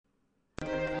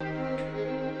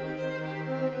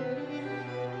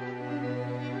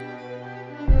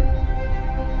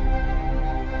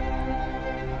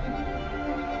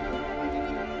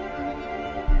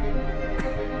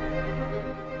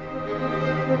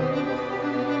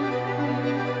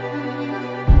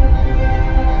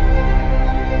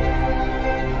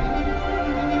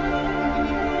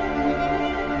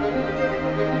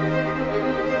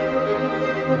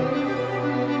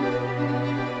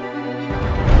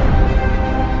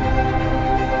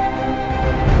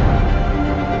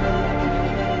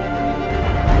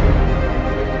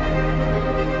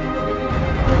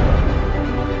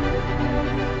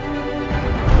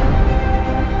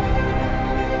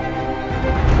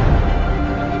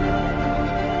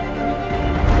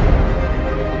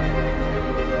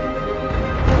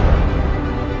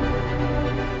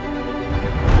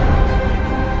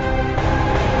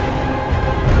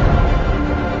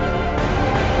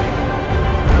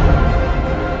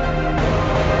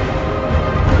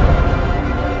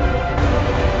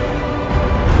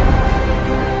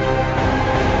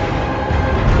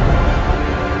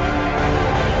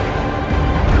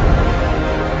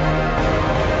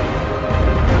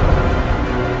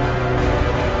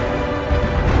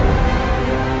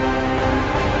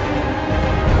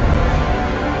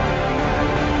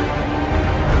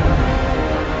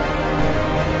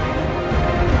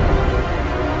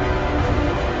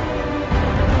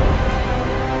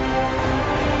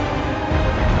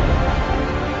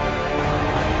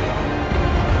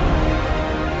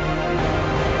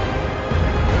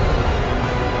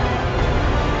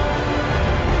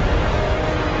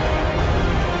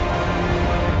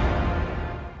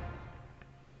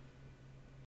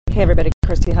Hey everybody,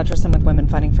 Christie Hutcherson with Women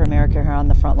Fighting for America here on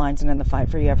the front lines and in the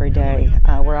fight for you every day.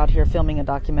 We're out here filming a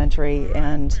documentary,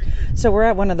 and so we're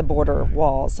at one of the border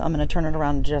walls. I'm going to turn it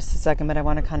around in just a second, but I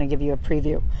want to kind of give you a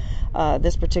preview.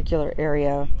 This particular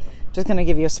area, just going to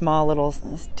give you a small little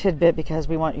tidbit because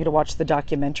we want you to watch the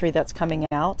documentary that's coming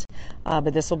out,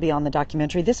 but this will be on the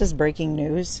documentary. This is breaking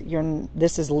news.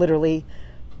 This is literally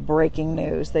breaking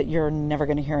news that you're never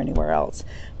going to hear anywhere else.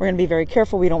 We're going to be very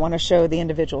careful. We don't want to show the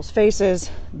individuals' faces,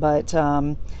 but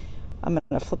I'm going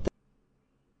to flip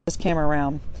this camera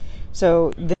around.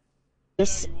 So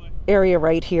this area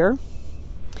right here,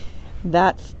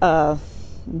 that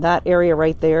area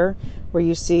right there, where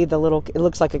you see the little, it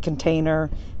looks like a container.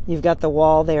 You've got the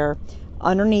wall there.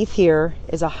 Underneath here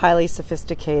is a highly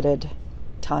sophisticated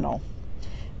tunnel.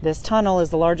 This tunnel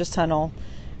is the largest tunnel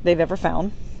they've ever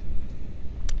found.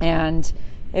 And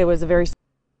it was a very...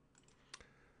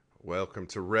 Welcome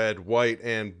to Red, White,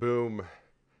 and Boom,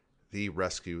 the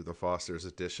Rescue the Fosters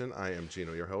edition. I am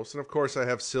Gino, your host. And of course, I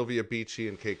have Sylvia Beachy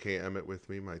and KK Emmett with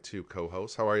me, my two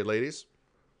co-hosts. How are you, ladies?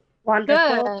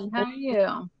 Wonderful. Good. How are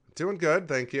you? Doing good,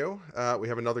 thank you. We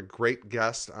have another great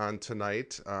guest on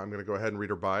tonight. I'm going to go ahead and read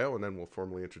her bio, and then we'll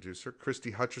formally introduce her.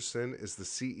 Christie Hutcherson is the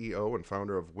CEO and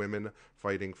founder of Women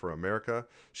Fighting for America.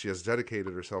 She has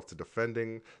dedicated herself to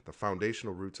defending the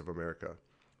foundational roots of America,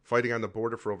 fighting on the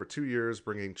border for over 2 years,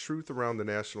 bringing truth around the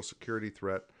national security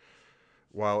threat,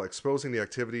 while exposing the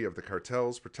activity of the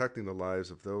cartels, protecting the lives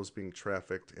of those being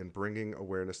trafficked, and bringing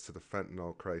awareness to the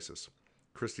fentanyl crisis.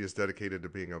 Christie is dedicated to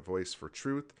being a voice for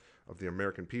truth of the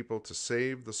American people to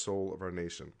save the soul of our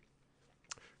nation.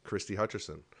 Christie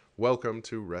Hutcherson, welcome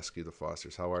to Rescue the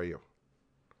Fosters. How are you?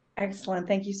 Excellent.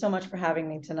 Thank you so much for having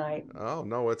me tonight. Oh,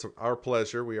 no, it's our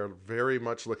pleasure. We are very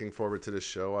much looking forward to this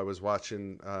show. I was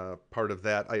watching part of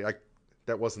that.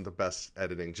 That wasn't the best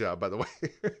editing job, by the way.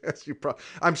 As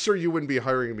I'm sure you wouldn't be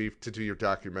hiring me to do your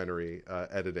documentary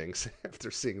editing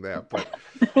after seeing that, but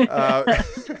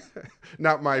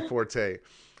not my forte.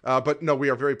 But no, we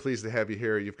are very pleased to have you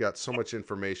here. You've got so much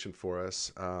information for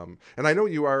us. And I know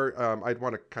you are, I'd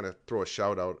want to kind of throw a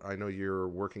shout out. I know you're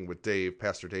working with Dave,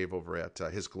 Pastor Dave over at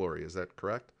His Glory. Is that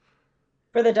correct?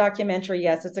 For the documentary,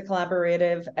 yes, it's a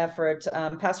collaborative effort.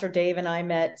 Pastor Dave and I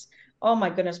met, oh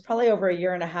my goodness, probably over a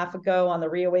year and a half ago on the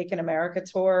Reawaken America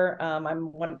tour.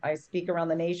 I speak around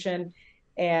the nation,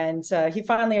 and he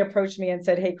finally approached me and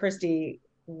said, "Hey, Christie,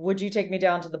 would you take me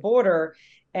down to the border?"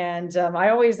 And I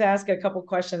always ask a couple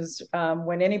questions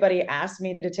when anybody asks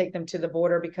me to take them to the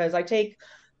border, because I take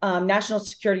national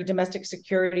security, domestic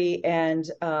security, and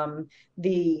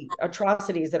the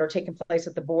atrocities that are taking place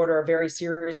at the border very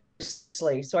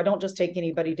seriously. So I don't just take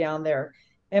anybody down there.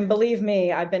 And believe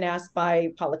me, I've been asked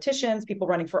by politicians, people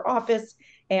running for office,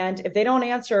 and if they don't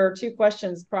answer two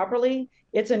questions properly,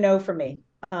 it's a no for me.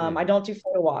 I don't do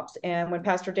photo ops. And when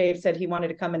Pastor Dave said he wanted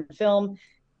to come and film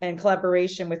in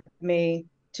collaboration with me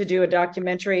to do a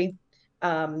documentary,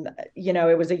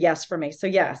 it was a yes for me. So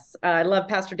yes, I love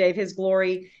Pastor Dave, His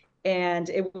Glory, and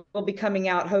it will be coming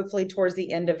out hopefully towards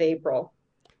the end of April.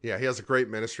 Yeah, he has a great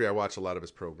ministry. I watch a lot of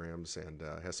his programs and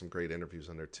has some great interviews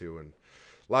on there too, and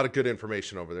a lot of good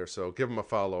information over there. So give him a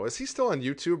follow. Is he still on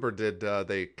YouTube, or did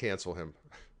they cancel him?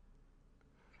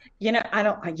 I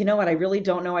don't, what, I really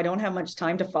don't know. I don't have much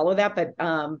time to follow that, but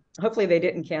hopefully they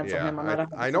didn't cancel him.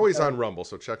 I know he's on Rumble,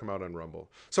 so check him out on Rumble.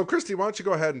 So Christie, why don't you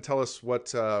go ahead and tell us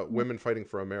what Women Fighting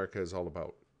for America is all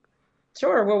about?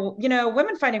 Sure. Well,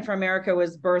 Women Fighting for America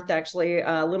was birthed actually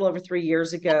a little over 3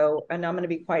 years ago. And I'm going to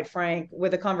be quite frank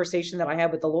with a conversation that I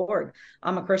had with the Lord.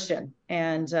 I'm a Christian,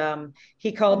 and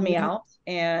he called me out,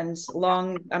 and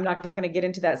I'm not going to get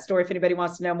into that story. If anybody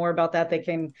wants to know more about that, they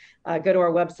can go to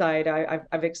our website.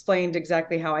 I've explained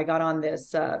exactly how I got on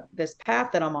this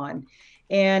path that I'm on.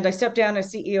 And I stepped down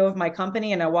as CEO of my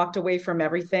company, and I walked away from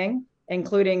everything,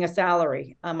 including a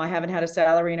salary. I haven't had a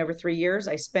salary in over 3 years.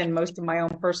 I spend most of my own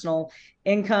personal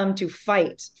income to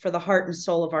fight for the heart and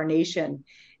soul of our nation.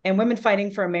 And Women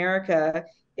Fighting for America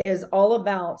is all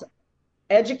about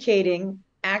educating,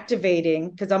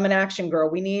 activating, because I'm an action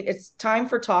girl. It's time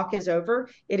for talk is over.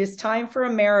 It is time for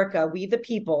America, we the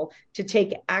people, to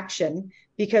take action,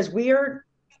 because we are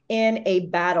in a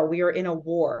battle. We are in a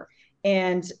war.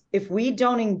 And if we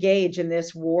don't engage in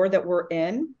this war that we're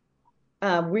in,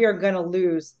 we are going to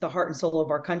lose the heart and soul of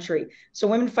our country. So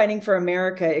Women Fighting for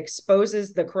America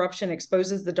exposes the corruption,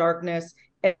 exposes the darkness,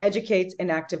 educates and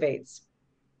activates.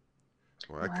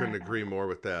 Well, I couldn't agree more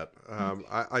with that.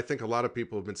 I think a lot of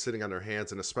people have been sitting on their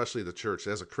hands, and especially the church.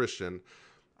 As a Christian,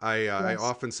 I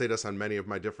often say this on many of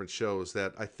my different shows,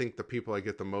 that I think the people I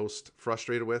get the most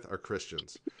frustrated with are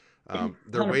Christians.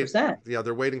 They're wait, 100%. yeah,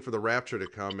 they're waiting for the rapture to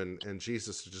come and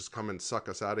Jesus to just come and suck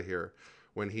us out of here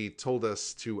when he told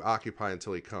us to occupy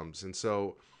until he comes. And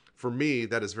so for me,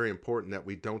 that is very important that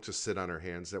we don't just sit on our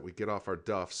hands, that we get off our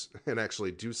duffs and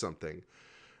actually do something.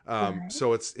 Right.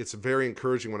 So it's very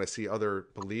encouraging when I see other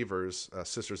believers,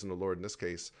 sisters in the Lord in this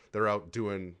case, they're out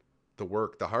doing the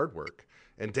work, the hard work,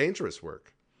 and dangerous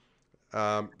work.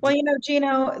 Well,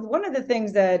 Gino, one of the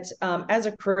things that as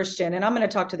a Christian, and I'm going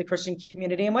to talk to the Christian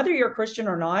community, and whether you're a Christian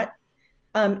or not,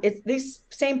 it's these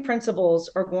same principles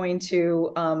are going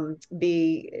to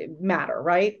be matter,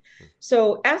 right?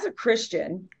 So as a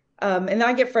Christian, and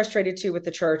I get frustrated too with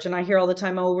the church, and I hear all the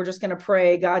time, oh, we're just going to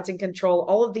pray, God's in control,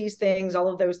 all of these things, all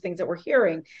of those things that we're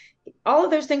hearing, all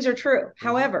of those things are true. Mm-hmm.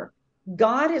 However,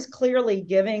 God is clearly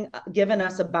given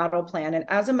us a battle plan. And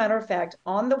as a matter of fact,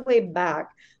 on the way back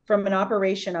from an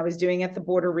operation I was doing at the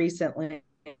border recently,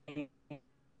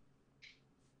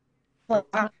 Oh,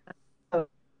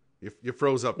 you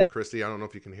froze up, Christy. I don't know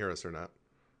if you can hear us or not.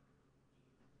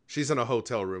 She's in a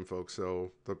hotel room, folks,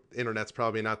 so the internet's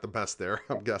probably not the best there,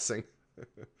 I'm guessing.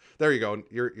 There you go.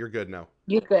 You're good now.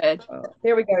 You're good.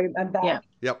 there we go. I'm back. Yeah.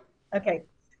 Yep. Okay.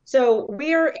 So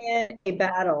we are in a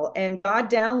battle, and God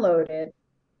downloaded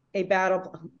a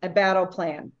battle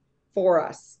plan for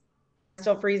us.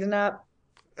 Still freezing up?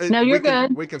 No, you're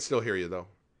good. We can still hear you though.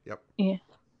 Yep. Yeah.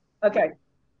 Okay.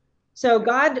 So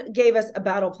God gave us a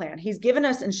battle plan. He's given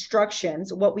us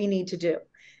instructions, what we need to do.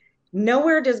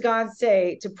 Nowhere does God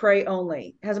say to pray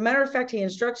only. As a matter of fact, he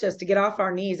instructs us to get off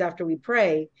our knees after we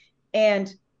pray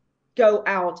and go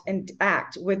out and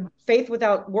act. With faith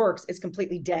without works is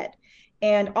completely dead.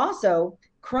 And also,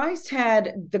 Christ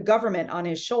had the government on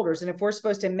his shoulders. And if we're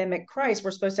supposed to mimic Christ,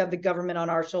 we're supposed to have the government on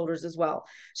our shoulders as well.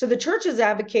 So the church has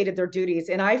advocated their duties.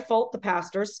 And I fault the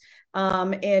pastors.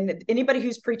 And anybody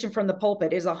who's preaching from the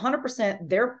pulpit is 100%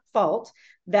 their fault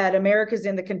that America's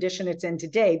in the condition it's in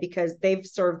today because they've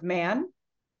served man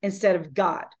instead of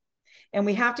God. And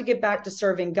we have to get back to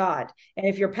serving God. And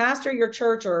if your pastor, your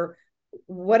church, or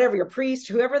whatever, your priest,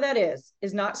 whoever that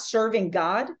is not serving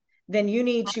God, then you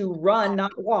need to run,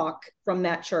 not walk from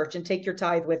that church and take your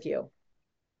tithe with you.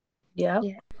 Yeah.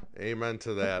 Amen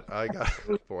to that.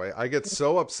 I get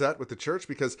so upset with the church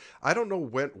because I don't know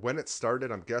when it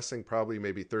started. I'm guessing probably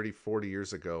maybe 30, 40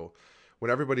 years ago when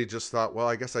everybody just thought, well,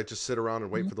 I guess I just sit around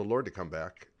and wait for the Lord to come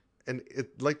back. And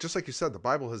just like you said, the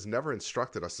Bible has never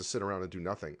instructed us to sit around and do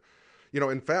nothing.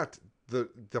 In fact,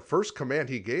 the first command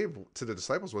he gave to the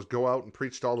disciples was go out and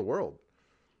preach to all the world.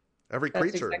 Every That's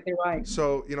creature. exactly right.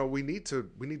 So we need to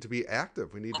be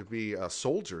active. We need to be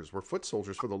soldiers. We're foot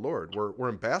soldiers for the Lord. We're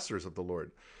ambassadors of the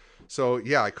Lord. So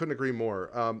yeah, I couldn't agree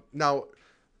more. Now,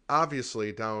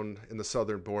 obviously, down in the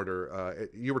southern border,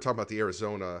 you were talking about the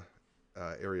Arizona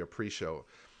area pre-show,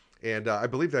 and I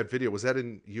believe that video was that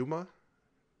in Yuma.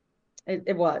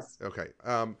 It was. Okay.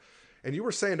 And you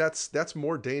were saying that's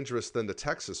more dangerous than the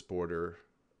Texas border,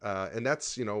 and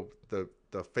that's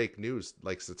the fake news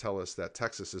likes to tell us that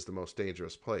Texas is the most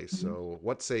dangerous place. Mm-hmm. So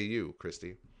what say you,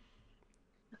 Christy?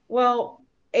 Well,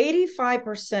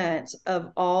 85%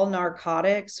 of all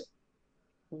narcotics,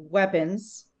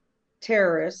 weapons,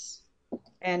 terrorists,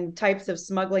 and types of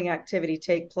smuggling activity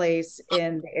take place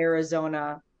in the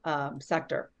Arizona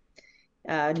sector.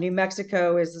 New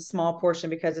Mexico is a small portion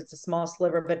because it's a small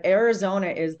sliver, but Arizona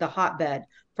is the hotbed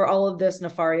for all of this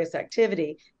nefarious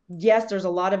activity. Yes, there's a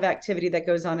lot of activity that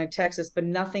goes on in Texas, but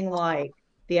nothing like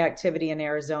the activity in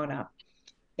Arizona.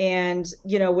 And,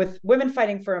 with Women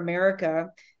Fighting for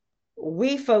America,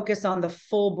 we focus on the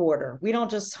full border. We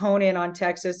don't just hone in on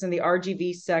Texas and the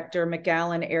RGV sector,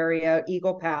 McAllen area,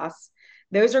 Eagle Pass.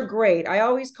 Those are great. I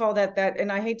always call that,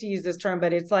 and I hate to use this term,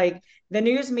 but it's like the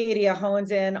news media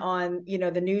hones in on,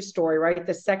 the news story, right?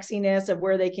 The sexiness of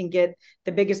where they can get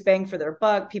the biggest bang for their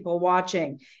buck, people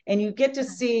watching. And you get to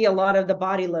see a lot of the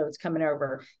body loads coming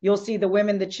over. You'll see the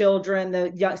women, the children,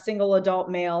 the young, single adult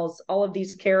males, all of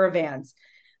these caravans.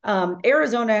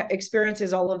 Arizona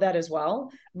experiences all of that as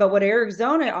well. But what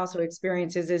Arizona also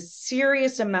experiences is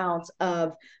serious amounts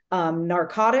of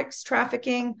narcotics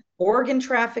trafficking, organ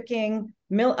trafficking,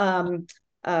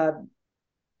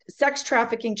 sex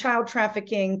trafficking, child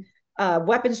trafficking,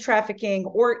 weapons trafficking,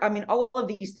 all of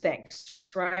these things,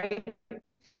 right?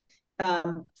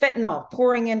 Fentanyl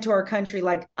pouring into our country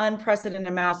like unprecedented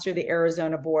amounts through the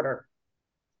Arizona border.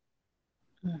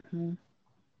 Mm-hmm.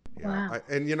 Yeah, Wow.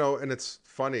 and it's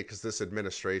funny because this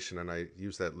administration, and I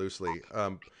use that loosely,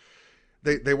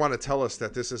 they want to tell us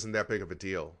that this isn't that big of a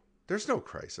deal. There's no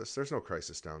crisis. There's no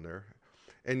crisis down there,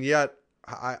 and yet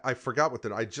I forgot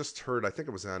I just heard. I think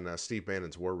it was on Steve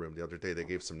Bannon's War Room the other day. They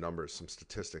gave some numbers, some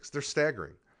statistics. They're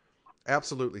staggering.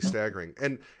 Absolutely staggering.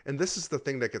 And this is the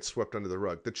thing that gets swept under the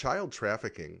rug. The child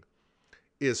trafficking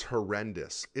is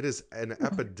horrendous. It is an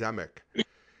epidemic.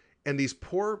 And these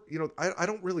poor, I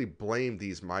don't really blame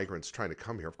these migrants trying to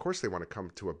come here. Of course they want to come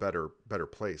to a better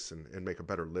place and make a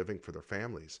better living for their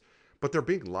families. But they're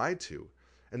being lied to.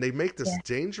 And they make this Yeah.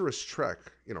 dangerous trek,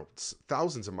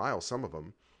 thousands of miles, some of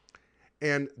them,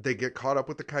 and they get caught up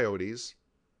with the coyotes,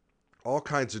 all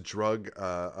kinds of drug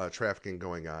trafficking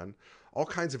going on, all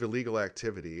kinds of illegal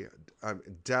activity,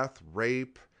 death,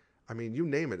 rape. I mean, you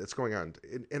name it, it's going on.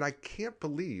 And I can't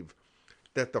believe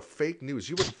that the fake news,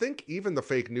 you would think even the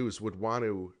fake news would want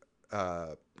to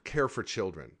care for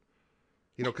children,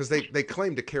 because they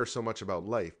claim to care so much about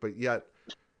life, but yet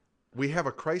we have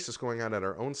a crisis going on at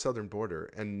our own southern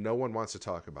border and no one wants to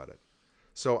talk about it.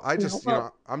 So I No, just,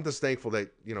 well, I'm just thankful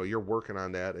that, you're working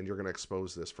on that and you're going to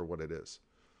expose this for what it is.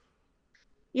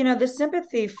 The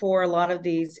sympathy for a lot of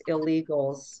these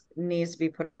illegals needs to be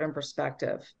put in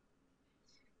perspective.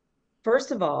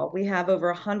 First of all, we have over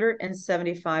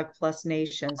 175 plus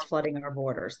nations flooding our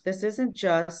borders. This isn't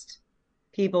just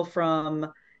people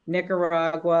from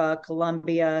Nicaragua,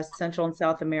 Colombia, Central and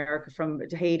South America, from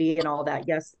Haiti and all that.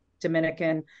 Yes,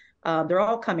 Dominican. They're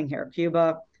all coming here,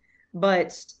 Cuba.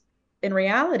 But in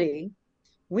reality,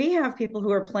 we have people who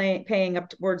are paying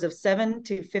upwards of seven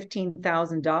to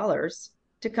 $15,000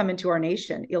 to come into our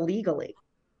nation illegally.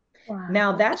 wow.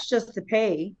 Now, that's just to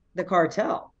pay the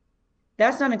cartel.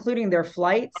 That's not including their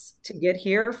flights to get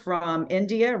here from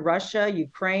India, Russia,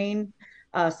 Ukraine,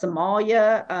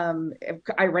 Somalia,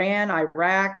 Iran,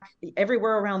 Iraq,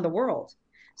 everywhere around the world.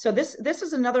 So this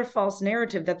is another false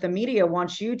narrative that the media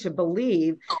wants you to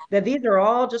believe, that these are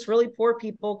all just really poor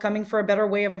people coming for a better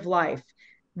way of life.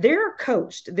 They're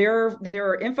coached. There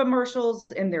are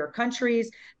infomercials in their countries.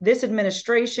 This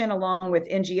administration, along with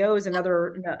NGOs and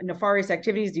other nefarious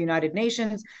activities, the United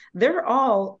Nations, they're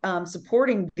all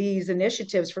supporting these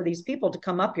initiatives for these people to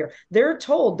come up here. They're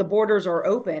told the borders are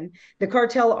open. The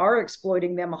cartel are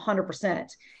exploiting them 100%,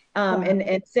 Wow.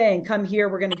 and saying, come here,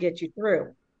 we're going to get you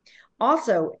through.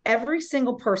 Also, every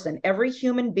single person, every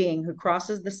human being who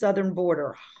crosses the southern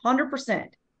border, 100%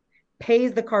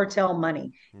 pays the cartel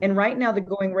money. Hmm. And right now, the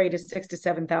going rate is $6,000 to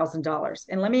 $7,000.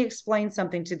 And let me explain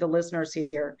something to the listeners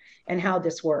here and how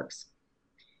this works.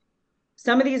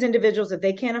 Some of these individuals, if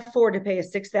they can't afford to pay a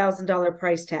 $6,000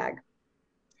 price tag,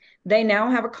 they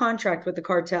now have a contract with the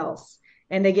cartels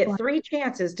and they get Wow. three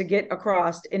chances to get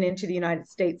across and into the United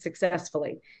States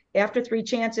successfully. After three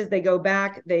chances, they go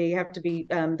back. They have to be,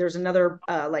 there's another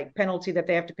like penalty that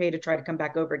they have to pay to try to come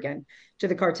back over again to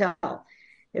the cartel.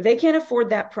 If they can't afford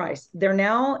that price, they're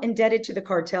now indebted to the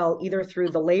cartel either through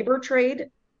the labor trade,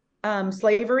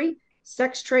 slavery,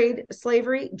 sex trade,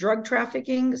 slavery, drug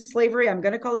trafficking, slavery. I'm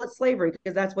going to call it slavery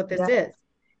because that's what this Yeah. is.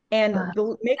 And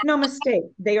Wow. make no mistake,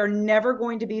 they are never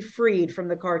going to be freed from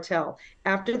the cartel.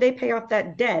 After they pay off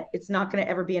that debt, it's not going to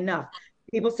ever be enough.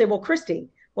 People say, well, Christie,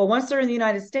 well, once they're in the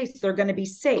United States, they're going to be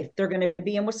safe. They're going to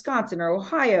be in Wisconsin or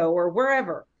Ohio or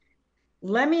wherever.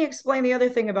 Let me explain the other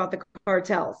thing about the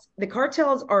cartels. The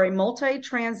cartels are a multi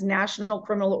transnational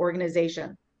criminal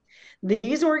organization.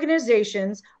 These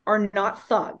organizations are not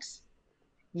thugs.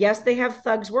 Yes, they have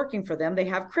thugs working for them, they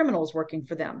have criminals working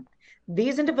for them.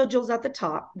 These individuals at the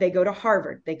top, they go to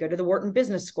Harvard, they go to the Wharton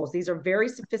Business Schools. These are very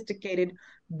sophisticated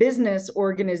business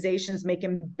organizations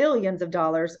making billions of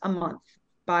dollars a month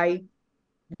by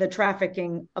the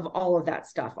trafficking of all of that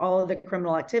stuff, all of the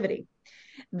criminal activity.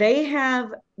 They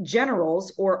have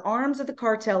generals or arms of the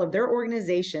cartel of their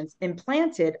organizations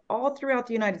implanted all throughout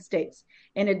the United States.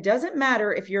 And it doesn't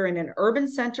matter if you're in an urban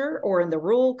center or in the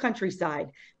rural countryside,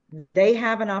 they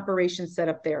have an operation set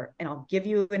up there. And I'll give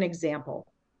you an example.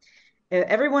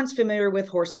 Everyone's familiar with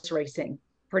horse racing,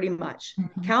 pretty much.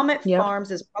 Mhm. Calumet Yep.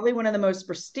 Farms is probably one of the most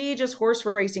prestigious horse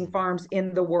racing Hmm. farms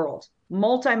in the world.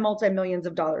 Multi millions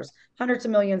of dollars, hundreds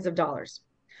of millions of dollars.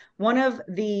 One of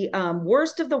the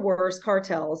worst of the worst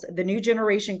cartels, the New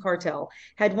Generation Cartel,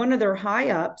 had one of their high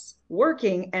ups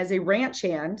working as a ranch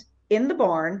hand in the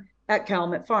barn at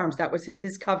Calumet Farms. That was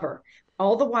his cover.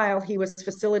 All the while, he was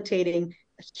facilitating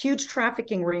huge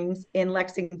trafficking rings in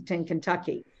Lexington,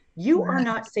 Kentucky. You are Wow.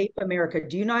 not safe, America.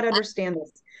 Do you not understand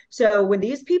this? So when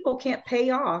these people can't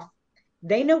pay off,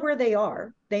 they know where they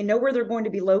are, they know where they're going to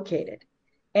be located.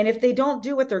 And if they don't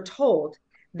do what they're told,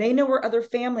 they know where other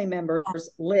family members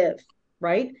live,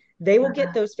 right? They will get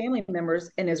Wow. those family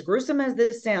members, and as gruesome as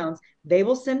this sounds, they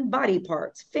will send body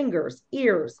parts, fingers,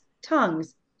 ears,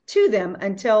 tongues to them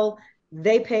until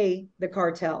they pay the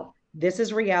cartel. This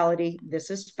is reality, this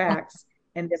is facts,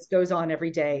 and this goes on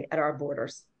every day at our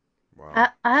borders. Wow.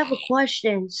 I have a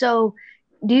question. So,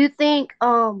 do you think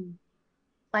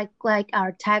like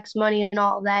our tax money and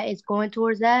all that is going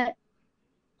towards that?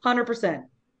 100%.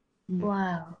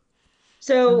 Wow.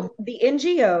 So the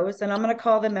NGOs, and I'm going to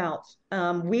call them out,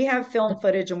 we have film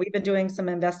footage and we've been doing some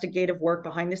investigative work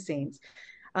behind the scenes.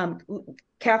 Um,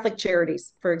 Catholic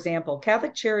Charities, for example,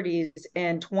 Catholic Charities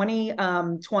in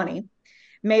 2020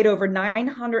 made over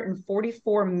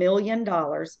 $944 million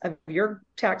of your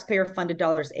taxpayer funded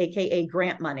dollars, AKA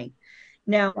grant money.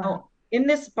 Now, Wow. in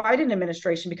this Biden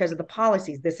administration, because of the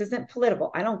policies, this isn't political.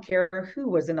 I don't care who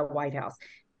was in the White House.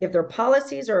 If their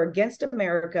policies are against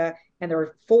America and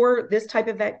they're for this type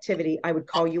of activity, I would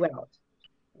call you out.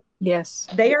 Yes.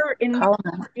 They are Call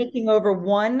them out. making over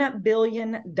 $1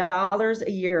 billion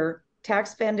a year,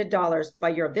 tax funded dollars by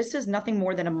year. This is nothing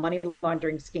more than a money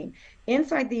laundering scheme.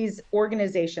 Inside these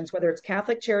organizations, whether it's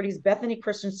Catholic Charities, Bethany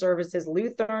Christian Services,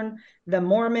 Lutheran, the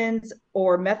Mormons,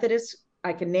 or Methodists,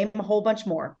 I can name a whole bunch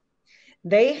more.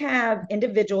 They have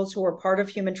individuals who are part of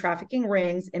human trafficking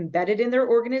rings embedded in their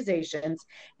organizations,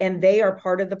 and they are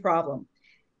part of the problem.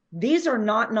 These are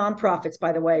not nonprofits,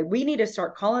 by the way. We need to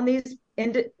start calling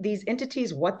these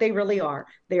entities what they really are.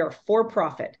 They are for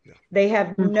profit. Yeah. They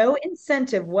have no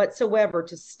incentive whatsoever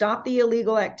to stop the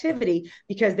illegal activity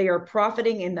because they are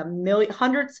profiting in the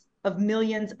hundreds of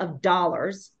millions of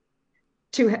dollars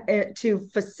to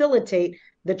facilitate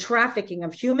the trafficking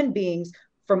of human beings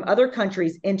from other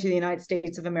countries into the United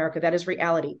States of America. That is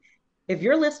reality. If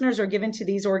your listeners are given to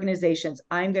these organizations,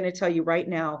 I'm going to tell you right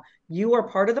now, you are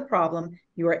part of the problem.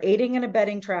 You are aiding and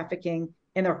abetting trafficking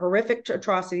and the horrific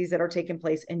atrocities that are taking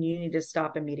place, and you need to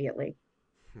stop immediately.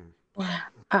 I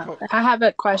have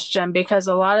a question because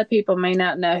a lot of people may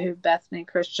not know who Bethany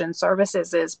Christian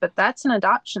Services is, but that's an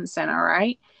adoption center,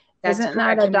 right? That's Isn't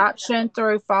correct. that adoption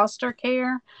through foster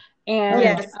care? And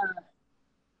yes.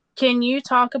 Can you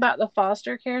talk about the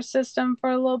foster care system for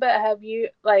a little bit? Have you,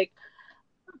 like,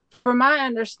 from my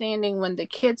understanding, when the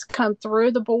kids come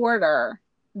through the border,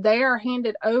 they are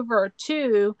handed over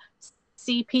to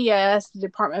CPS, the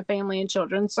Department of Family and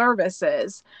Children's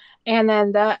Services. And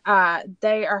then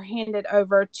they are handed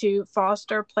over to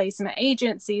foster placement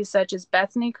agencies such as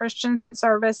Bethany Christian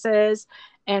Services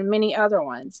and many other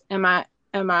ones. Am I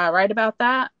right about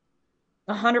that?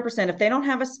 100%. If they don't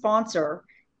have a sponsor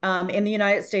in the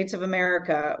United States of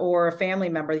America or a family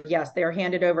member, yes, they are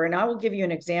handed over. And I will give you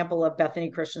an example of Bethany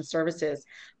Christian Services.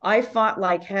 I fought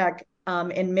like heck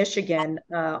in Michigan,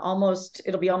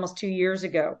 it'll be almost 2 years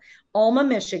ago. Alma,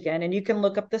 Michigan, and you can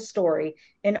look up the story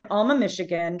in Alma,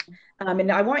 Michigan.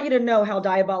 And I want you to know how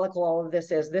diabolical all of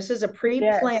this is. This is a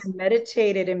pre-planned,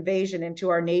 meditated invasion into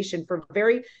our nation for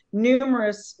very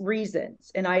numerous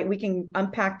reasons, and we can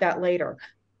unpack that later.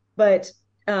 But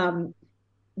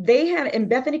they had, in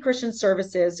Bethany Christian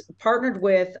Services, partnered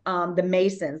with the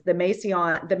Masons. The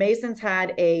Masons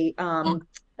had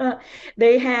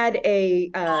they had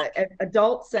a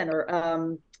adult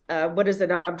center. What is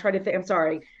it? I'm trying to think. I'm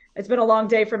sorry. It's been a long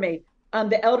day for me.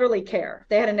 The elderly care.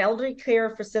 They had an elderly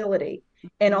care facility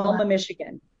in Alma,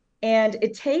 Michigan. And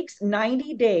it takes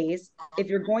 90 days if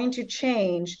you're going to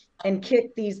change and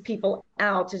kick these people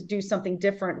out to do something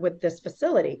different with this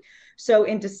facility. So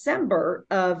in December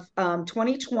of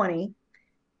 2020,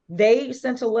 they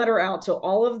sent a letter out to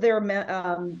all of their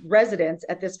residents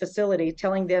at this facility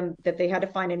telling them that they had to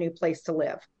find a new place to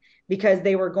live because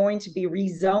they were going to be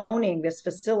rezoning this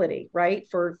facility, right,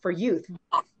 for youth,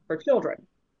 for children,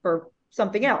 for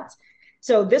something else.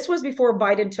 So this was before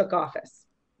Biden took office.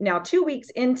 Now, 2 weeks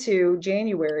into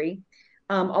January,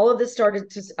 all of this started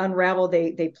to unravel.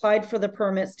 They applied for the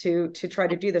permits to try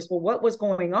to do this. Well, what was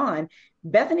going on?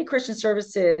 Bethany Christian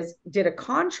Services did a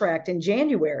contract in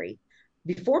January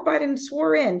before Biden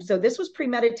swore in. So this was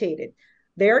premeditated.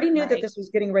 They already knew that this was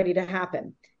getting ready to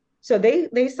happen. So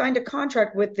they signed a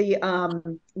contract with the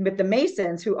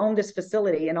Masons who own this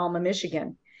facility in Alma,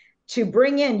 Michigan, to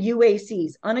bring in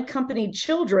UACs, unaccompanied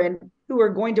children, who are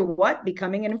going to be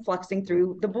coming and fluxing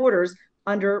through the borders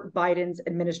under Biden's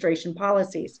administration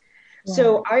policies. Yeah.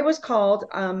 So I was called.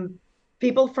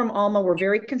 People from Alma were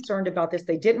very concerned about this.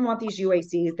 They didn't want these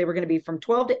UACs. They were going to be from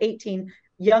 12 to 18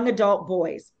 young adult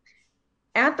boys.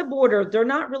 At the border, they're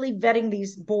not really vetting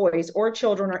these boys or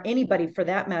children or anybody for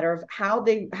that matter of how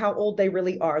old they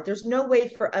really are. There's no way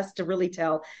for us to really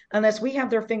tell unless we have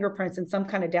their fingerprints in some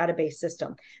kind of database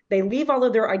system. They leave all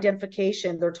of their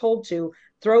identification. They're told to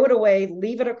throw it away,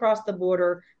 leave it across the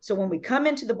border. So when we come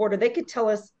into the border, they could tell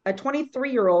us a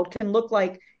 23-year-old can look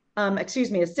like, a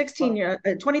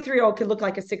 23-year-old could look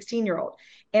like a 16-year-old.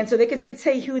 And so they could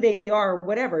say who they are,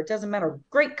 whatever. It doesn't matter.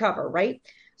 Great cover, right?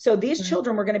 So these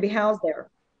children were going to be housed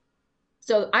there.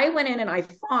 So I went in and I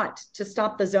fought to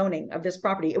stop the zoning of this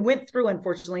property. It went through,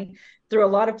 unfortunately, through a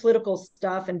lot of political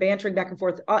stuff and bantering back and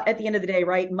forth. At the end of the day,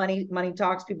 right? Money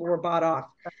talks. People were bought off.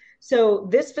 So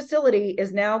this facility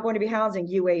is now going to be housing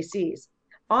UACs.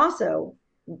 Also,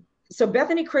 so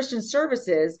Bethany Christian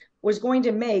Services was going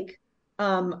to make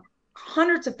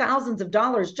hundreds of thousands of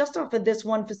dollars just off of this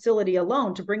one facility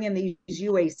alone to bring in these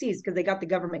UACs because they got the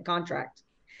government contract.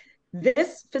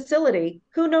 This facility,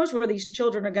 who knows where these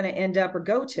children are going to end up or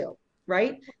go to,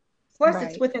 right? Plus,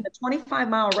 it's within a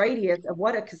 25-mile radius of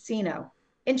what a casino.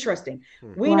 Interesting.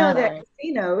 We know that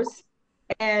casinos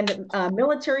and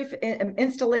military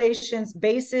installations,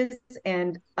 bases,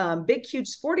 and big, huge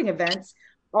sporting events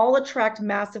all attract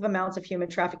massive amounts of human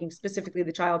trafficking, specifically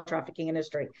the child trafficking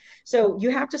industry. So you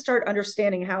have to start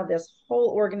understanding how this whole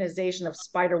organization of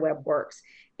spiderweb works.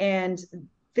 And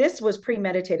this was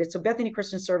premeditated. So Bethany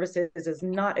Christian Services is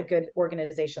not a good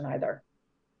organization either.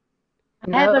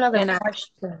 I have another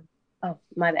question. Oh,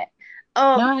 my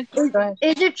bad.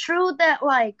 Is it true that,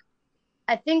 like,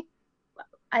 I think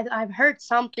I've heard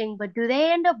something, but do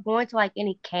they end up going to like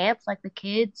any camps, like the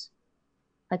kids,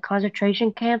 like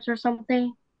concentration camps or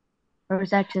something? Or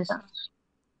is that just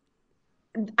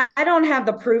I don't have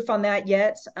the proof on that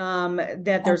yet,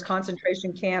 that there's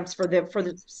concentration camps for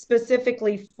the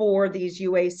specifically for these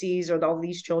UACs or all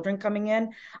these children coming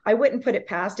in. I wouldn't put it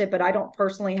past it, but I don't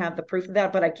personally have the proof of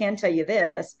that. But I can tell you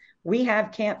this, we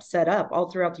have camps set up all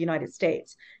throughout the United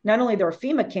States. Not only there are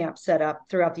FEMA camps set up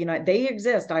throughout the they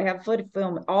exist. I have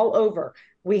film all over.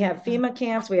 We have FEMA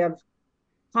camps, we have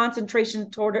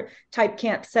concentration type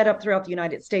camps set up throughout the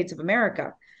United States of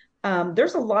America.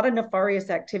 There's a lot of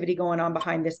nefarious activity going on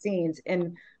behind the scenes.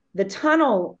 And the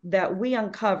tunnel that we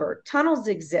uncovered, tunnels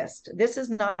exist. This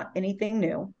is not anything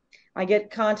new. I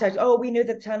get contact, oh, we knew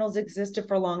that tunnels existed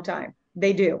for a long time.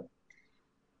 They do.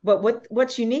 But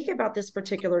what's unique about this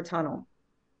particular tunnel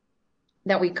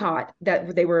that we caught,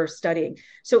 that they were studying.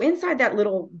 So inside that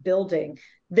little building,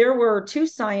 there were two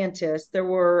scientists. There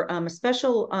were a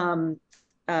special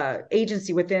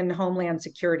agency within Homeland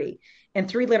Security and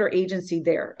three-letter agency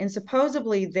there. And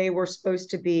supposedly they were supposed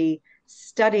to be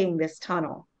studying this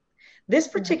tunnel. This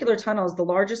particular tunnel is the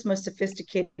largest, most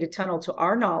sophisticated tunnel to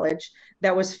our knowledge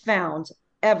that was found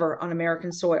ever on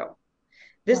American soil.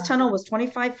 This tunnel was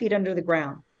 25 feet under the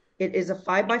ground. It is a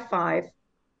 5x5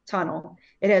 tunnel.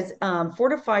 It has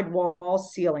fortified wall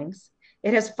ceilings.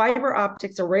 It has fiber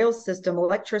optics, a rail system,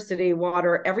 electricity,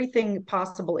 water, everything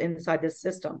possible inside this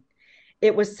system.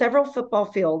 It was several football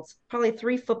fields, probably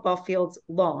 3 football fields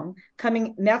long,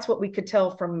 coming, and that's what we could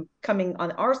tell from coming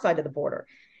on our side of the border.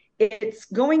 It's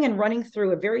going and running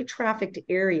through a very trafficked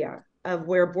area of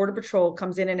where Border Patrol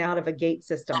comes in and out of a gate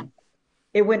system.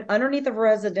 It went underneath a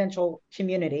residential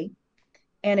community,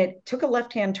 and it took a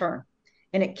left-hand turn,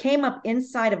 and it came up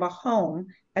inside of a home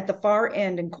at the far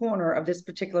end and corner of this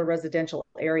particular residential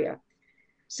area.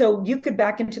 So you could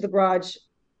back into the garage,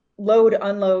 load,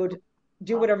 unload,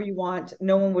 do whatever you want.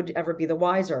 No one would ever be the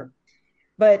wiser.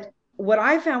 But what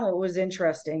I found, what was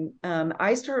interesting,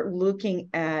 I start looking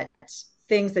at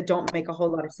things that don't make a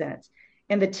whole lot of sense.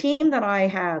 And the team that I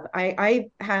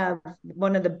have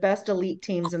one of the best elite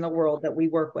teams in the world that we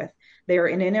work with. They are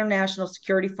an international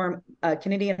security firm,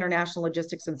 Canadian International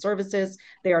Logistics and Services.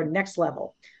 They are next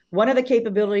level. One of the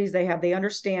capabilities they have, they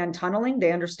understand tunneling.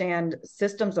 They understand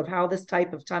systems of how this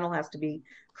type of tunnel has to be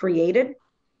created.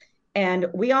 And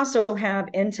we also have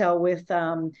intel with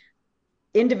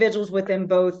individuals within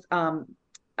both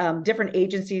different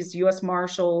agencies, U.S.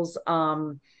 Marshals,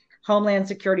 Homeland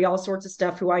Security, all sorts of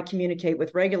stuff who I communicate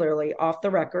with regularly off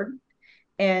the record.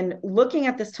 And looking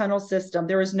at this tunnel system,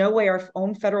 there is no way our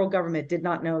own federal government did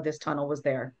not know this tunnel was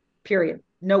there, period.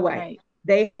 No way. Right.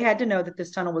 They had to know that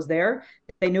this tunnel was there.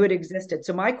 They knew it existed.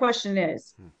 So my question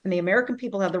is, and the American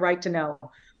people have the right to know,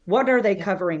 what are they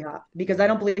covering up? Because I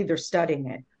don't believe they're studying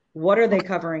it. What are they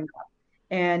covering up?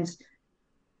 And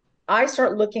I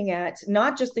start looking at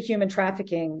not just the human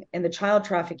trafficking and the child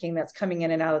trafficking that's coming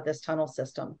in and out of this tunnel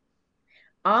system.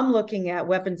 I'm looking at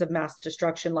weapons of mass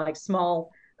destruction, like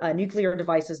small nuclear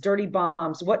devices, dirty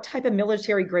bombs. What type of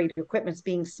military grade equipment is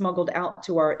being smuggled out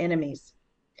to our enemies?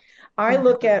 I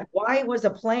look at, why was a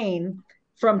plane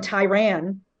from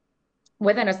Tehran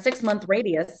within a 6-month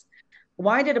radius?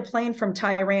 Why did a plane from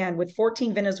Tehran with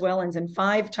 14 Venezuelans and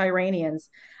 5 Iranians,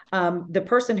 the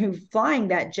person who flying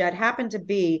that jet happened to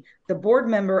be the board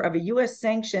member of a U.S.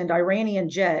 sanctioned Iranian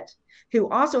jet, who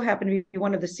also happened to be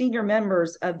one of the senior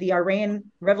members of the Iran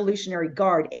Revolutionary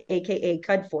Guard, aka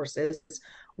Quds forces?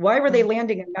 Why were they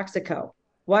landing in Mexico?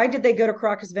 Why did they go to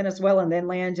Caracas, Venezuela, and then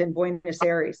land in Buenos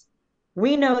Aires?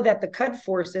 We know that the Quds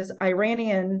forces,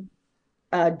 Iranian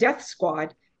death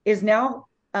squad is now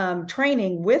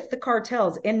training with the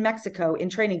cartels in Mexico in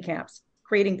training camps,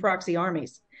 creating proxy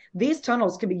armies. These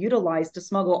tunnels can be utilized to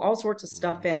smuggle all sorts of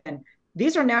stuff in.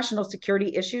 These are national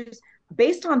security issues.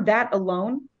 Based on that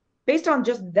alone, based on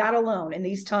just that alone, in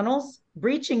these tunnels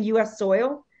breaching U.S.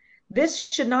 soil, this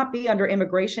should not be under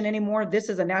immigration anymore. This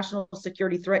is a national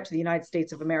security threat to the United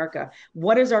States of America.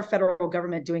 What is our federal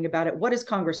government doing about it? What is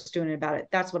Congress doing about it?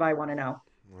 That's what I want to know.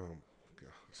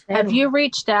 Have you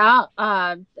reached out?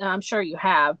 I'm sure you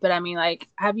have, but I mean, like,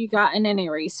 have you gotten any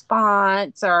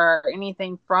response or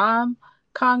anything from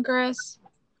Congress?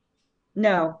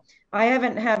 No, I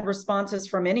haven't had responses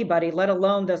from anybody, let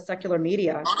alone the secular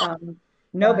media.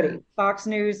 Nobody. Fox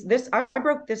News. I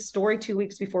broke this story 2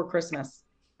 weeks before Christmas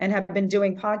and have been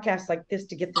doing podcasts like this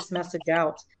to get this message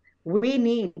out. We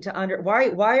need to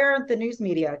why aren't the news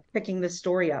media picking this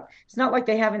story up? It's not like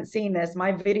they haven't seen this.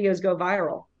 My videos go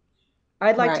viral.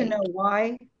 I'd like to know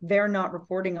why they're not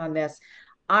reporting on this.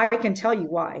 I can tell you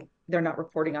why they're not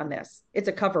reporting on this. It's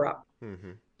a cover-up.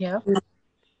 Mm-hmm. Yeah.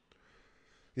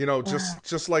 You know,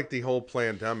 just like the whole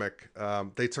pandemic,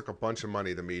 they took a bunch of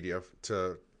money, the media,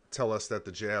 to tell us that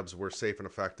the jabs were safe and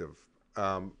effective.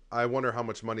 I wonder how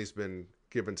much money's been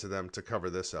given to them to cover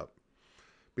this up.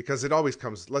 Because it always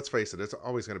comes, let's face it, it's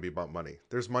always going to be about money.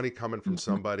 There's money coming from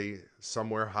somebody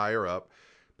somewhere higher up,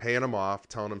 paying them off,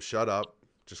 telling them, shut up,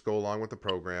 just go along with the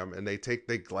program. And they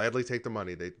gladly take the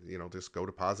money. They, just go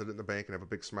deposit it in the bank and have a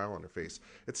big smile on their face.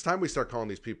 It's time we start calling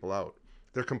these people out.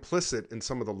 They're complicit in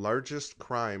some of the largest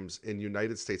crimes in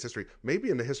United States history, maybe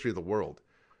in the history of the world.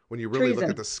 When you really look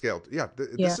at the scale,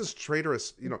 this is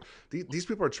traitorous. These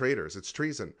people are traitors. It's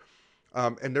treason,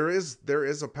 and there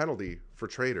is a penalty for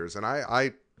traitors. And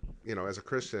I as a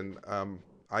Christian,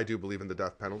 I do believe in the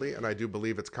death penalty, and I do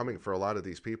believe it's coming for a lot of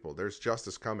these people. There's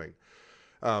justice coming,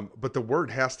 but the word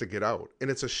has to get out, and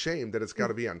it's a shame that it's got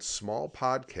to be on small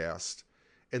podcasts,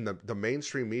 and the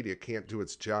mainstream media can't do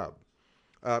its job.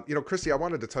 Christie, I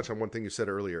wanted to touch on one thing you said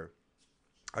earlier.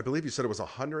 I believe you said it was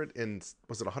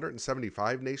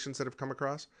 175 nations that have come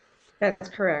across? That's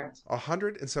correct.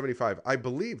 175. I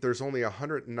believe there's only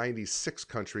 196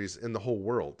 countries in the whole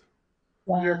world.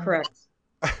 Wow. You're correct.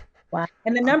 Wow.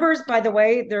 And the numbers, by the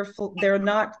way, they're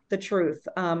not the truth.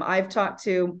 I've talked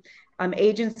to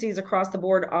agencies across the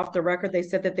board off the record. They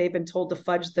said that they've been told to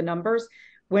fudge the numbers.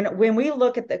 When we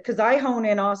look at because I hone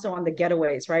in also on the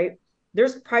getaways, right?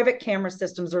 There's private camera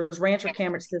systems, there's rancher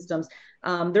camera systems.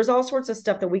 There's all sorts of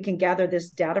stuff that we can gather this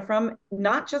data from,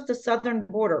 not just the southern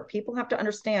border. People have to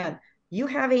understand you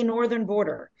have a northern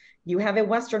border. You have a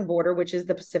western border, which is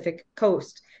the Pacific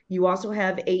coast. You also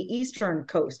have a eastern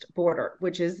coast border,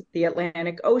 which is the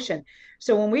Atlantic Ocean.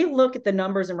 So when we look at the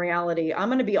numbers in reality, I'm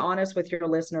going to be honest with your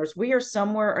listeners. We are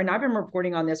somewhere, and I've been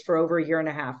reporting on this for over a year and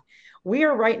a half. We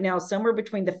are right now somewhere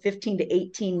between the 15 to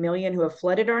 18 million who have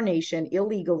flooded our nation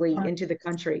illegally into the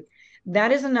country.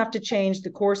 That is enough to change the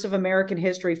course of American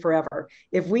history forever.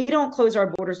 If we don't close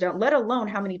our borders down, let alone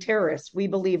how many terrorists we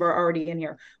believe are already in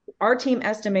here. Our team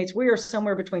estimates we are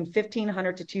somewhere between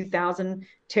 1,500 to 2,000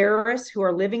 terrorists who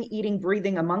are living, eating,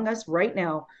 breathing among us right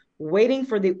now, waiting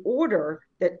for the order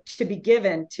to be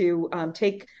given to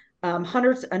take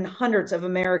hundreds and hundreds of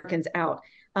Americans out.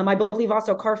 I believe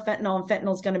also carfentanil, and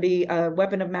fentanyl is going to be a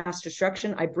weapon of mass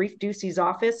destruction. I briefed Ducey's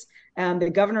office, the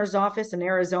governor's office in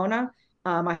Arizona.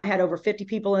 I had over 50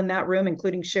 people in that room,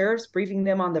 including sheriffs, briefing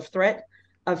them on the threat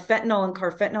of fentanyl and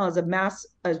carfentanil as a mass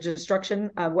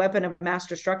destruction, a weapon of mass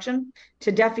destruction,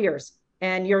 to deaf ears.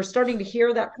 And you're starting to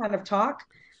hear that kind of talk.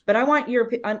 But I want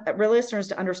your listeners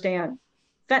to understand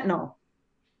fentanyl.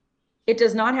 It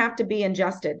does not have to be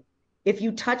ingested. If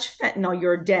you touch fentanyl,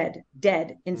 you're dead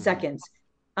in seconds.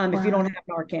 If you don't have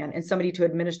Narcan and somebody to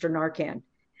administer Narcan.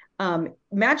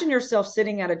 Imagine yourself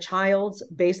sitting at a child's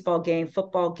baseball game,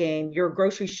 football game, you're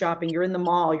grocery shopping, you're in the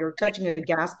mall, you're touching a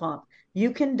gas pump.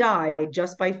 You can die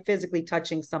just by physically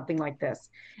touching something like this.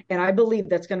 And I believe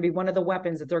that's going to be one of the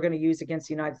weapons that they're going to use against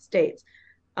the United States.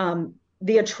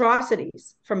 The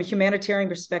atrocities from a humanitarian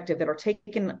perspective that are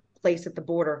taking place at the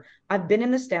border. I've been in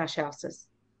the stash houses.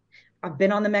 I've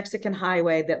been on the Mexican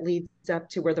highway that leads up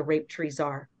to where the rape trees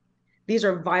are. These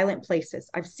are violent places.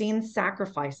 I've seen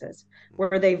sacrifices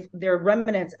where their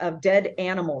remnants of dead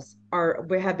animals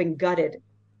have been gutted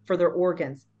for their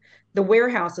organs. The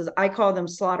warehouses, I call them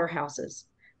slaughterhouses,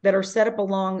 that are set up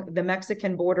along the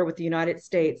Mexican border with the United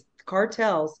States.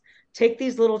 Cartels take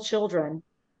these little children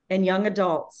and young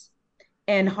adults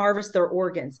and harvest their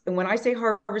organs. And when I say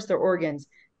harvest their organs,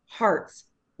 hearts,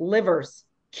 livers,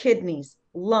 kidneys,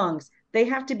 lungs, they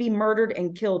have to be murdered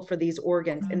and killed for these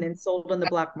organs and then sold on the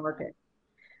black market.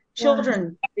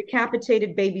 Children,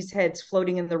 decapitated babies' heads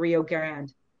floating in the Rio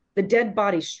Grande, the dead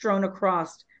bodies strewn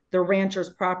across the rancher's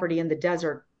property in the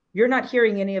desert. You're not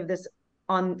hearing any of this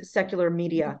on secular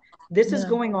media. This is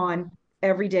going on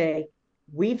every day.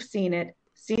 We've seen it,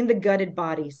 seen the gutted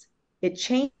bodies. It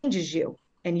changes you,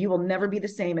 and you will never be the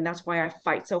same. And that's why I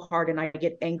fight so hard and I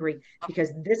get angry,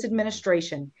 because this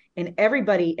administration and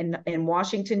everybody in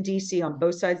Washington, D.C., on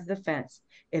both sides of the fence,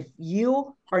 if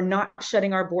you are not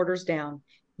shutting our borders down,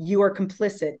 you are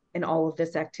complicit in all of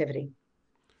this activity.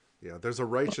 Yeah, there's a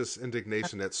righteous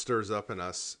indignation that stirs up in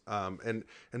us, and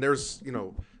there's,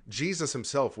 Jesus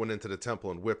himself went into the temple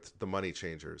and whipped the money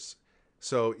changers.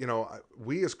 So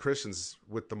we as Christians,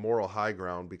 with the moral high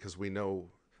ground, because we know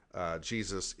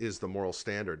Jesus is the moral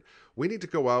standard, we need to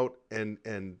go out and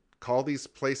call these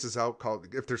places out. Call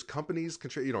if there's companies,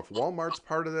 if Walmart's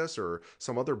part of this or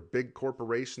some other big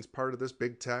corporations part of this,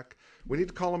 big tech, we need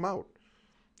to call them out.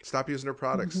 Stop using their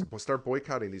products. We'll start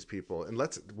boycotting these people, and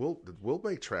we'll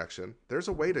make traction. There's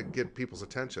a way to get people's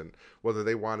attention, whether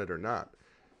they want it or not.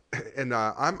 And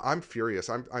I'm furious.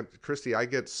 I'm Christie. I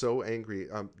get so angry.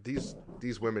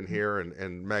 These women here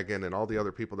and Megan and all the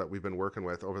other people that we've been working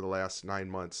with over the last 9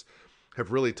 months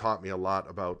have really taught me a lot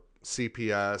about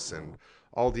CPS and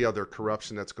all the other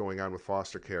corruption that's going on with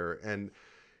foster care. And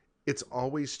it's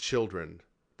always children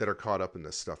that are caught up in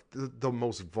this stuff. The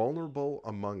most vulnerable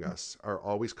among us are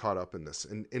always caught up in this.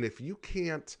 And if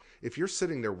you're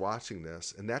sitting there watching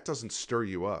this and that doesn't stir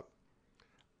you up,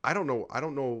 I don't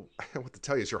know what to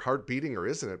tell you. Is your heart beating or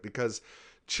isn't it? Because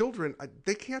children,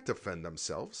 they can't defend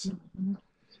themselves.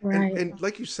 Right. And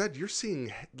like you said, you're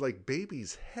seeing like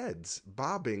babies' heads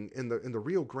bobbing in the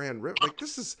Rio Grande River. Like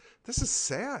this is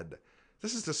sad.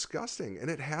 This is disgusting, and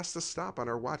it has to stop on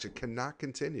our watch. It cannot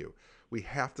continue. We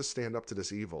have to stand up to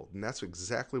this evil, and that's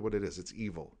exactly what it is. It's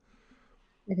evil.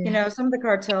 Some of the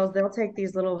cartels, they'll take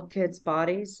these little kids'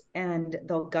 bodies and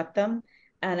they'll gut them.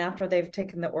 And after they've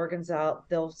taken the organs out,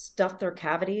 they'll stuff their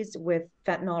cavities with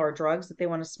fentanyl or drugs that they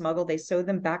want to smuggle. They sew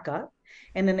them back up,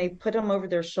 and then they put them over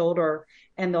their shoulder,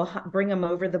 and they'll bring them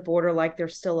over the border like they're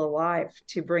still alive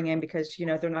to bring in, because,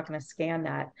 they're not going to scan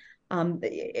that.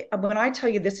 When I tell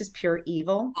you this is pure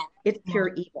evil, it's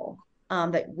pure evil.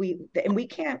 That we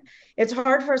can't, it's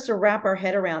hard for us to wrap our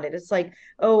head around it. It's like,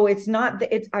 oh, it's not,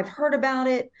 I've heard about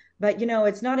it, but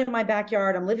it's not in my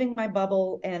backyard. I'm living my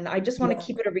bubble and I just want to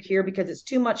keep it over here because it's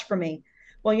too much for me.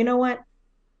 Well, you know what?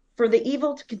 For the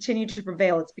evil to continue to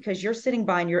prevail, it's because you're sitting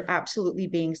by and you're absolutely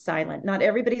being silent. Not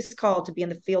everybody's called to be in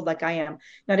the field like I am.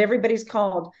 Not everybody's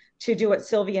called to do what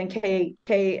Sylvia and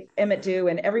Kay Emmett do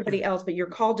and everybody else, but you're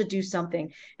called to do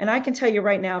something. And I can tell you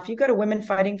right now, if you go to Women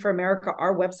Fighting for America,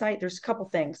 our website, there's a couple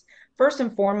things. First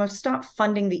and foremost, stop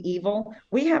funding the evil.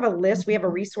 We have a list, we have a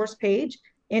resource page,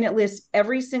 and it lists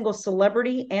every single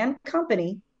celebrity and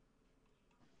company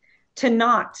to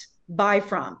not buy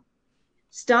from.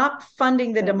 Stop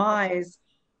funding the demise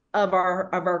of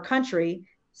our country.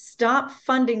 Stop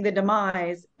funding the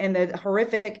demise and the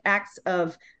horrific acts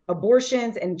of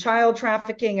abortions and child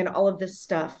trafficking and all of this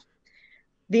stuff.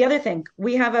 The other thing,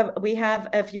 we have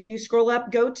if you scroll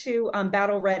up, go to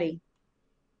Battle Ready.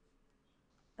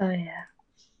 Oh yeah.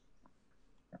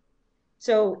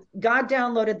 So God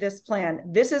downloaded this plan.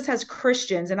 This is as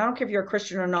Christians, and I don't care if you're a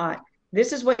Christian or not,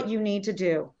 this is what you need to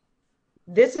do.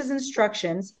 This is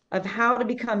instructions of how to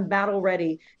become battle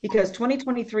ready, because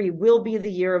 2023 will be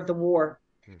the year of the war.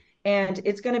 And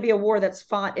it's going to be a war that's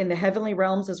fought in the heavenly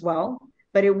realms as well,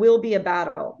 but it will be a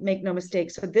battle. Make no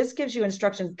mistake. So this gives you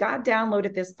instructions. God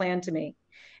downloaded this plan to me.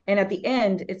 And at the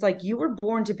end, it's like you were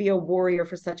born to be a warrior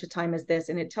for such a time as this.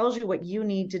 And it tells you what you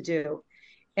need to do.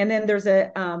 And then there's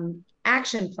a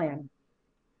action plan.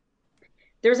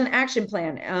 There's an action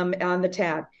plan on the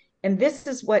tab. And this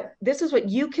is what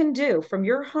you can do from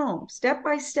your home,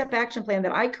 step-by-step action plan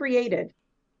that I created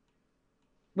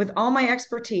with all my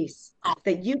expertise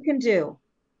that you can do.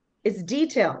 It's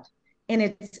detailed,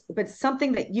 and but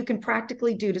something that you can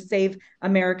practically do to save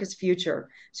America's future.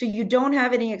 So you don't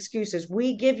have any excuses.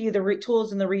 We give you the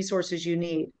tools and the resources you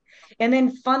need. And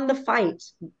then fund the fight.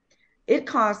 It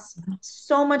costs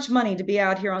so much money to be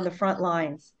out here on the front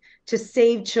lines, to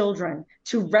save children,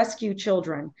 to rescue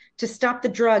children, to stop the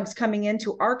drugs coming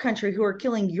into our country who are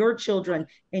killing your children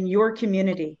in your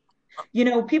community.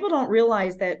 People don't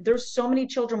realize that there's so many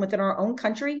children within our own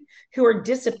country who are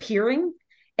disappearing.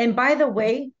 And by the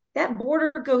way, that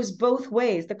border goes both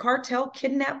ways. The cartel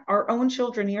kidnap our own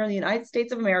children here in the United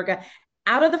States of America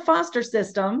out of the foster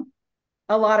system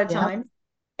a lot of times.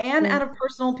 And out of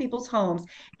personal people's homes.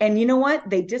 And you know what?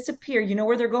 They disappear. You know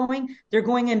where they're going? They're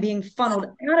going and being funneled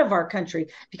out of our country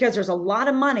because there's a lot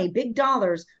of money, big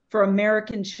dollars for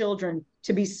American children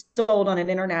to be sold on an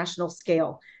international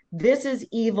scale. This is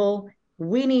evil.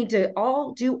 We need to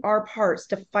all do our parts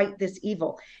to fight this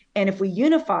evil. And if we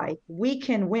unify, we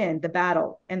can win the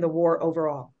battle and the war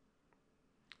overall.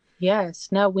 Yes,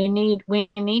 no, we need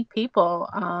people,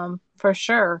 for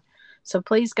sure. So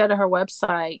please go to her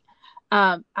website.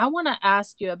 I want to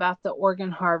ask you about the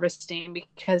organ harvesting,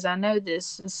 because I know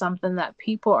this is something that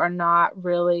people are not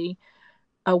really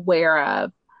aware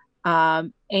of.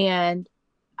 And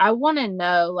I want to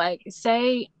know, like,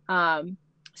 say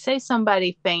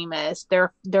somebody famous,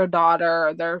 their daughter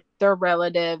or their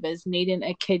relative is needing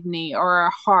a kidney or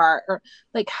a heart, or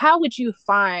like, how would you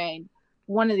find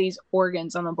one of these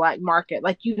organs on the black market?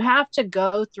 Like, you have to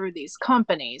go through these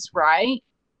companies, right?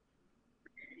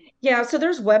 Yeah, so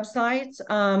there's websites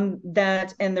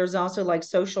that, and there's also like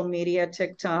social media,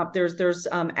 TikTok. There's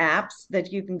apps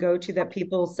that you can go to that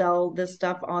people sell this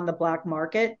stuff on the black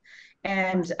market,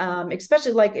 and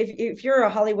especially like if you're a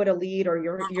Hollywood elite or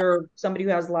you're somebody who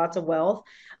has lots of wealth,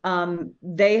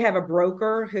 they have a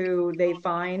broker who they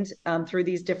find through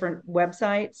these different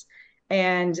websites,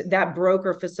 and that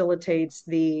broker facilitates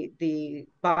the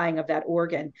buying of that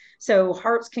organ. So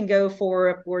hearts can go for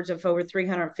upwards of over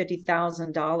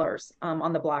 $350,000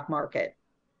 on the black market.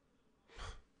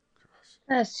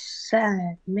 That's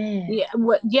sad, man. Yeah,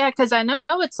 yeah, because I know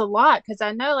it's a lot. Because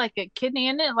I know, like, a kidney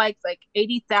in it, like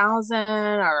 80,000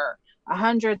 or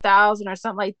 100,000 or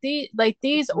something.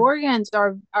 These organs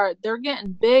are they're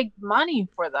getting big money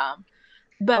for them.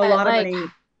 But a lot like, of money.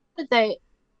 They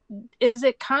is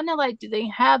it kind of like, do they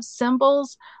have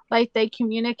symbols like they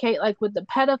communicate like with the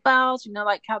pedophiles? You know,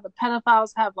 like how the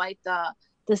pedophiles have like the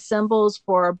symbols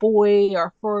for a boy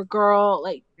or for a girl.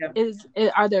 Like, Yeah.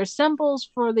 are there symbols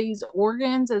for these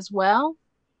organs as well?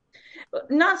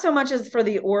 Not so much as for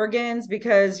the organs,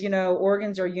 because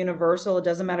organs are universal. It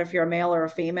doesn't matter if you're a male or a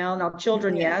female. Now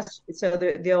children, Yeah. yes, so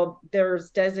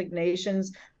there's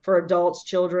designations for adults,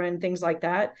 children, things like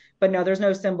that, but no, there's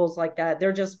no symbols like that.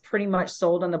 They're just pretty much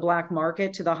sold on the black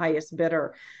market to the highest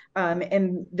bidder.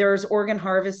 And there's organ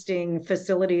harvesting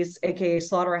facilities, aka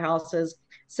slaughterhouses,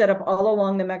 set up all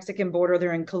along the Mexican border.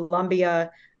 They're in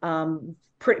Colombia,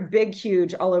 pretty big,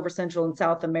 huge, all over Central and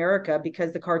South America,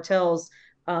 because the cartels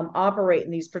operate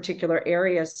in these particular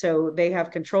areas. So they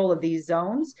have control of these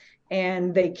zones,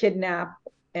 and they kidnap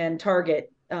and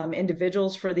target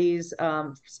individuals for these,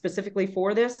 specifically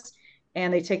for this.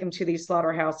 And they take them to these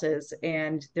slaughterhouses,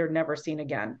 and they're never seen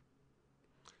again.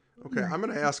 Okay, I'm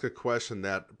going to ask a question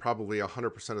that probably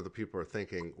 100% of the people are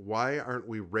thinking. Why aren't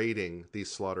we raiding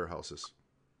these slaughterhouses?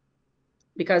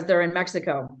 Because they're in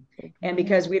Mexico, and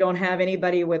because we don't have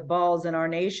anybody with balls in our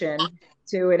nation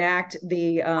to enact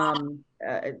the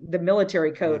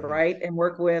military code, right, and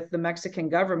work with the Mexican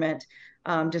government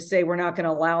to say we're not going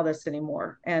to allow this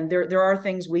anymore. And there are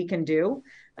things we can do.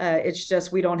 It's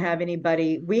just we don't have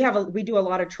anybody. We do a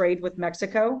lot of trade with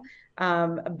Mexico,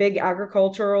 a big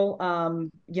agricultural.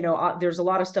 There's a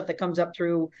lot of stuff that comes up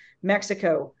through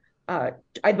Mexico.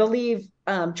 I believe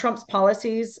Trump's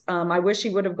policies, I wish he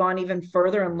would have gone even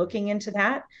further in looking into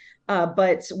that.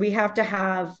 But we have to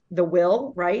have the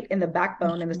will, right, and the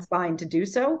backbone and the spine to do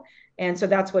so. And so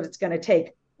that's what it's going to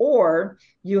take. Or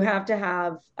you have to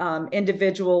have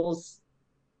individuals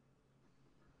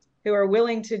who are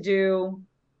willing to do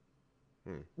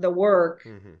the work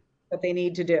that they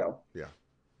need to do. Yeah.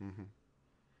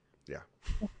 Yeah.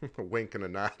 A wink and a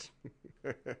nod.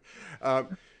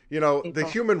 The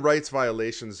human rights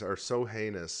violations are so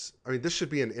heinous. I mean, this should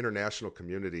be an international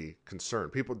community concern.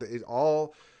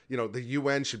 The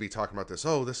UN should be talking about this.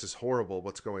 Oh, this is horrible,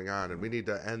 what's going on, and we need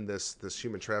to end this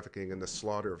human trafficking and the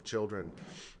slaughter of children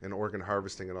and organ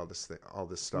harvesting and all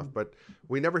this stuff. But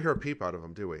we never hear a peep out of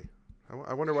them, do we?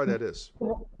 I wonder why that is.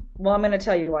 Well, I'm going to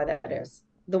tell you why that is.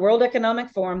 The World Economic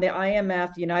Forum, the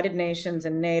IMF, the United Nations,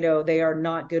 and NATO, they are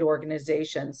not good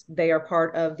organizations. They are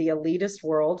part of the elitist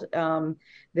world.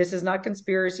 This is not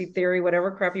conspiracy theory,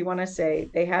 whatever crap you want to say.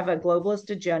 They have a globalist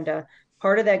agenda.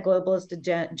 Part of that globalist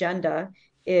agenda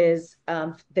is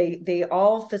they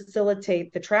all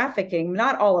facilitate the trafficking.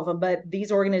 Not all of them, but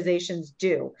these organizations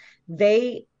do.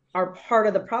 They are part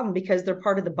of the problem because they're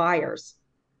part of the buyers.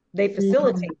 They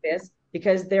facilitate this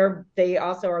because they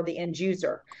also are the end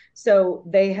user. So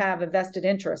they have a vested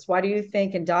interest. Why do you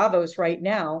think in Davos right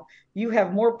now, you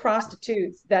have more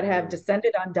prostitutes that have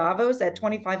descended on Davos at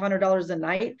 $2,500 a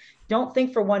night? Don't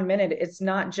think for 1 minute it's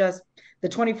not just the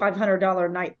 $2,500 a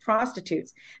night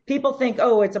prostitutes. People think,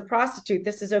 oh, it's a prostitute,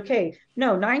 this is okay.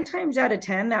 No, 9 times out of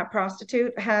 10, that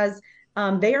prostitute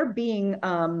they are being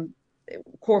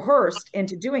coerced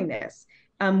into doing this.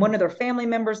 One of their family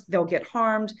members, they'll get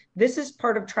harmed. This is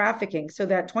part of trafficking. So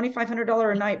that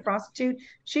 $2,500 a night prostitute,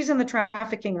 she's in the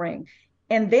trafficking ring.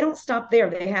 And they don't stop there.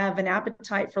 They have an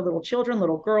appetite for little children,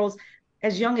 little girls,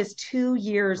 as young as 2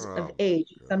 years of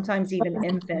age, sometimes even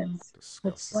infants.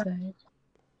 Disgusting.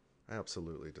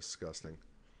 Absolutely disgusting.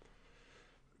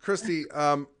 Christie,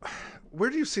 where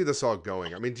do you see this all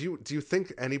going? I mean, do you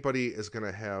think anybody is going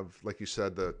to have, like you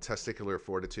said, the testicular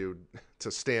fortitude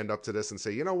to stand up to this and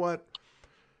say, you know what,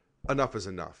 enough is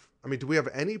enough? I mean, do we have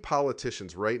any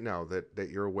politicians right now that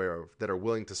you're aware of that are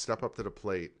willing to step up to the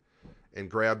plate and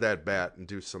grab that bat and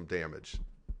do some damage?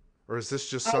 Or is this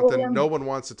just something no one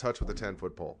wants to touch with a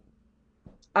 10-foot pole?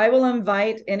 I will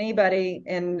invite anybody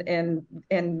in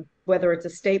whether it's a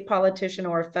state politician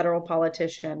or a federal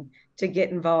politician to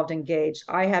get involved, engaged.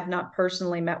 I have not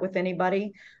personally met with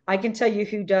anybody. I can tell you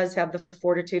who does have the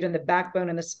fortitude and the backbone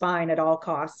and the spine at all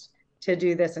costs to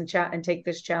do this and take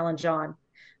this challenge on.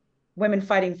 Women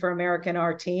Fighting for America and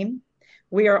our team.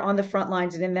 We are on the front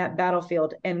lines and in that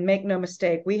battlefield. And make no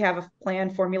mistake, we have a plan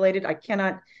formulated. I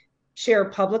cannot share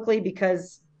publicly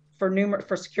because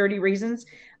for security reasons,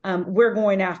 we're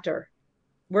going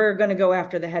to go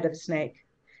after the head of the snake.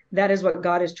 That is what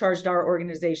God has charged our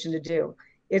organization to do.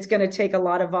 It's going to take a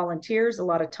lot of volunteers, a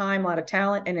lot of time, a lot of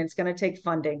talent, and it's going to take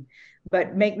funding.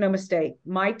 But make no mistake,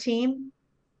 my team,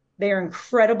 they are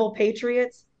incredible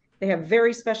patriots. They have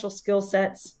very special skill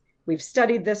sets. We've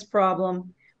studied this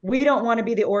problem. We don't want to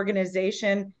be the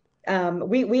organization.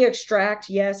 We extract,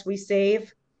 yes, we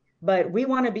save, but we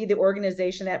want to be the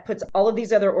organization that puts all of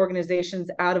these other organizations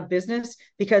out of business,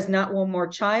 because not one more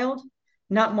child,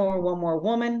 not one more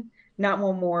woman, not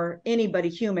one more anybody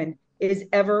human is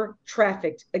ever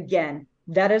trafficked again.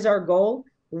 That is our goal.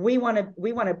 We want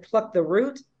to pluck the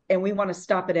root, and we want to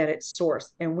stop it at its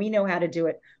source. And we know how to do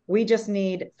it. We just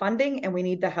need funding, and we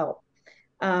need the help.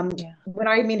 When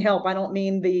I mean help, I don't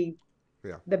mean the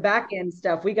back end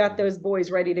stuff. We got those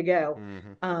boys ready to go.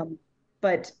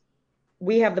 But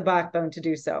we have the backbone to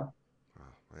do so.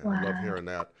 Oh, man, I love hearing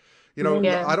that. You know,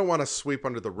 I don't want to sweep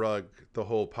under the rug the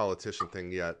whole politician thing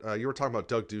yet. You were talking about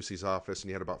Doug Ducey's office, and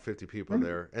you had about 50 people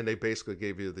there, and they basically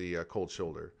gave you the cold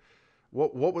shoulder.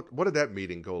 What did that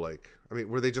meeting go like? I mean,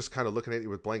 were they just kind of looking at you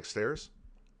with blank stares?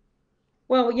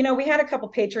 Well, we had a couple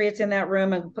patriots in that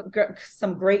room, and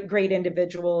some great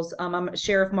individuals.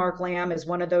 Sheriff Mark Lamb is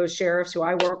one of those sheriffs who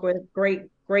I work with.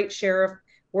 Great sheriff,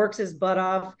 works his butt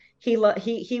off. He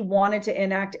wanted to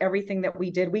enact everything that we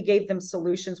did. We gave them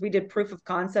solutions. We did proof of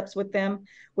concepts with them.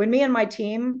 When me and my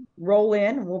team roll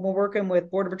in, when we're working with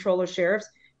Border Patrol or sheriffs,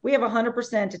 we have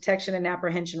 100% detection and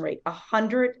apprehension rate,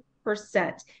 100%.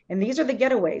 And these are the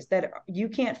getaways that you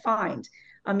can't find.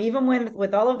 Even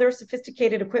with all of their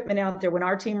sophisticated equipment out there, when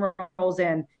our team rolls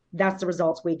in, that's the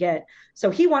results we get. So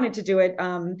he wanted to do it.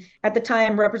 At the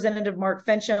time, Representative Mark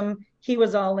Fensham, he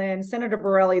was all in. Senator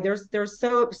Borelli, there's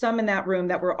some in that room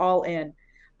that were all in.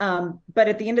 But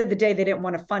at the end of the day, they didn't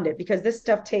want to fund it, because this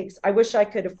stuff I wish I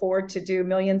could afford to do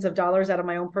millions of dollars out of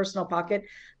my own personal pocket.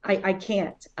 I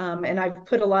can't. And I've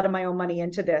put a lot of my own money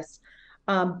into this.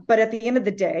 But at the end of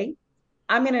the day,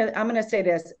 I'm gonna say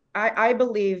this. I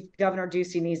believe Governor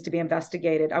Ducey needs to be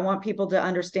investigated. I want people to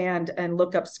understand and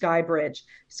look up Sky Bridge.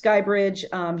 Sky Bridge,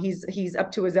 he's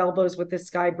up to his elbows with this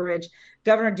Sky Bridge.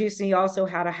 Governor Ducey also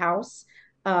had a house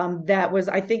that was,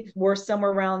 I think, worth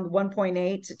somewhere around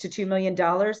 $1.8 to $2 million.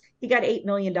 He got $8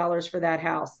 million for that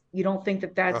house. You don't think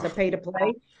that that's a pay to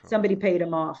play? Somebody paid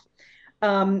him off.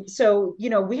 So,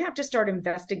 we have to start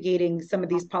investigating some of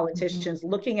these politicians,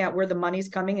 looking at where the money's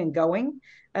coming and going,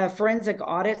 forensic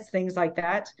audits, things like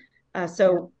that.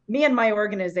 So me and my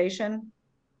organization,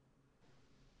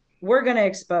 we're going to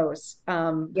expose.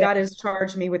 God has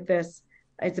charged me with this.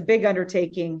 It's a big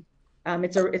undertaking.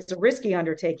 It's a risky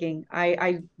undertaking.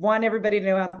 I want everybody to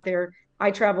know out there, I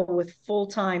travel with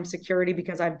full-time security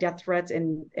because I have death threats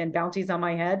and bounties on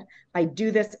my head. I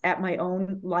do this at my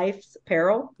own life's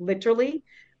peril, literally.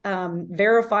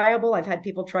 Verifiable. I've had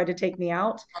people try to take me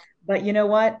out, but you know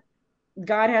what?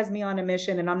 God has me on a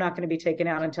mission, and I'm not going to be taken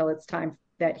out until it's time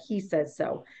that he says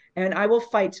so. And I will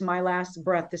fight to my last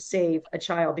breath to save a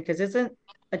child, because isn't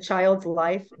a child's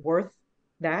life worth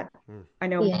that? I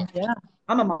know. Yeah.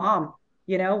 I'm a mom,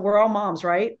 we're all moms,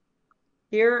 right?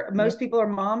 Here, most people are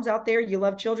moms out there. You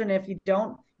love children. If you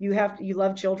don't, you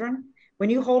love children. When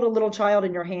you hold a little child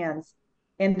in your hands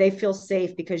and they feel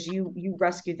safe because you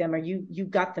rescued them, or you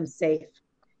got them safe,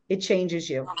 it changes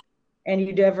you, and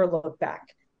you never look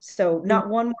back. So not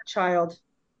one more child,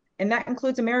 and that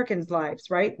includes Americans' lives,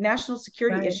 right? National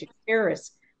security issues,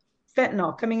 terrorists,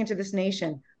 fentanyl coming into this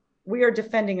nation. We are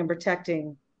defending and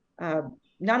protecting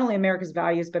not only America's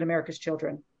values, but America's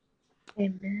children.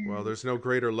 Amen. Well, there's no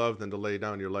greater love than to lay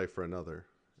down your life for another.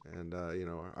 And,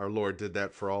 our Lord did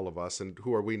that for all of us. And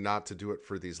who are we not to do it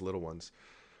for these little ones?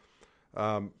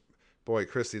 Boy,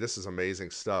 Christy, this is amazing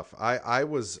stuff. I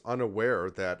was unaware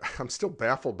that I'm still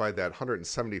baffled by that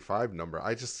 175 number.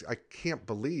 I can't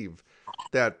believe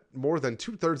that more than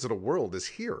 2/3 of the world is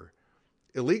here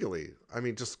illegally. I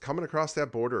mean, just coming across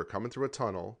that border or coming through a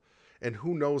tunnel. And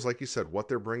who knows, like you said, what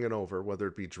they're bringing over, whether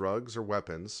it be drugs or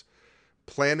weapons,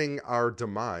 planning our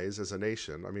demise as a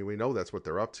nation. I mean, we know that's what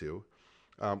they're up to.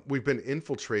 We've been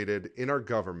infiltrated in our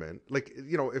government. Like,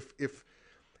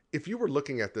 if you were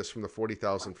looking at this from the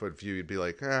 40,000 foot view, you'd be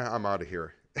like, I'm out of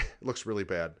here. It looks really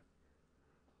bad.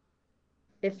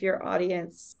 If your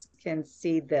audience can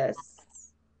see this.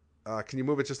 Can you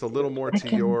move it just a little more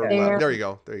to your left? There you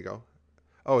go. There you go.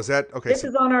 Oh, is that okay? This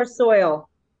is on our soil.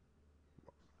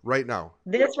 Right now.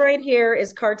 This right here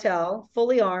is cartel,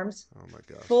 fully armed. Oh my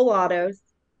gosh. Full autos,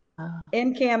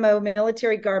 in camo,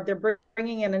 military garb. They're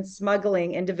bringing in and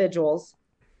smuggling individuals.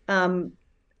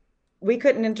 We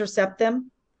couldn't intercept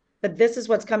them, but this is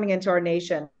what's coming into our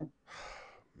nation.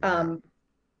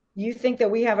 You think that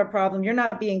we have a problem? You're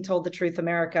not being told the truth,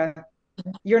 America.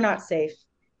 You're not safe.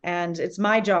 And it's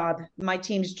my job, my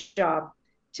team's job,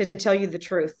 to tell you the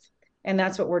truth. And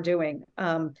that's what we're doing.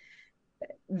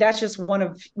 That's just one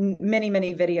of many,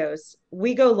 many videos.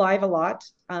 We go live a lot.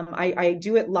 I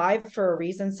do it live for a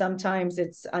reason. Sometimes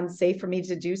it's unsafe for me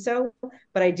to do so,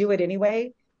 but I do it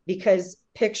anyway, because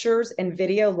pictures and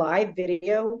live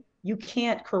video, you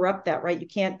can't corrupt that, right? You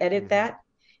can't edit that.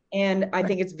 And I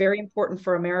think it's very important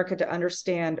for America to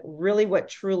understand really what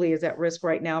truly is at risk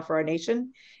right now for our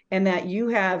nation. And that you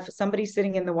have somebody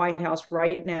sitting in the White House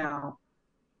right now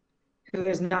who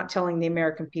is not telling the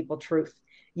American people truth.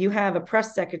 You have a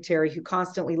press secretary who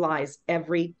constantly lies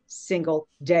every single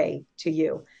day to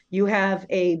you. You have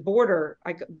a border,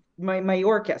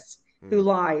 Mayorkas, who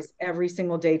lies every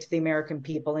single day to the American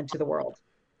people and to the world.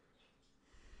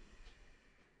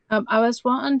 I was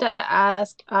wanting to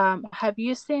ask, have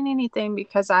you seen anything?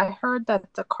 Because I heard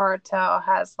that the cartel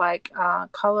has like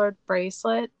colored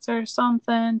bracelets or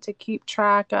something to keep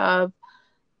track of.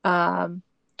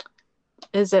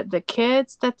 Is it the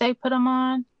kids that they put them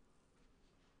on?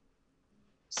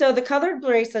 So the colored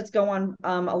bracelets go on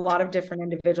a lot of different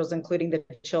individuals, including the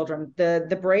children.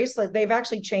 The bracelet, they've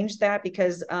actually changed that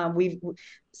because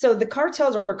so the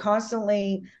cartels are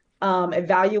constantly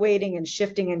evaluating and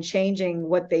shifting and changing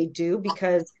what they do,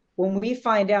 because when we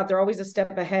find out, they're always a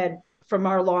step ahead from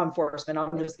our law enforcement.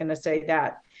 I'm just going to say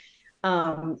that.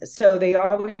 So they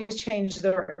always change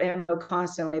their MO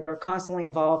constantly. They're constantly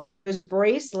involved. Those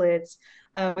bracelets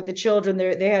with the children,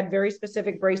 they had very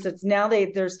specific bracelets. Now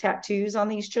there's tattoos on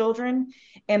these children,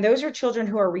 and those are children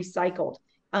who are recycled.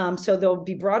 So they'll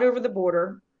be brought over the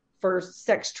border for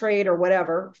sex trade or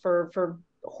whatever, for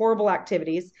horrible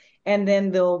activities, and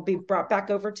then they'll be brought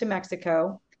back over to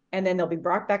Mexico, and then they'll be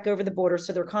brought back over the border.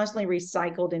 So they're constantly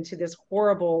recycled into this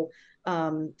horrible,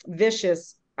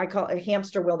 vicious, I call it a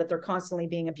hamster wheel, that they're constantly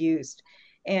being abused.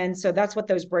 And so that's what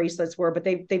those bracelets were, but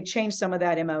they've changed some of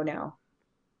that MO now.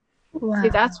 Wow. See,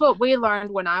 that's what we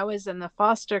learned when I was in the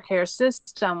foster care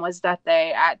system, was that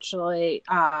they actually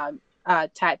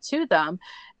tattoo them,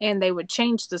 and they would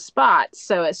change the spots.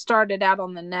 So it started out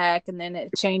on the neck, and then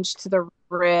it changed to the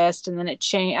wrist, and then it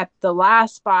changed at the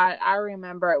last spot. I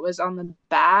remember it was on the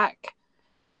back.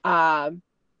 But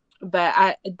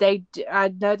I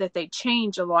know that they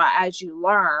change a lot as you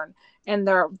learn, and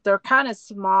they're kind of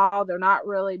small. They're not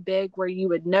really big where you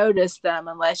would notice them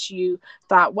unless you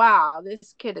thought, wow,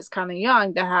 this kid is kind of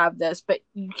young to have this. But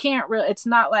you can't really, it's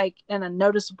not like in a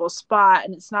noticeable spot,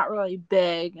 and it's not really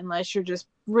big unless you're just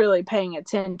really paying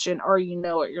attention or you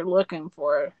know what you're looking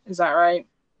for. Is that right?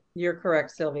 You're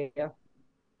correct, Sylvia.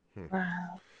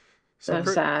 Wow. So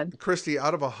sad. Christy,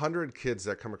 out of 100 kids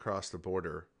that come across the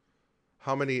border,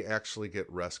 how many actually get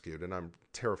rescued? And I'm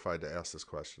terrified to ask this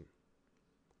question.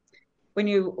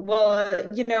 It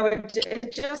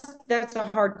just, that's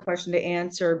a hard question to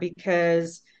answer,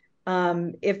 because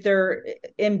if they're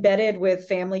embedded with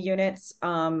family units,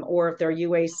 or if they're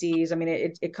UACs, I mean,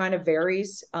 it kind of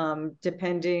varies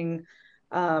depending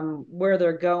where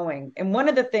they're going. And one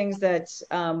of the things that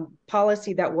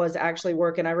policy that was actually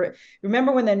working,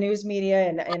 remember when the news media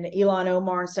and Ilhan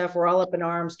Omar and stuff were all up in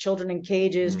arms, children in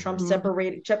cages, Trump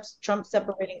separating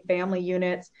family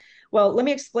units. Well, let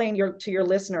me explain to your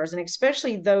listeners, and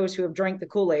especially those who have drank the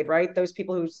Kool-Aid, right? Those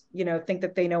people who think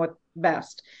that they know it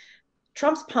best.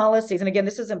 Trump's policies, and again,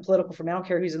 this isn't political for me, I don't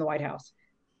care who's in the White House.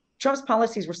 Trump's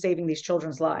policies were saving these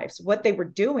children's lives. What they were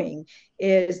doing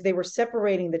is they were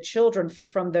separating the children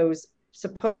from those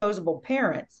supposable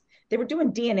parents. They were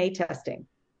doing DNA testing.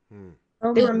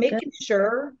 Oh They my were making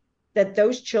sure that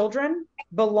those children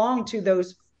belong to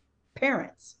those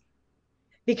parents.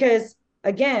 Because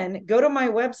again, go to my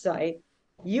website,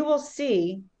 you will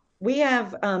see we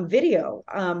have video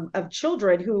of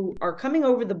children who are coming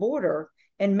over the border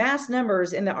in mass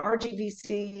numbers in the RGV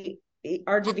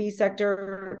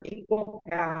sector, equal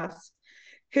pass,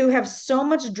 who have so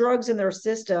much drugs in their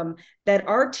system that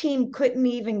our team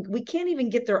we can't even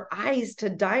get their eyes to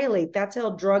dilate. That's how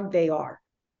drugged they are.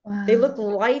 Wow. They look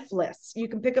lifeless. You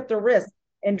can pick up their wrist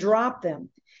and drop them.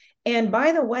 And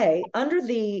by the way, under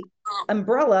the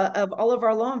umbrella of all of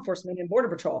our law enforcement and Border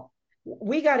Patrol,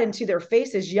 we got into their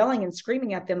faces yelling and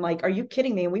screaming at them like, are you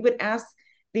kidding me? And we would ask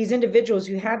these individuals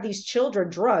who had these children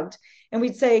drugged, and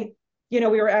we'd say, we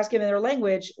were asking them in their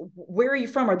language, where are you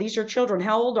from? Are these your children?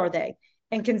 How old are they?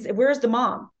 And where's the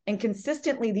mom? And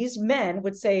consistently, these men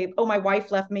would say, oh, my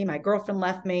wife left me, my girlfriend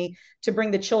left me to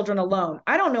bring the children alone.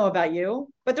 I don't know about you,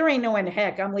 but there ain't no in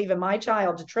heck I'm leaving my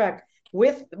child to trek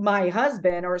with my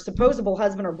husband or supposable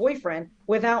husband or boyfriend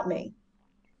without me.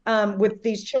 With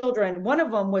these children, one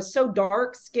of them was so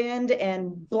dark skinned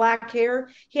and black hair.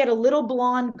 He had a little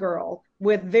blonde girl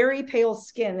with very pale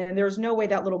skin, and there's no way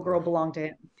that little girl belonged to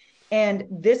him. And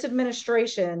this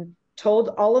administration told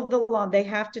all of the law they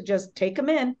have to just take them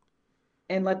in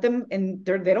and let them, and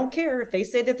they don't care if they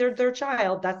say that they're their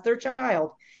child, that's their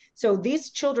child. So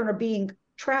these children are being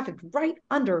trafficked right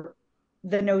under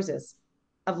the noses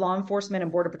of law enforcement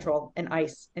and Border Patrol and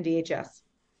ICE and DHS.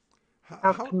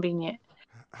 How convenient.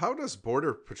 How does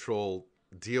Border Patrol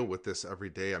deal with this every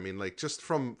day? I mean, like, just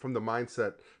from the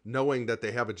mindset, knowing that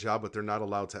they have a job, but they're not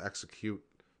allowed to execute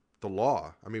the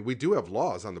law. I mean, we do have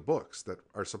laws on the books that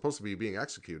are supposed to be being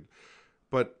executed,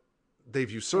 but they've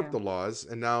usurped the laws.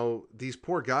 And now these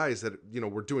poor guys that,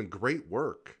 were doing great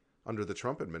work under the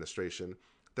Trump administration,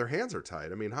 their hands are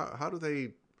tied. I mean, how do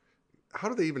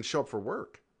they even show up for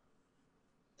work?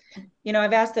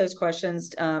 I've asked those questions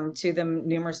to them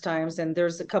numerous times, and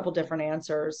there's a couple different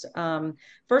answers.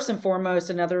 First and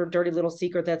foremost, another dirty little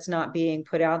secret that's not being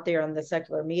put out there in the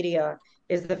secular media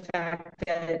is the fact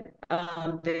that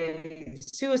the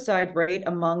suicide rate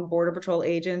among Border Patrol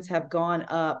agents have gone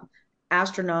up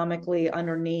astronomically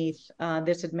underneath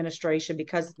this administration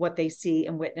because of what they see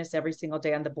and witness every single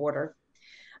day on the border.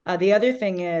 The other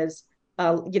thing is,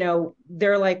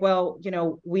 they're like, well,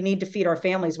 we need to feed our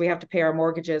families. We have to pay our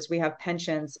mortgages. We have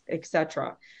pensions,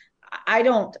 etc.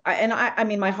 I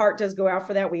mean, my heart does go out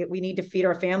for that. We need to feed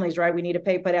our families, right? We need to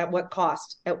pay, but at what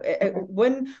cost?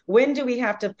 When do we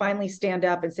have to finally stand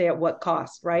up and say at what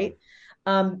cost, right?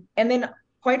 And then,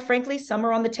 quite frankly, some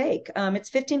are on the take. It's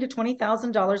 $15,000 to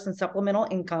 $20,000 in supplemental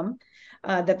income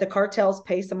that the cartels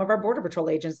pay some of our Border Patrol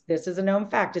agents. This is a known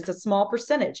fact. It's a small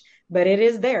percentage, but it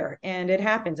is there and it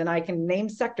happens. And I can name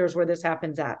sectors where this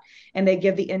happens at, and they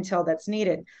give the intel that's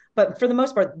needed. But for the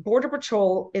most part, Border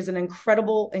Patrol is an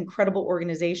incredible, incredible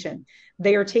organization.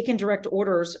 They are taking direct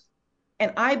orders,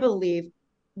 and I believe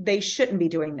they shouldn't be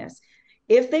doing this.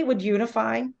 If they would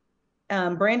unify,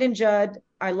 Brandon Judd,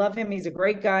 I love him. He's a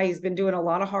great guy. He's been doing a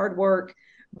lot of hard work,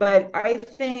 but I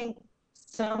think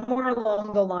somewhere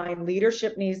along the line,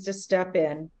 leadership needs to step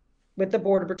in with the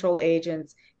Border Patrol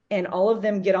agents and all of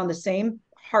them get on the same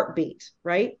heartbeat,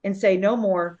 right? And say, no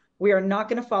more. We are not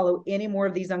going to follow any more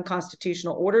of these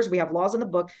unconstitutional orders. We have laws in the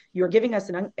book. You're giving us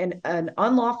an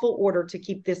unlawful order to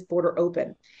keep this border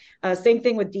open. Same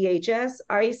thing with DHS,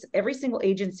 ICE, every single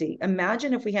agency.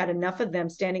 Imagine if we had enough of them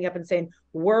standing up and saying,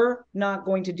 we're not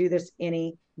going to do this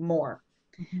anymore.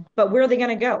 Mm-hmm. But where are they going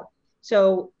to go?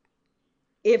 So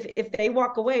if they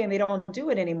walk away and they don't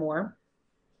do it anymore,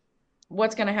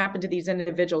 what's going to happen to these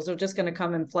individuals? They're just going to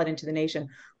come and flood into the nation.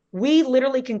 We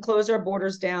literally can close our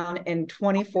borders down in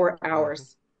 24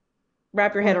 hours.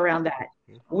 Wrap your head around that.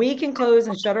 We can close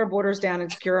and shut our borders down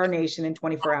and secure our nation in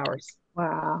 24 hours.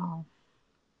 Wow.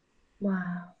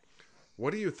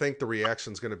 What do you think the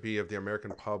reaction is going to be of the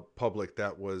American public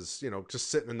that was, just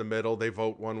sitting in the middle? They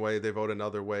vote one way, they vote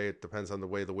another way. It depends on the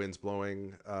way the wind's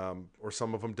blowing. Or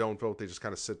some of them don't vote. They just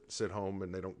kind of sit home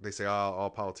and they say, all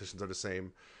politicians are the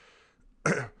same.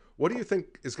 What do you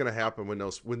think is going to happen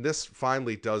when this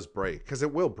finally does break? Because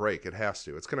it will break. It has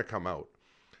to. It's going to come out.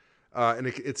 And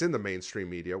it's in the mainstream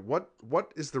media. What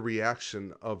is the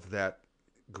reaction of that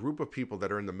group of people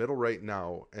that are in the middle right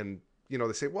now? And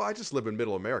they say, well, I just live in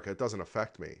middle America. It doesn't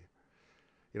affect me.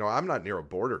 I'm not near a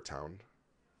border town.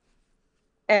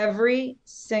 Every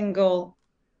single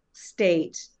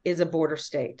state is a border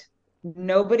state.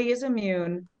 Nobody is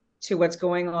immune to what's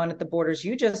going on at the borders.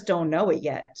 You just don't know it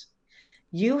yet.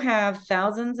 You have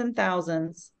thousands and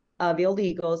thousands of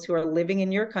illegals who are living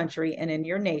in your country and in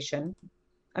your nation.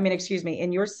 excuse me,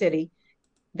 in your city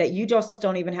that you just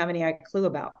don't even have any clue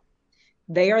about.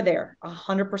 They are there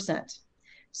 100%.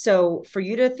 So for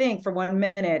you to think for 1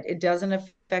 minute it doesn't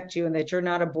affect you and that you're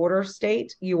not a border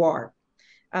state, you are.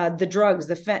 The drugs,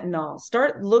 the fentanyl,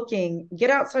 start looking, get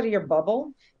outside of your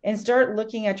bubble and start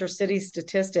looking at your city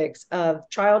statistics of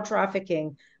child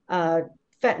trafficking, uh,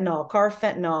 fentanyl, car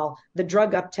fentanyl, the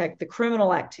drug uptick, the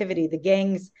criminal activity, the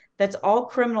gangs. That's all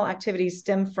criminal activities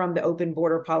stem from the open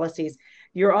border policies.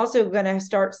 You're also going to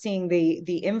start seeing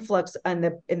the influx and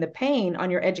the pain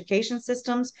on your education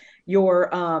systems,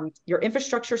 your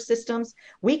infrastructure systems.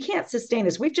 We can't sustain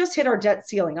this. We've just hit our debt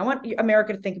ceiling. I want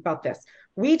America to think about this.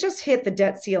 We just hit the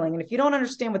debt ceiling, and if you don't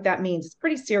understand what that means, it's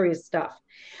pretty serious stuff.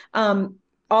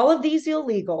 All of these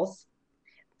illegals,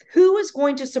 who is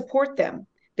going to support them?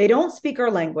 They don't speak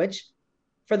our language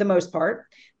for the most part.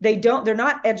 They're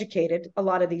not educated, a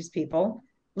lot of these people,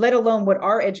 let alone what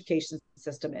our education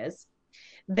system is.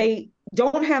 They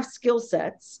don't have skill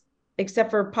sets except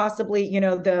for possibly,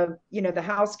 the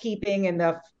housekeeping and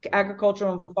the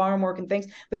agricultural and farm work and things,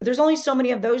 but there's only so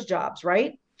many of those jobs,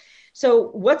 right? So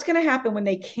what's going to happen when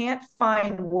they can't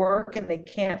find work and they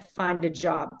can't find a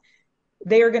job?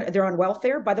 They're on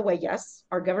welfare. By the way, yes,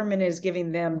 our government is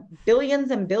giving them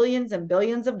billions and billions and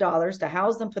billions of dollars to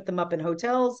house them, put them up in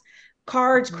hotels,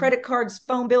 cards, credit cards,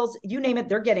 phone bills, you name it,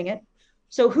 they're getting it.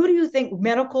 So who do you think,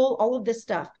 medical, all of this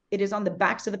stuff, it is on the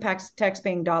backs of the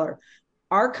tax-paying dollar.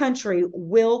 Our country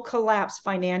will collapse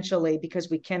financially because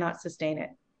we cannot sustain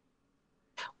it.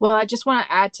 Well, I just want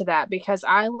to add to that because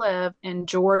I live in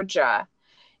Georgia,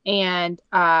 and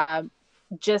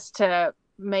just to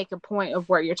make a point of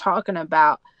what you're talking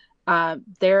about,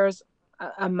 there's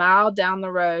a mile down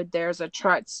the road, there's a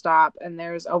truck stop, and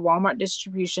there's a Walmart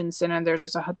distribution center,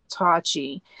 there's a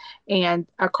Hitachi, and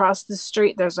across the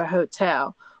street there's a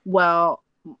hotel. Well,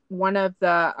 one of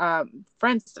the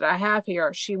friends that I have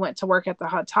here, she went to work at the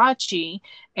Hitachi,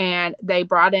 and they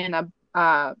brought in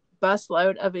a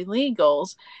busload of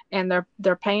illegals, and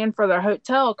they're paying for their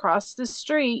hotel across the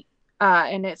street,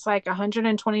 and it's like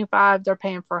 125. They're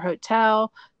paying for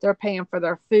hotel, they're paying for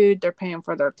their food, they're paying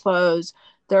for their clothes,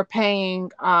 they're paying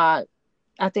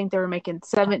I think they were making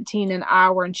 17 an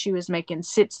hour and she was making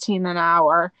 16 an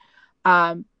hour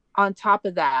on top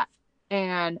of that.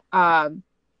 And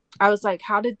I was like,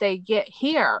 how did they get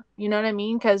here? You know what I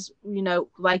mean? Because,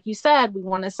 like you said, we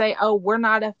want to say, oh, we're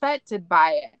not affected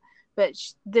by it. But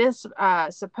this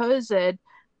supposed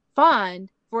fund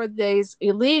for these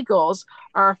illegals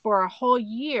are for a whole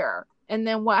year. And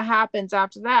then what happens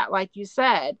after that, like you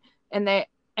said, and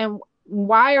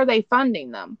why are they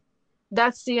funding them?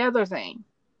 That's the other thing.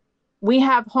 We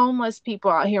have homeless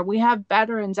people out here. We have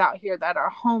veterans out here that are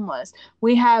homeless.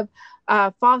 We have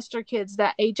foster kids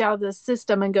that age out of the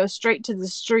system and go straight to the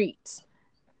streets.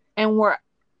 And we're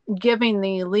giving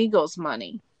the illegals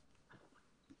money.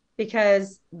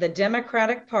 Because the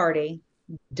Democratic Party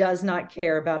does not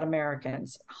care about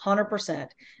Americans, 100%.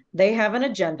 They have an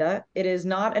agenda. It is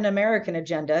not an American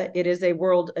agenda. It is a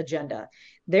world agenda.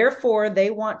 Therefore, they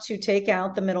want to take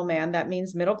out the middleman. That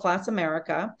means middle-class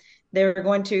America. They're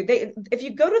going to, if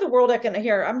you go to the World Economic,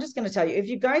 here, I'm just going to tell you, if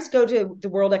you guys go to the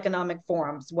World Economic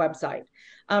Forum's website,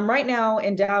 right now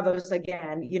in Davos,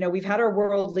 again, we've had our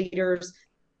world leaders,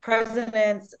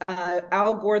 presidents,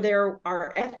 Al Gore there,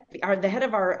 the head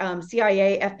of our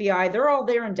CIA, FBI, they're all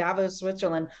there in Davos,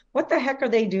 Switzerland. What the heck are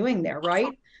they doing there,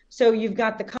 right? So you've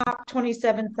got the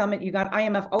COP27 summit, you got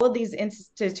IMF, all of these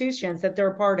institutions that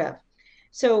they're a part of.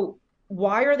 So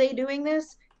why are they doing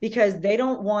this? Because they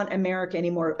don't want America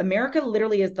anymore. America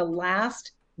literally is the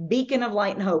last beacon of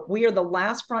light and hope. We are the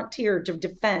last frontier to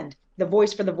defend the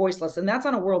voice for the voiceless, and that's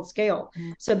on a world scale.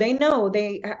 So they know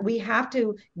we have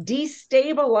to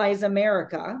destabilize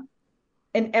America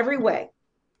in every way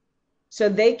so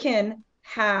they can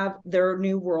have their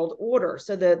new world order.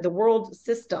 So the world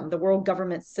system, the world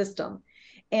government system.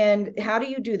 And how do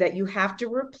you do that? You have to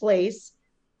replace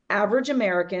average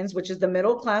Americans, which is the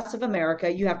middle class of America.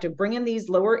 You have to bring in these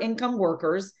lower income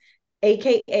workers,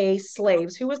 AKA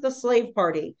slaves. Who was the slave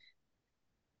party?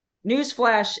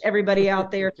 Newsflash, everybody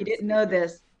out there, if you didn't know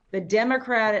this, the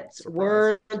Democrats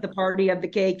were the party of the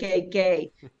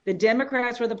KKK. The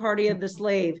Democrats were the party of the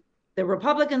slave. The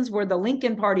Republicans were the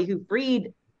Lincoln Party who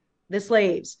freed the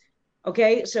slaves.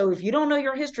 Okay, so if you don't know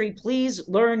your history, please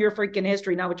learn your freaking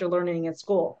history, not what you're learning in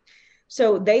school.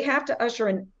 So they have to usher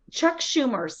in. Chuck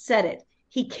Schumer said it.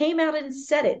 He came out and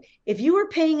said it. If you were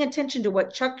paying attention to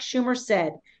what Chuck Schumer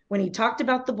said when he talked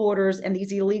about the borders and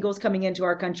these illegals coming into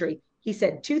our country, he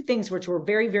said two things which were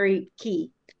very, very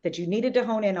key that you needed to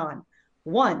hone in on.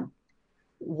 One,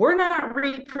 we're not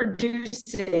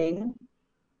reproducing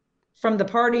from the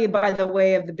party, by the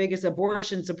way, of the biggest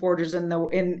abortion supporters in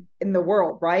the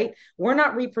world, right? We're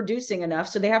not reproducing enough,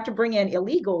 so they have to bring in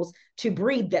illegals to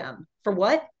breed them. For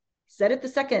what? Said it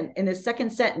in the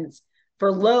second sentence,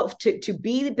 for to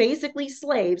be basically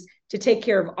slaves, to take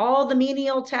care of all the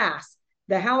menial tasks,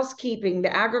 the housekeeping,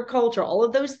 the agriculture, all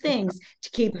of those things, to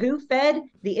keep who fed?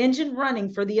 The engine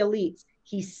running for the elites.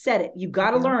 He said it. You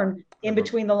got to learn in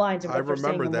between the lines of what they're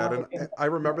saying. I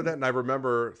remember that, and I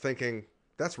remember thinking,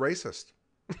 that's racist.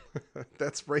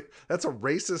 That's a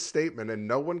racist statement, and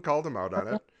no one called him out on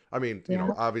it. I mean,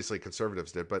 obviously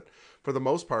conservatives did, but for the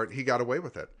most part, he got away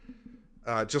with it.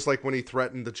 Just like when he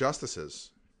threatened the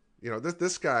justices.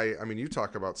 This guy, I mean, you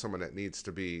talk about someone that needs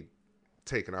to be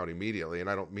taken out immediately, and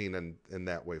I don't mean in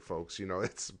that way, folks.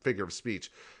 It's a figure of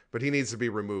speech, but he needs to be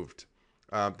removed.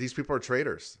 These people are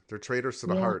traitors. They're traitors to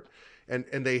the heart.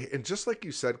 And just like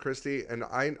you said, Christie, and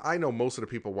I know most of the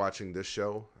people watching this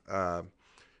show,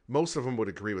 most of them would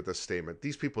agree with this statement.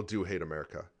 These people do hate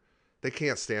America. They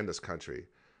can't stand this country.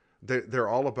 They're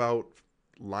all about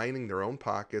lining their own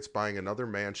pockets, buying another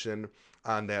mansion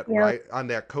on that on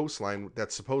that coastline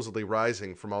that's supposedly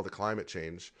rising from all the climate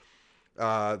change.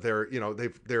 I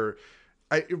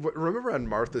remember on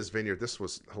Martha's Vineyard, this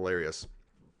was hilarious.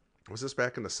 Was this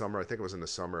back in the summer? I think it was in the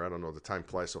summer. I don't know. The time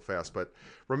flies so fast. But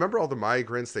remember all the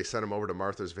migrants? They sent them over to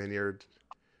Martha's Vineyard.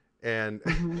 And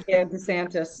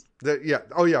DeSantis.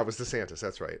 Oh yeah, it was DeSantis.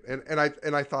 That's right. And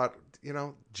I thought,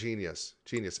 genius.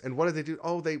 And what did they do?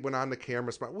 Oh, they went on the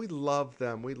camera. We love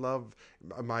them. We love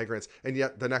migrants. And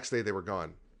yet the next day they were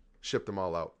gone. Shipped them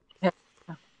all out. Oh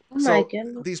my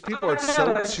goodness. These people are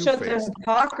so two-faced.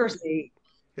 Hypocrisy.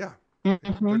 Yeah.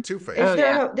 Mm-hmm. They're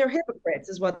two-faced. They're hypocrites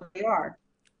is what they are.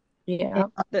 Yeah.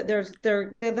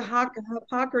 The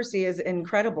hypocrisy is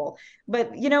incredible,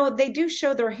 but they do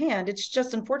show their hand. It's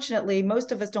just, unfortunately,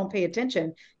 most of us don't pay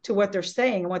attention to what they're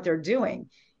saying and what they're doing,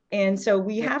 and so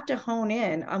we have to hone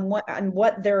in on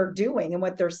what they're doing and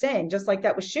what they're saying. Just like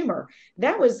that with Schumer,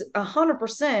 that was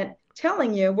 100%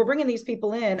 telling you we're bringing these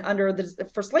people in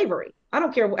for slavery. I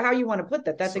don't care how you want to put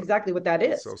that. That's exactly what that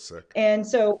is. So sick. And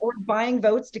so, or buying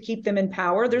votes to keep them in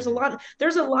power. There's a lot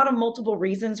of multiple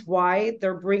reasons why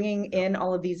they're bringing in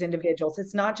all of these individuals.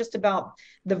 It's not just about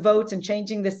the votes and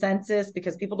changing the census,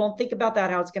 because people don't think about that,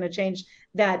 how it's going to change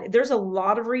that. There's a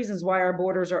lot of reasons why our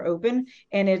borders are open,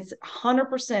 and it's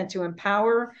 100% to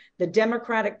empower the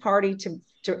Democratic Party to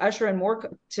usher in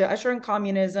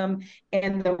communism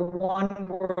and the one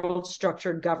world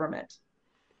structured government.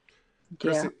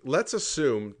 Christie, let's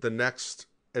assume the next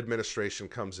administration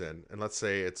comes in, and let's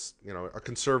say it's a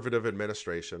conservative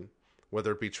administration,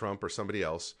 whether it be Trump or somebody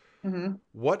else. Mm-hmm.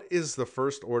 What is the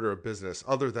first order of business,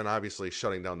 other than obviously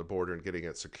shutting down the border and getting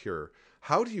it secure?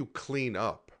 How do you clean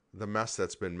up the mess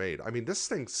that's been made? I mean, this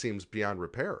thing seems beyond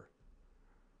repair.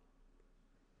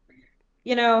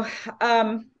 If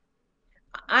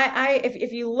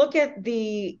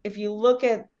you look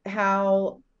at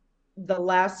how the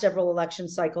last several election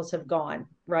cycles have gone,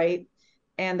 right,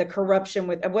 and the corruption,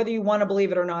 with whether you want to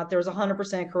believe it or not, there's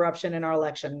 100% corruption in our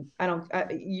election.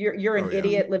 You're an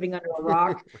idiot living under a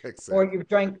rock. Exactly. Or you've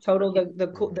drank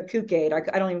the Kool-Aid.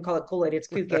 I don't even call it Kool-Aid, it's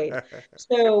Kool-Aid.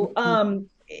 So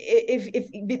if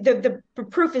the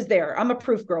proof is there, I'm a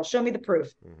proof girl. Show me the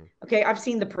proof. Mm-hmm. Okay, I've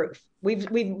seen the proof.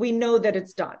 We know that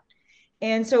it's done.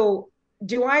 And so,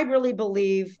 do I really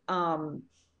believe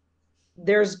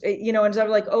there's, instead of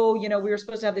like, we were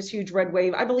supposed to have this huge red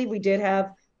wave? I believe we did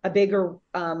have a bigger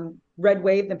red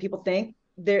wave than people think.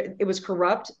 It was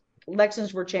corrupt.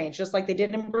 Elections were changed, just like they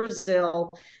did in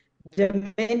Brazil.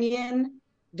 Dominion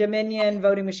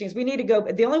voting machines. We need to go.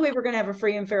 The only way we're going to have a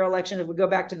free and fair election is we go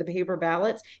back to the paper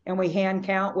ballots and we hand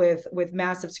count with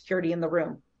massive security in the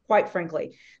room, quite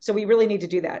frankly. So we really need to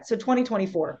do that. So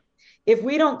 2024. If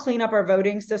we don't clean up our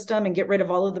voting system and get rid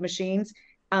of all of the machines,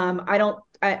 I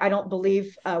don't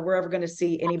believe we're ever going to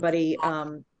see anybody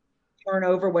turn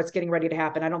over what's getting ready to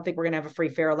happen. I don't think we're going to have a free,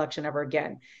 fair election ever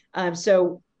again.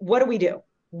 So what do we do?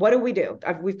 What do we do?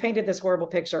 We've painted this horrible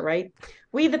picture, right?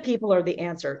 We, the people, are the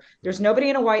answer. There's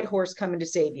nobody in a white horse coming to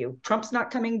save you. Trump's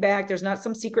not coming back. There's not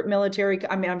some secret military.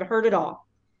 I mean, I've heard it all.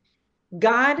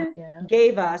 God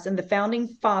gave us, and the founding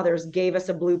fathers gave us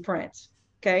a blueprint.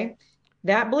 Okay.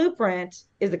 That blueprint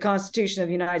is the Constitution of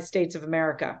the United States of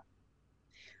America.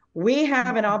 We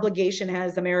have an obligation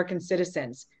as American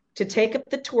citizens to take up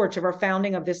the torch of our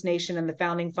founding of this nation and the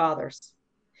founding fathers.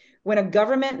 When a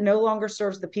government no longer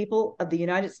serves the people of the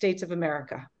United States of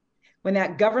America, when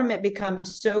that government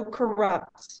becomes so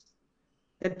corrupt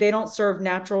that they don't serve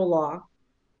natural law,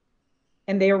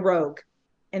 and they are rogue,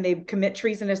 and they commit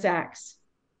treasonous acts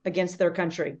against their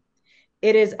country,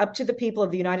 It is up to the people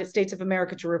of the United States of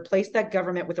America to replace that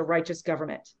government with a righteous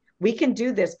government. We can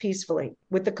do this peacefully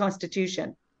with the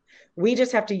Constitution. We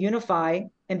just have to unify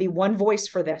and be one voice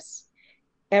for this.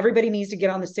 Everybody needs to get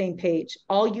on the same page.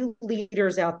 All you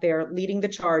leaders out there leading the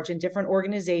charge in different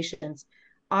organizations,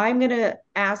 I'm going to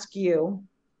ask you,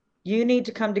 you need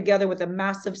to come together with a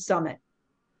massive summit.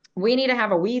 We need to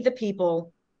have a We the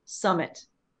People summit.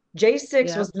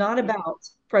 J6 was not about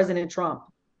President Trump.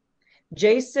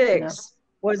 J6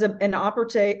 was an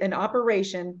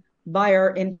operation by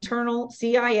our internal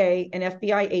CIA and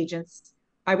FBI agents.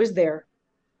 I was there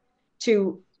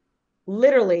to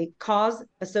literally cause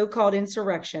a so-called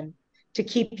insurrection to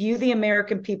keep you, the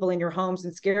American people, in your homes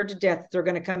and scared to death they're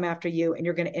going to come after you and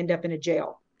you're going to end up in a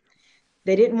jail.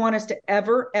 They didn't want us to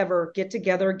ever get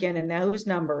together again in those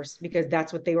numbers because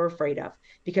that's what they were afraid of.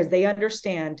 Because they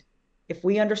understand, if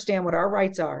we understand what our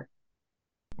rights are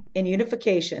in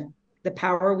unification, the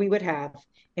power we would have,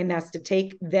 and that's to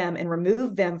take them and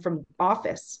remove them from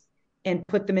office and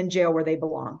put them in jail where they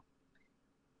belong.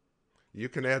 You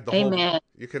can add the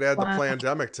the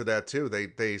pandemic to that too.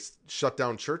 They shut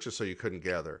down churches so you couldn't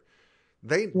gather.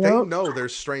 They know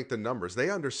there's strength in numbers. They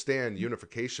understand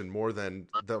unification more than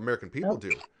the American people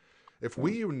do. If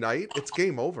we unite, it's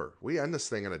game over. We end this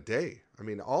thing in a day. I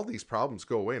mean, all these problems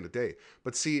go away in a day.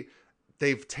 But see,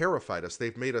 they've terrified us.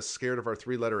 They've made us scared of our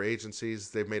three-letter agencies.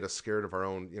 They've made us scared of our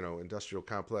own, industrial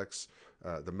complex,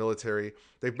 the military.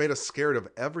 They've made us scared of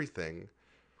everything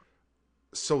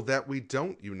so that we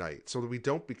don't unite, so that we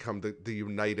don't become the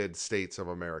United States of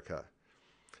America.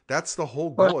 That's the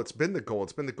whole goal. It's been the goal.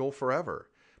 It's been the goal forever.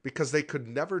 Because they could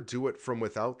never do it from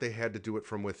without. They had to do it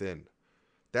from within.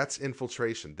 That's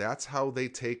infiltration. That's how they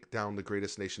take down the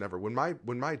greatest nation ever. When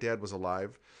my dad was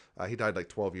alive, he died like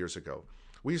 12 years ago.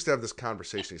 We used to have this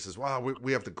conversation. He says, wow,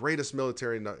 we have the greatest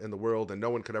military in the world and no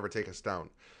one could ever take us down.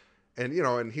 And,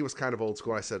 and he was kind of old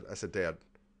school. I said, Dad,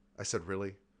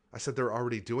 really? I said, they're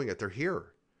already doing it. They're here.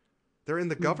 They're in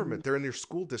the government. They're in your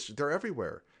school district. They're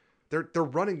everywhere. They're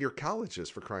running your colleges,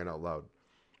 for crying out loud.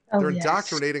 They're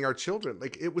indoctrinating our children.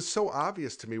 Like, it was so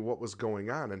obvious to me what was going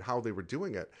on and how they were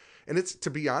doing it. And it's, to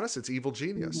be honest, it's evil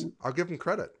genius. I'll give them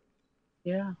credit.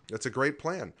 Yeah. It's a great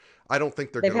plan. I don't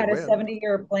think they've had a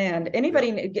 70-year plan.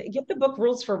 Anybody get the book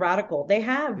Rules for Radical. They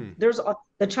have, there's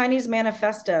the Chinese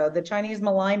Manifesto, the Chinese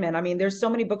Malignment. I mean, there's so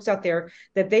many books out there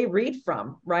that they read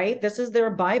from, right? This is their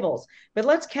Bibles. But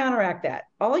let's counteract that.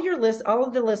 All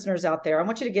of the listeners out there, I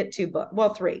want you to get 2 books.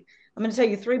 Well, 3. I'm going to tell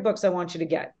you 3 books I want you to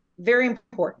get. Very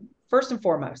important. First and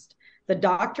foremost, The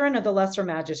Doctrine of the Lesser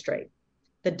Magistrate.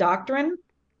 The Doctrine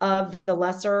of the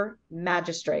Lesser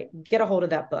Magistrate. Get a hold of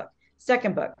that book.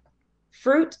 Second book,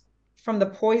 Fruit from the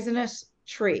Poisonous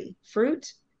Tree.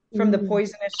 Fruit from the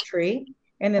Poisonous Tree.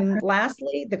 And then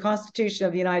lastly, The Constitution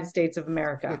of the United States of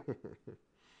America.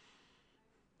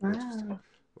 Wow.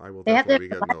 I will definitely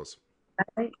be getting those.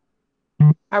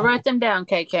 I wrote them down,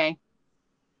 KK.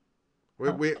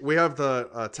 We have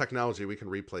the technology. We can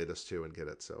replay this too and get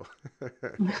it. So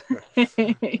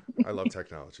I love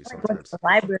technology sometimes.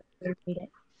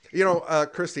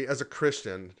 Christie, as a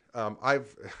Christian,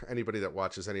 anybody that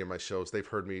watches any of my shows, they've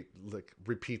heard me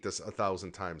repeat this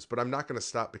 1,000 times, but I'm not going to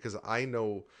stop because I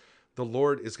know the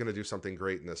Lord is going to do something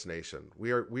great in this nation.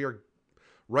 We are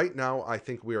right now. I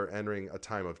think we are entering a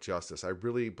time of justice. I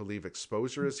really believe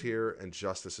exposure is here and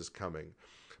justice is coming,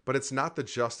 but it's not the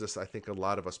justice I think a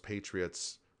lot of us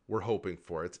patriots were hoping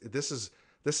for. This is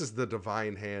the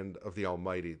divine hand of the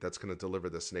Almighty that's going to deliver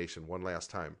this nation one last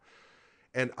time.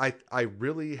 And I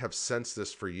really have sensed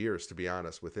this for years, to be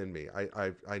honest, within me.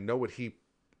 I know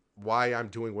why I'm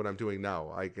doing what I'm doing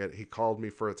now. He called me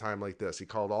for a time like this. He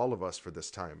called all of us for this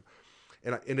time.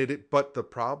 But the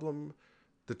problem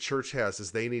the church has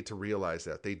is they need to realize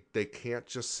that they can't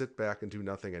just sit back and do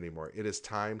nothing anymore. It is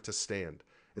time to stand.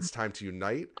 It's time to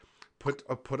unite.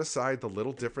 Put aside the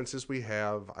little differences we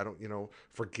have.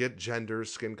 Forget gender,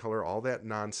 skin color, all that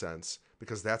nonsense,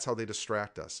 because that's how they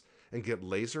distract us. And get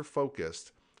laser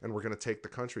focused, and we're going to take the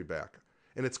country back.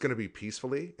 And it's going to be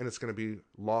peacefully, and it's going to be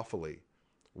lawfully.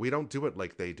 We don't do it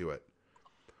like they do it.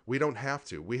 We don't have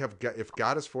to. If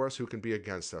God is for us, who can be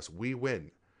against us? We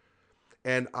win.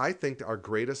 And I think our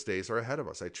greatest days are ahead of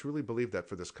us. I truly believe that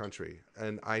for this country.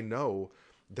 And I know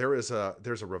there's a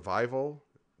revival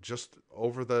just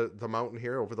over the mountain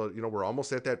here. We're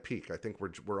almost at that peak. I think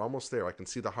we're almost there. I can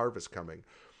see the harvest coming.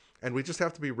 And we just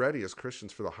have to be ready as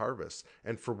Christians for the harvest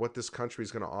and for what this country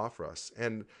is going to offer us.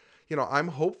 And, I'm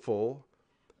hopeful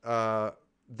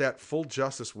that full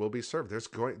justice will be served.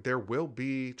 There will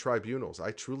be tribunals.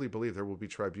 I truly believe there will be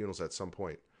tribunals at some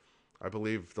point. I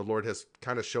believe the Lord has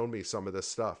kind of shown me some of this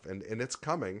stuff, and it's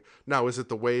coming. Now, is it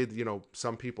the way,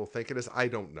 some people think it is? I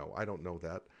don't know. I don't know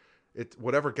that.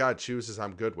 Whatever God chooses,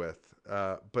 I'm good with.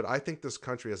 But I think this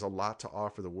country has a lot to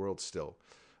offer the world still.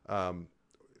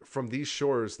 From these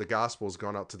shores, the gospel has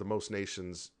gone out to the most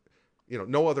nations.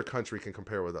 No other country can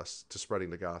compare with us to spreading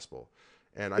the gospel.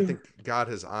 And I think God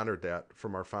has honored that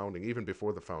from our founding, even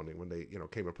before the founding, when they,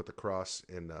 came and put the cross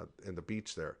in the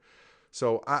beach there.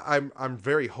 So I'm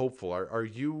very hopeful. Are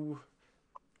you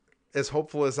as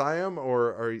hopeful as I am,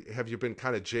 or have you been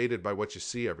kind of jaded by what you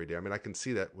see every day? I mean, I can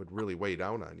see that would really weigh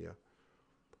down on you.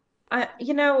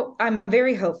 I'm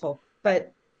very hopeful,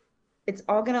 but it's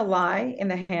all going to lie in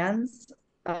the hands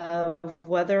of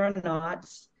whether or not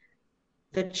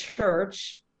the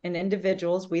church and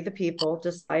individuals, we the people,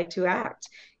 decide to act.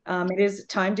 It is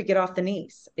time to get off the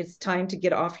knees. It's time to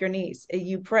get off your knees.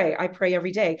 You pray. I pray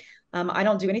every day. I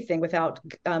don't do anything without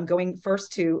going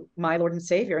first to my Lord and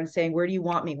Savior and saying, where do you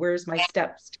want me? Where's my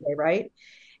steps today, right?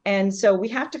 And so we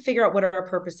have to figure out what our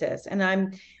purpose is.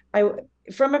 And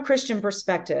from a Christian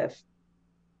perspective,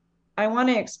 I want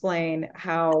to explain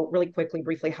really quickly,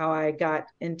 briefly, how I got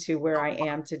into where I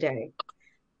am today.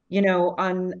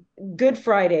 On Good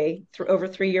Friday, over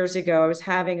 3 years ago, I was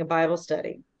having a Bible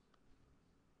study.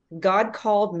 God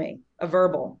called me, a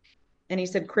verbal, and he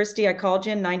said, Christie, I called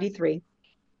you in 93.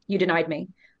 You denied me.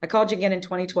 I called you again in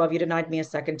 2012. You denied me a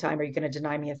second time. Are you going to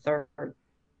deny me a third?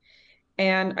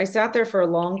 And I sat there for a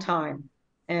long time,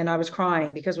 and I was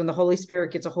crying, because when the Holy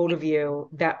Spirit gets a hold of you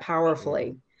that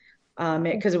powerfully,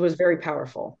 because it was very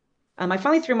powerful, I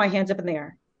finally threw my hands up in the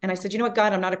air, and I said, you know what,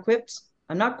 God, I'm not equipped.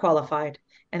 I'm not qualified,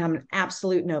 and I'm an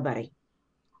absolute nobody.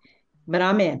 But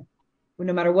I'm in.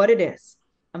 No matter what it is,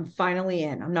 I'm finally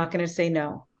in. I'm not going to say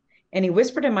no. And he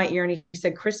whispered in my ear and he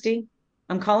said, Christie,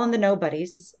 I'm calling the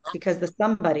nobodies because the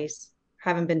somebodies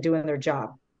haven't been doing their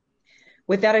job.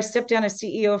 With that, I stepped down as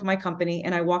CEO of my company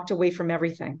and I walked away from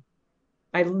everything.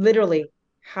 I literally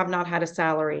have not had a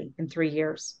salary in 3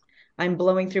 years. I'm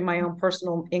blowing through my own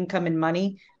personal income and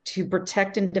money to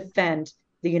protect and defend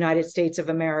the United States of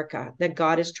America that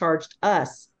God has charged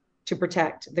us to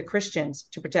protect, the Christians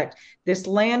to protect. This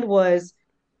land was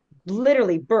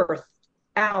literally birthed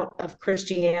out of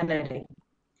Christianity.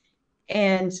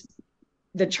 And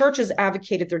the church has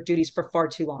advocated their duties for far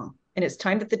too long. And it's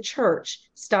time that the church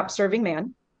stop serving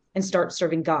man and start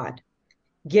serving God.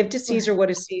 Give to Caesar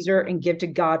what is Caesar and give to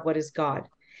God what is God.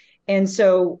 And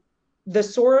so the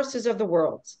Soroses of the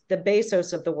world, the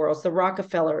Bezos of the world, the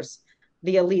Rockefellers,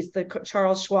 the elites, the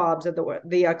Charles Schwabs of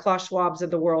the Klaus Schwabs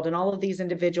of the world, and all of these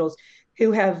individuals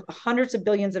who have hundreds of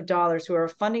billions of dollars who are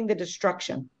funding the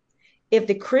destruction. If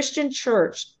the Christian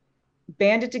church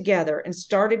banded together and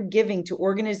started giving to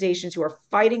organizations who are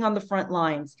fighting on the front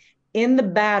lines in the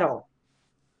battle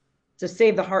to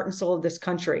save the heart and soul of this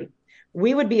country,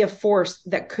 we would be a force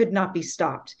that could not be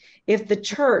stopped. If the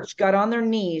church got on their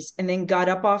knees and then got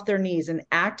up off their knees and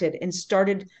acted and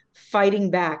started fighting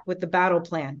back with the battle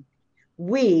plan,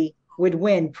 we would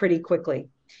win pretty quickly.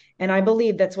 And I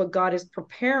believe that's what God is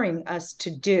preparing us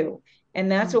to do.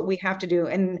 And that's what we have to do.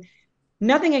 And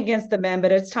nothing against the men,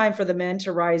 but it's time for the men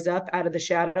to rise up out of the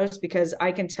shadows, because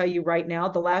I can tell you right now,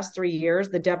 the last 3 years,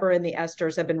 the Deborah and the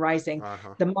Esthers have been rising.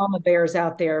 The mama bears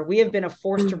out there. We have been a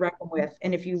force to reckon with.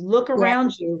 And if you look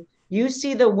around you, you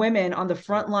see the women on the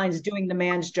front lines doing the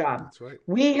man's job. That's right.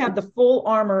 We have the full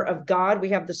armor of God. We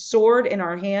have the sword in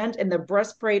our hand and the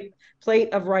breastplate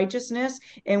of righteousness.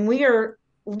 And we are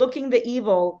looking the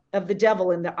evil of the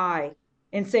devil in the eye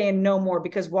and saying no more,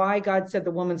 because why? God said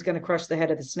the woman's going to crush the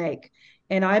head of the snake.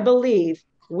 And I believe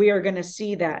we are going to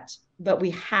see that, but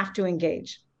we have to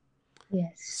engage.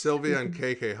 Yes. Sylvia and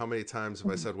KK, how many times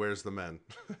have I said, where's the men?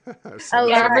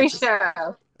 Every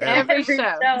show. Every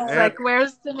show. It's like,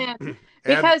 where's the men?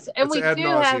 Because and we do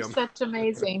have such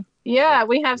amazing, we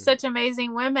have such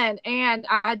amazing women. And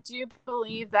I do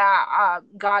believe that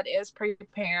God is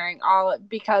preparing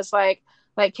because like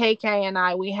KK and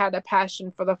I, we had a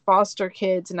passion for the foster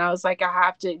kids. And I was like, I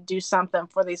have to do something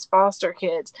for these foster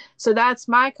kids. So that's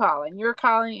my calling, your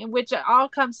calling, in which it all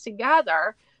comes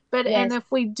together. But and if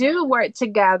we do work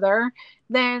together,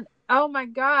 then, oh my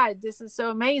God, this is so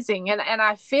amazing. And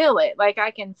I feel it. Like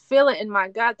I can feel it in my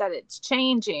gut that it's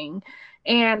changing.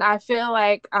 And I feel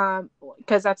like,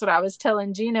 because that's what I was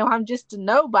telling Gino, I'm just a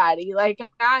nobody. Like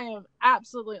I am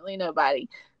absolutely nobody.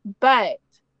 But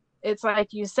it's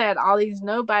like you said, all these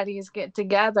nobodies get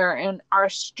together, and our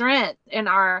strength and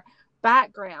our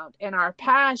background and our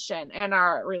passion and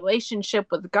our relationship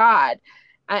with God,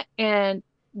 and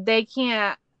they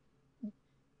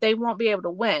won't be able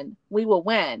to win. We will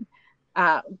win,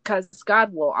 because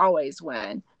God will always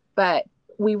win. But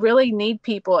we really need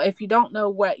people. If you don't know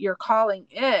what your calling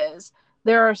is,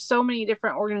 there are so many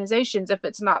different organizations. If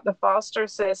it's not the foster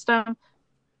system,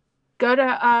 go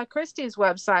to Christie's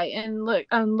website and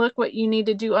look what you need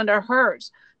to do under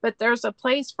hers. But there's a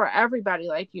place for everybody,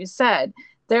 like you said.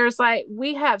 There's like,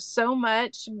 we have so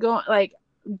much going, like,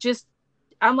 just,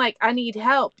 I'm like, I need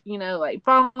help, like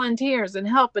volunteers and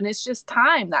help. And it's just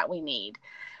time that we need.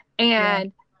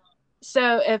 And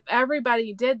so if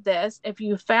everybody did this, if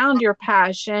you found your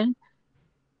passion,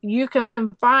 you can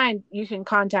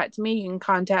contact me, you can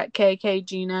contact KK,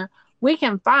 Gina. We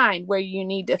can find where you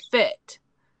need to fit.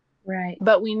 Right.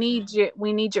 But we need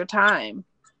your time.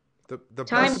 The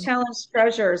time, talents,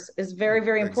 treasures is very,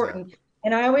 very important. Exactly.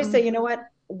 And I always say, you know what?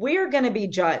 We're going to be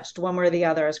judged one way or the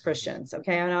other as Christians.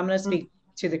 Okay. And I'm going to speak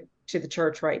to the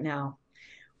church right now.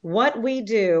 What we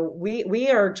do, we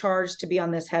are charged to be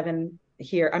on this heaven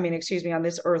here. I mean, excuse me, on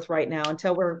this earth right now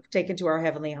until we're taken to our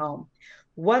heavenly home.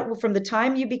 From the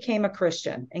time you became a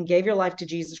Christian and gave your life to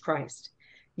Jesus Christ,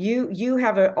 you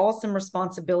have an awesome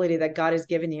responsibility that God has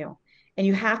given you. And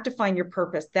you have to find your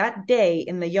purpose. That day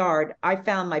in the yard, I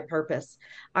found my purpose.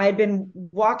 I had been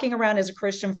walking around as a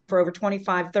Christian for over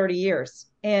 25, 30 years.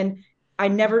 And I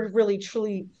never really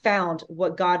truly found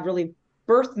what God really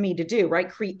birthed me to do,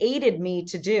 right? Created me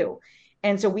to do.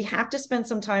 And so we have to spend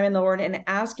some time in the Lord and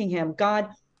asking him, God,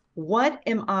 what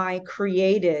am I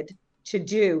created to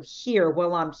do here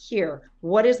while I'm here?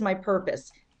 What is my purpose?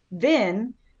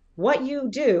 Then what you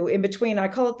do in between, I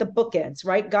call it the bookends,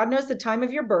 right? God knows the time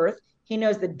of your birth. He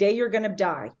knows the day you're going to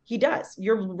die. He does.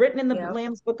 You're written in the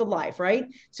Lamb's book of life, right?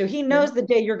 So he knows the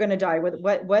day you're going to die,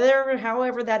 whether,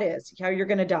 however that is, how you're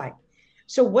going to die.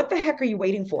 So what the heck are you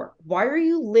waiting for? Why are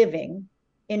you living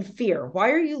in fear?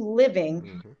 Why are you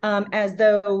living as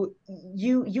though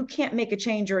you can't make a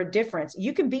change or a difference?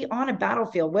 You can be on a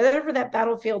battlefield, whatever that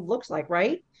battlefield looks like,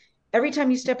 right? Every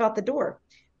time you step out the door.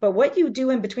 But what you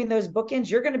do in between those bookends,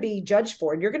 you're going to be judged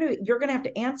for. You're going to have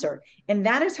to answer. And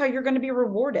that is how you're going to be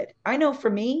rewarded. I know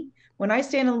for me, when I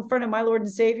stand in front of my Lord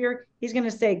and Savior, he's going to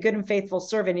say, good and faithful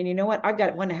servant. And you know what? I've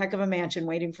got one heck of a mansion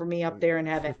waiting for me up there in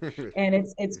heaven. And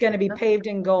it's going to be paved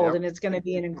in gold. And it's going to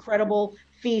be an incredible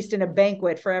feast and a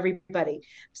banquet for everybody.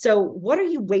 So what are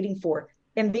you waiting for?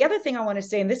 And the other thing I want to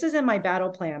say, and this is in my battle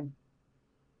plan,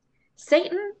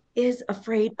 Satan is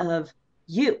afraid of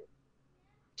you.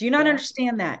 Do you not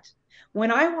understand that? When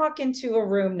I walk into a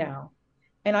room now,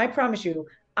 and I promise you,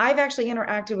 I've actually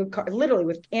interacted with literally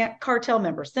with cartel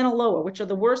members, Sinaloa, which are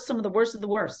the worst, some of the worst of the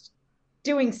worst,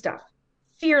 doing stuff,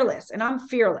 fearless, and I'm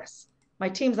fearless. My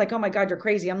team's like, oh my God, you're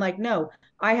crazy. I'm like, no,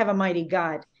 I have a mighty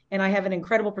God, and I have an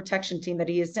incredible protection team that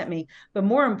he has sent me. But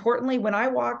more importantly, when I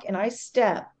walk and I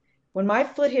step, when my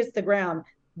foot hits the ground,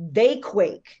 they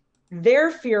quake. They're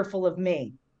fearful of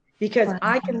me. Because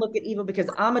I can look at evil because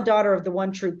I'm a daughter of the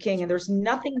one true king, and there's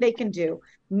nothing they can do.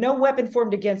 No weapon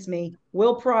formed against me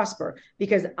will prosper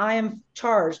because I am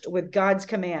charged with God's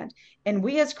command. And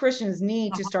we as Christians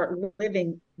need to start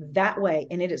living that way,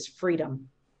 and it is freedom.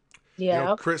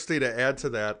 Yeah. Christy, to add to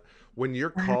that, when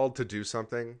you're called to do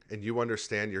something and you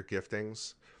understand your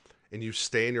giftings and you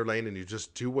stay in your lane and you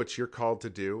just do what you're called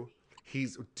to do,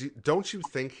 don't you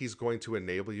think he's going to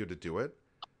enable you to do it?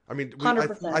 I mean,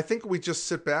 I think we just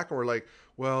sit back and we're like,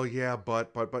 well, yeah,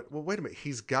 but, well, wait a minute.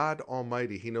 He's God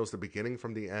Almighty. He knows the beginning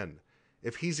from the end.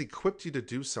 If he's equipped you to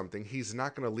do something, he's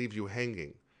not going to leave you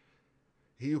hanging.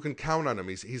 You can count on him.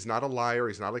 He's not a liar.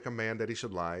 He's not like a man that he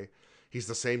should lie. He's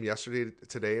the same yesterday,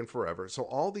 today, and forever. So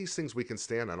all these things we can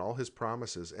stand on, all his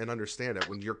promises, and understand that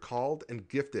when you're called and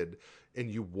gifted and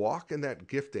you walk in that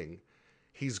gifting,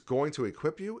 he's going to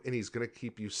equip you and he's going to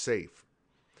keep you safe.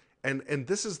 And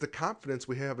this is the confidence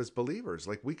we have as believers.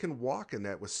 Like, we can walk in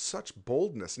that with such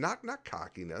boldness, not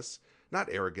cockiness, not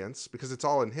arrogance, because it's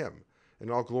all in him, and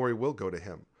all glory will go to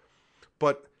him.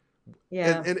 But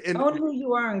and own who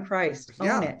you are in Christ.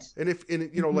 Own it.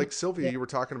 And like Sylvia, you were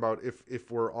talking about if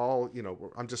we're all,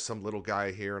 I'm just some little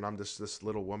guy here, and I'm just this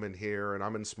little woman here, and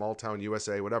I'm in small town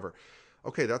USA, whatever.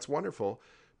 Okay, that's wonderful.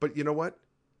 But you know what?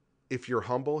 If you're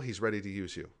humble, he's ready to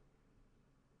use you.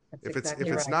 If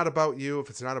it's not about you, if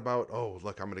it's not about, oh,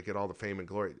 look, I'm going to get all the fame and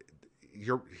glory,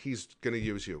 he's going to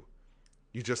use you.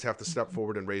 You just have to step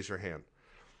forward and raise your hand.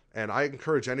 And I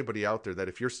encourage anybody out there that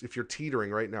if you're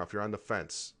teetering right now, if you're on the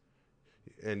fence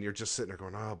and you're just sitting there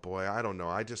going, oh boy, I don't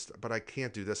know, but I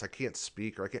can't do this, I can't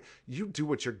speak, or I can't. You do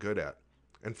what you're good at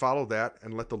and follow that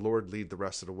and let the Lord lead the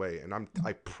rest of the way. And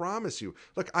I promise you,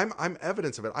 look, I'm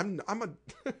evidence of it.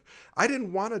 I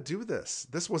didn't want to do this.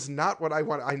 This was not what I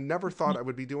wanted. I never thought I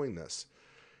would be doing this.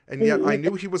 And yet I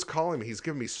knew he was calling me. He's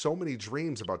given me so many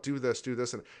dreams about do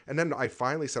this. And then I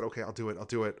finally said, okay, I'll do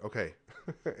it. Okay.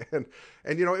 and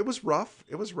it was rough.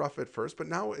 It was rough at first, but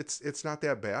now it's not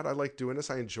that bad. I like doing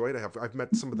this. I enjoy it. I've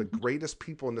met some of the greatest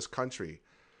people in this country.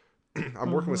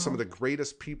 I'm working with some of the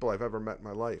greatest people I've ever met in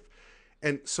my life.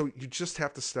 And so you just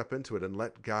have to step into it and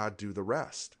let God do the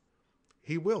rest.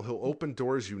 He will. He'll open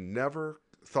doors you never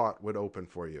thought would open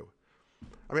for you.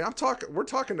 I mean, we're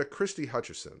talking to Christie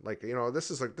Hutcherson. Like,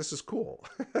 this is cool.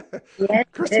 Yes,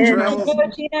 Christie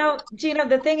travels. Gino,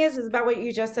 the thing is about what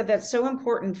you just said, that's so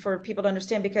important for people to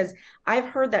understand, because I've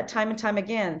heard that time and time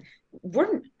again.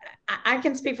 I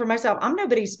can speak for myself. I'm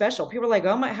nobody special. People are like,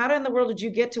 oh my, how in the world did you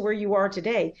get to where you are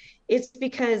today? It's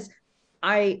because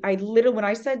I literally, when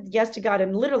I said yes to God,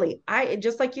 and literally, I,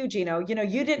 just like you, Gino,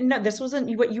 you didn't know this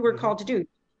wasn't what you were called to do.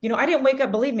 I didn't wake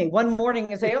up, believe me, one morning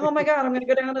and say, oh my God, I'm going to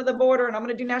go down to the border and I'm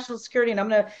going to do national security and I'm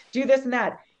going to do this and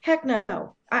that. Heck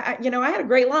no. I had a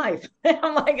great life.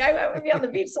 I'm like, I would be on the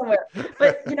beach somewhere,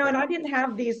 but, and I didn't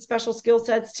have these special skill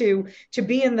sets to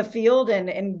be in the field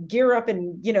and gear up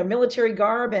in, military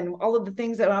garb and all of the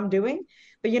things that I'm doing.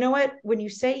 But you know what, when you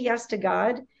say yes to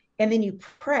God and then you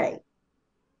pray,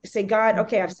 say, God,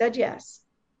 okay, I've said yes.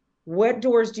 What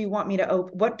doors do you want me to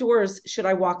open? What doors should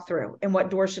I walk through? And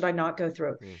what doors should I not go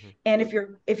through? Mm-hmm. And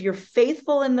if you're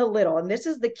faithful in the little, and this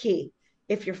is the key,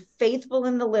 if you're faithful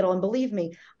in the little, and believe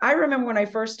me, I remember when I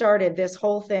first started this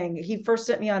whole thing, he first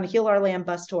sent me on a Heal Our Land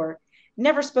bus tour.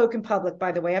 Never spoke in public,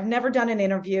 by the way. I've never done an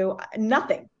interview,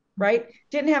 nothing, right?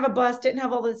 Didn't have a bus, didn't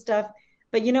have all this stuff.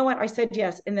 But you know what? I said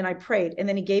yes. And then I prayed, and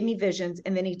then he gave me visions.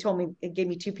 And then he gave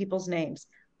me two people's names.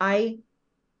 I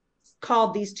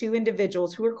called these two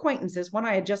individuals who were acquaintances. One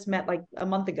I had just met like a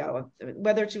month ago.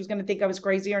 Whether she was going to think I was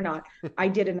crazy or not, I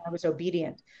did, and I was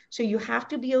obedient. So you have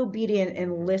to be obedient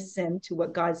and listen to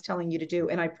what God's telling you to do.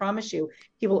 And I promise you,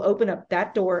 he will open up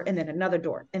that door and then another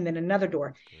door and then another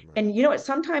door. Amen. And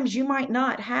sometimes you might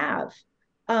not have,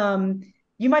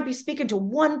 you might be speaking to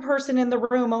one person in the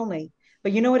room only,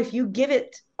 but you know what, if you give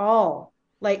it all,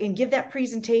 like, and give that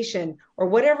presentation or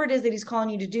whatever it is that he's calling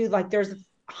you to do, like there's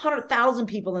 100,000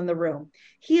 people in the room.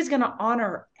 He is going to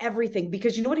honor everything,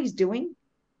 because you know what he's doing?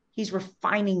 He's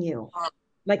refining you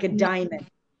like a diamond.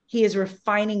 He is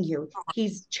refining you.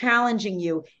 He's challenging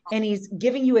you, and he's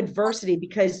giving you adversity,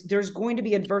 because there's going to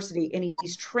be adversity, and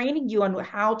he's training you on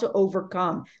how to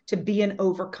overcome, to be an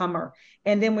overcomer.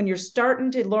 And then when you're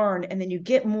starting to learn, and then you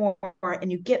get more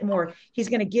and you get more, he's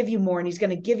going to give you more, and he's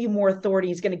going to give you more authority.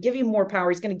 He's going to give you more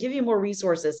power. He's going to give you more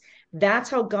resources. That's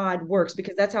how God works,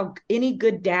 because that's how any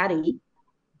good daddy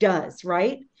does,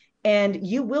 right? And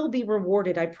you will be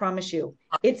rewarded. I promise you.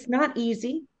 It's not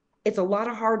easy. It's a lot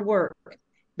of hard work.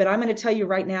 But I'm going to tell you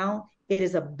right now, it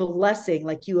is a blessing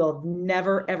like you have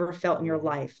never, ever felt in your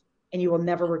life, and you will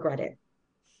never regret it.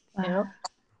 Wow.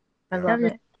 I love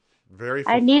it.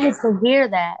 I needed to hear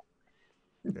that.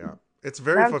 Yeah. It's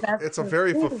a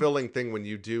very fulfilling thing when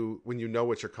you know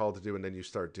what you're called to do, and then you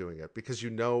start doing it, because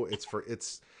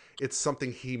it's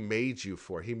something he made you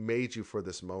for. He made you for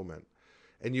this moment.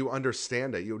 And you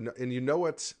understand it.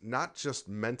 It's not just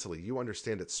mentally. You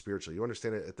understand it spiritually. You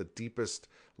understand it at the deepest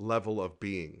level of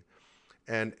being.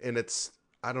 And it's,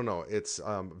 I don't know, it's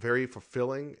very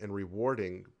fulfilling and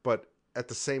rewarding, but at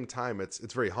the same time, it's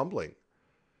very humbling.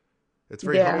 It's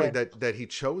very humbling that he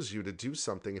chose you to do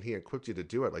something and he equipped you to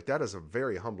do it. Like, that is a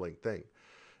very humbling thing.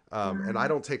 And I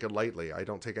don't take it lightly. I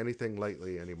don't take anything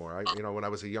lightly anymore. When I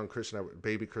was a young Christian,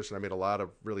 baby Christian, I made a lot of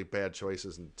really bad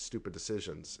choices and stupid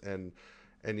decisions. And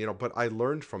but I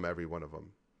learned from every one of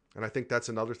them. And I think that's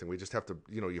another thing. We just have to,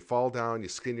 you fall down, you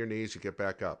skin your knees, you get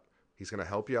back up. He's going to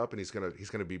help you up, and he's going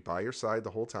to be by your side the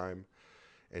whole time.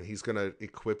 And he's going to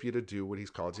equip you to do what he's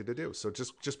called you to do. So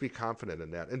just be confident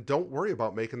in that. And don't worry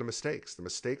about making the mistakes. The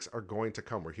mistakes are going to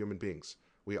come. We're human beings.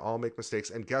 We all make mistakes.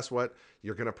 And guess what?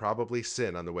 You're going to probably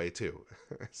sin on the way too.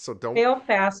 So don't fail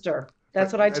faster.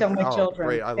 That's what I tell my children.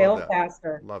 Great. I fail love that.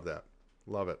 Faster. Love that.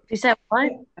 Love it. You said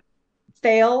what?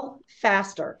 Fail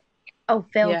faster. Oh,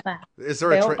 fail fast. Is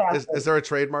there is there a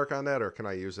trademark on that, or can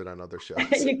I use it on other shows?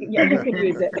 you can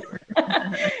use it.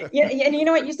 Yeah, and you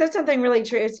know what? You said something really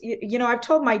true. I've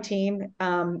told my team,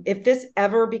 if this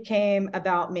ever became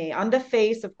about me, I'm the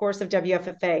face, of course, of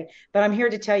WFFA, but I'm here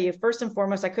to tell you, first and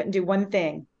foremost, I couldn't do one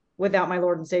thing without my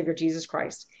Lord and Savior, Jesus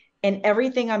Christ. And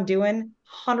everything I'm doing,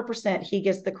 100%, he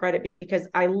gets the credit, because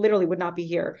I literally would not be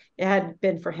here. It hadn't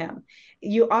been for him.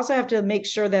 You also have to make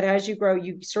sure that as you grow,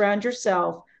 you surround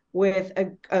yourself with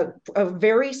a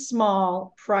very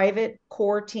small private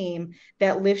core team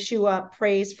that lifts you up,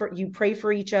 you pray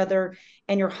for each other,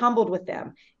 and you're humbled with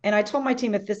them. And I told my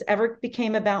team, if this ever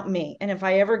became about me, and if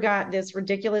I ever got this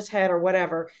ridiculous head or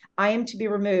whatever, I am to be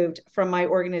removed from my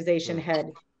organization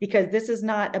head, because this is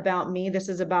not about me. This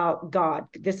is about God.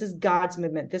 This is God's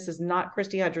movement. This is not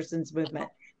Christie Hutcherson's movement.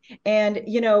 And,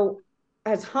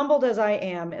 as humbled as I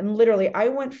am, and literally I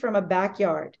went from a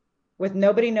backyard with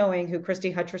nobody knowing who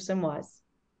Christie Hutcherson was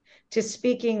to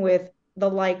speaking with the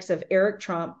likes of Eric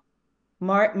Trump,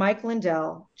 Mike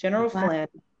Lindell, General Flynn,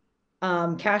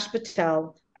 Kash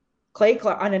Patel, Clay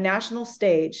Clark on a national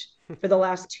stage for the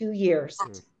last 2 years,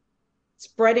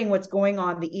 spreading what's going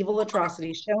on, the evil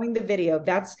atrocities, showing the video.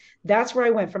 That's where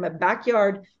I went, from a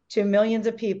backyard to millions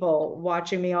of people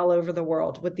watching me all over the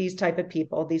world with these type of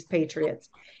people, these patriots,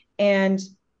 and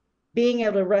being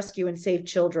able to rescue and save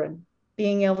children,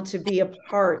 being able to be a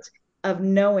part of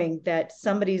knowing that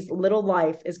somebody's little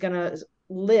life is going to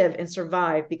live and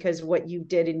survive because of what you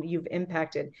did and you've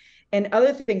impacted. And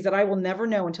other things that I will never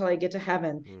know until I get to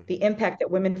heaven, the impact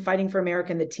that Women Fighting for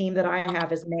America and the team that I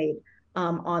have has made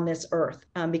on this earth.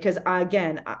 Because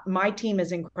again, my team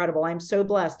is incredible. I'm so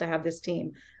blessed to have this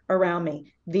team around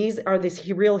me. These are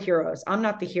these real heroes. I'm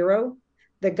not the hero.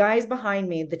 The guys behind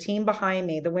me, the team behind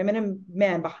me, the women and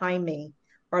men behind me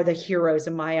are the heroes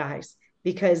in my eyes,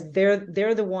 because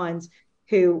they're the ones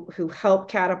who help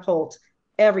catapult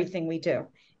everything we do.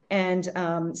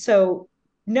 And so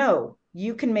no,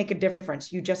 you can make a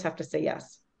difference. You just have to say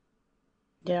yes.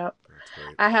 Yep.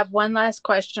 I have one last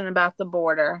question about the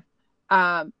border.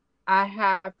 I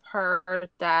have heard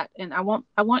that, and I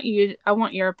want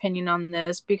your opinion on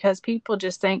this, because people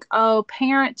just think, oh,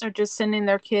 parents are just sending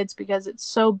their kids because it's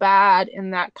so bad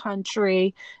in that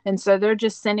country, and so they're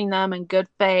just sending them in good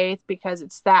faith because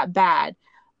it's that bad.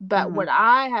 But what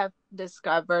I have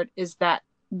discovered is that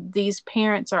these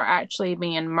parents are actually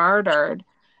being murdered,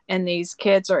 and these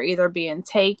kids are either being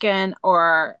taken,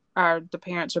 or the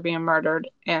parents are being murdered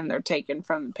and they're taken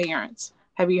from the parents.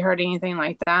 Have you heard anything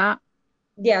like that?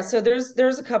 Yeah, so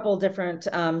there's a couple different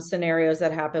scenarios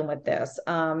that happen with this.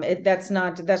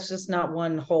 That's just not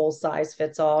one whole size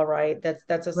fits all, right?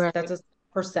 That's a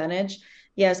percentage.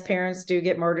 Yes, parents do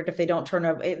get murdered if they don't turn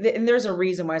up, and there's a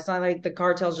reason why. It's not like the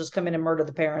cartels just come in and murder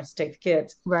the parents, take the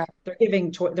kids. Right.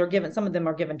 They're given, some of them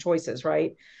are given choices,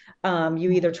 right?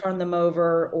 You either turn them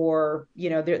over, or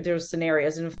there's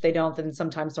scenarios, and if they don't, then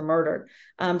sometimes they're murdered.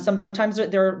 Sometimes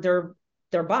they're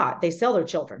bought. They sell their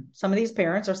children. Some of these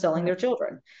parents are selling their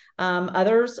children.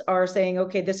 Others are saying,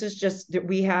 okay, this is just,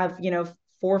 we have,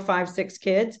 4, 5, 6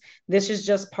 kids. This is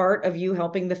just part of you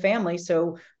helping the family.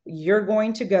 So you're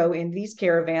going to go in these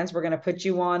caravans. We're going to put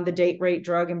you on the date, rate,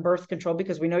 drug, and birth control,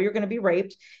 because we know you're going to be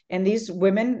raped. And these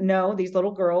women know, these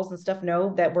little girls and stuff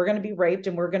know that we're going to be raped,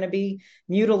 and we're going to be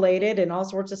mutilated and all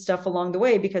sorts of stuff along the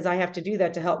way, because I have to do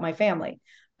that to help my family.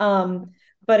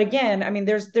 But again, I mean,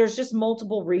 there's just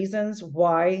multiple reasons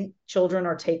why children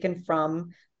are taken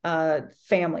from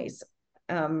families,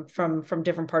 from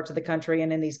different parts of the country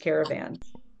and in these caravans.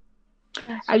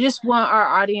 I just want our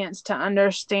audience to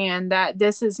understand that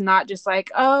this is not just like,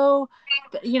 oh,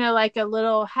 like a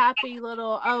little happy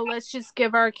little, oh, let's just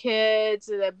give our kids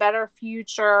a better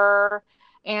future.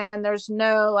 And there's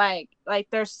no like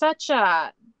there's such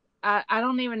a, I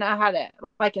don't even know how to,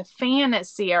 like, a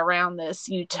fantasy around this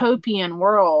utopian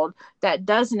world that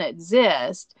doesn't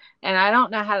exist. And I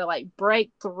don't know how to like break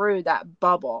through that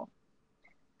bubble.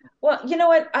 Well, you know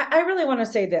what? I really want to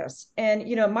say this, and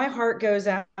my heart goes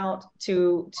out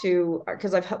to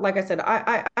because like I said,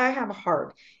 I have a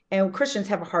heart, and Christians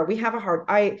have a heart. We have a heart.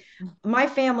 My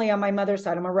family on my mother's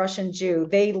side, I'm a Russian Jew.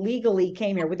 They legally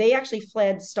came here. They actually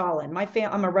fled Stalin.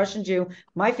 I'm a Russian Jew.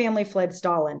 My family fled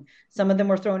Stalin. Some of them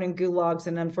were thrown in gulags,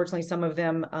 and unfortunately, some of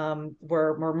them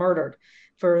were murdered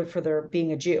for their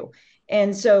being a Jew.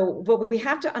 And so, what we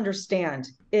have to understand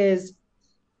is,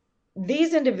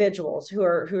 these individuals who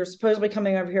are supposedly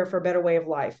coming over here for a better way of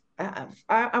life,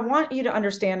 I want you to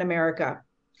understand, America,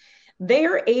 they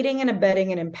are aiding and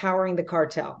abetting and empowering the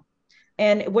cartel.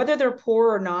 And whether they're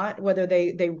poor or not, whether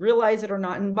they realize it or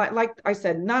not, and like I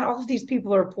said, not all of these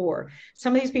people are poor.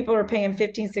 Some of these people are paying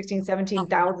 $15,000, $16,000,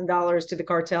 $17,000 to the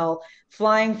cartel,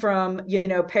 flying from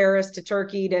Paris to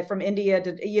Turkey, to from India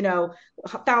to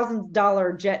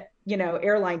 $1,000 jet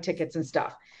airline tickets and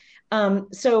stuff.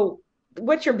 So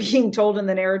what you're being told in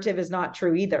the narrative is not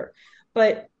true either.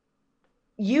 But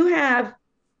you have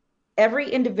every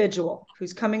individual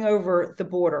who's coming over the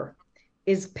border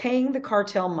is paying the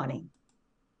cartel money.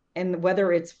 And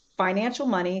whether it's financial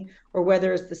money, or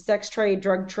whether it's the sex trade,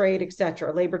 drug trade,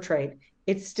 etc., labor trade,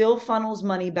 it still funnels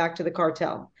money back to the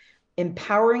cartel.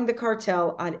 empowering the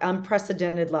cartel on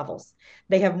unprecedented levels.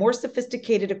 They have more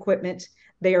sophisticated equipment.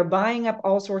 They are buying up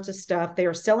all sorts of stuff. They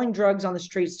are selling drugs on the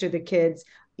streets to the kids,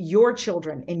 your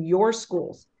children in your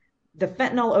schools. The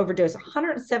fentanyl overdose,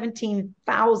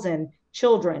 117,000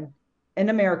 children in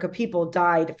America, people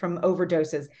died from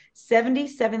overdoses.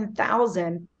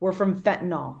 77,000 were from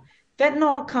fentanyl.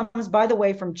 Fentanyl comes, by the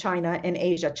way, from China and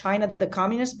Asia. China, the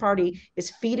Communist Party,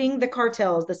 is feeding the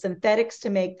cartels the synthetics to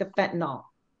make the fentanyl.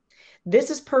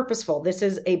 This is purposeful. This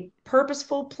is a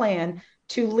purposeful plan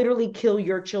to literally kill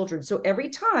your children. So every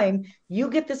time you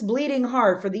get this bleeding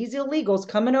heart for these illegals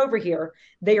coming over here,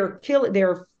 they are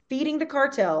feeding the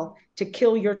cartel to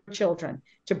kill your children,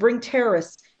 to bring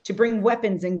terrorists, to bring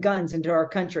weapons and guns into our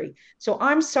country. So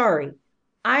I'm sorry.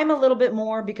 I'm a little bit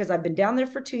more, because I've been down there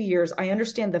for 2 years. I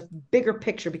understand the bigger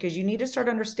picture, because you need to start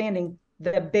understanding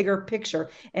the bigger picture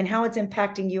and how it's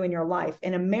impacting you in your life.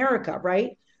 In America,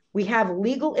 right? We have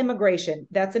legal immigration.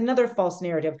 That's another false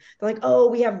narrative. They're like, oh,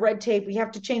 we have red tape. We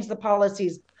have to change the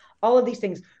policies, all of these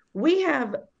things. We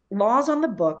have laws on the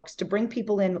books to bring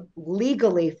people in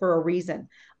legally for a reason.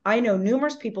 I know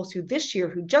numerous people who this year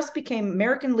who just became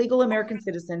legal American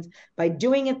citizens by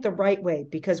doing it the right way.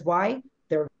 Because why?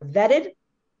 They're vetted.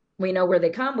 We know where they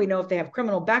come. We know if they have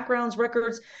criminal backgrounds,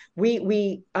 records.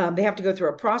 They have to go through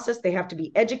a process. They have to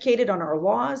be educated on our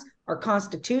laws, our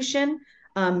Constitution,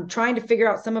 trying to figure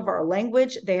out some of our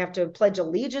language. They have to pledge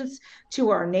allegiance to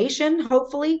our nation,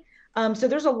 hopefully. So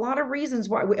there's a lot of reasons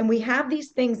why, and we have these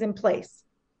things in place.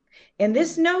 And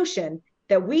this notion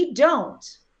that we don't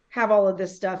have all of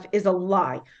this stuff is a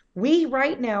lie. We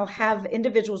right now have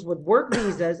individuals with work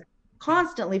visas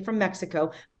constantly from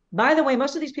Mexico. By the way,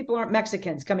 most of these people aren't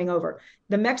Mexicans coming over.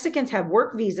 The Mexicans have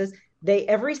work visas. They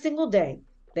every single day,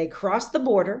 they cross the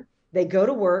border, they go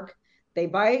to work, they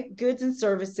buy goods and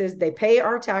services, they pay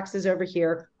our taxes over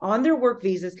here on their work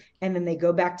visas, and then they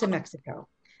go back to Mexico.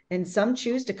 And some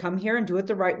choose to come here and do it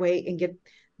the right way and get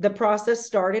the process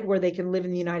started where they can live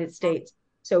in the United States.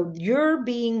 So you're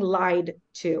being lied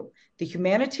to. The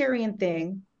humanitarian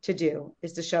thing to do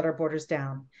is to shut our borders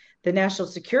down. The national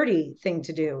security thing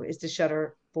to do is to shut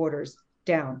our borders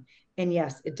down. And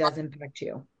yes, it does impact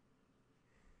you.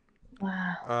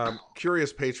 Wow.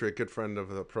 Curious Patriot, good friend of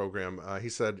the program, he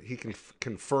said he can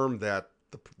confirm that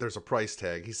there's a price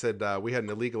tag. He said we had an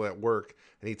illegal at work,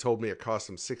 and he told me it cost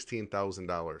him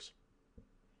 $16,000.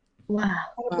 Wow.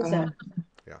 100%.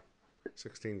 Yeah,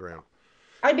 16 grand.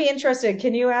 I'd be interested.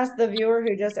 Can you ask the viewer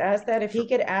who just asked that if he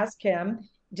could ask him,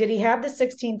 did he have the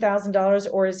 $16,000,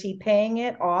 or is he paying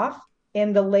it off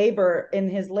in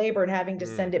his labor and having to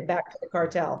send it back to the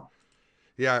cartel?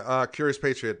 Yeah, Curious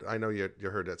Patriot, I know you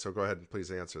heard that, so go ahead and please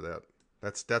answer that.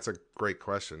 That's a great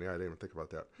question. Yeah, I didn't even think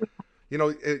about that. You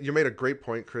know, you made a great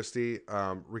point, Christie,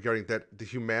 regarding that the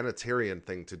humanitarian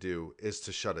thing to do is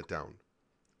to shut it down.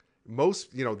 Most,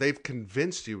 they've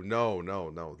convinced you, no,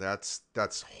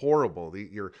 that's horrible.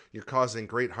 You're causing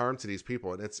great harm to these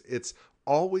people, and it's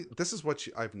always, this is what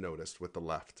I've noticed with the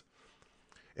left.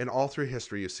 In all through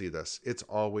history, you see this. It's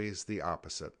always the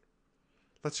opposite.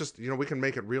 Let's just, we can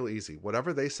make it real easy.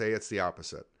 Whatever they say, it's the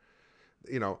opposite.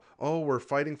 Oh, we're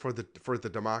fighting for the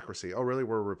democracy. Oh, really?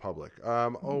 We're a republic.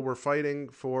 Oh, we're fighting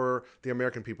for the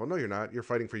American people. No, you're not. You're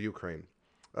fighting for Ukraine.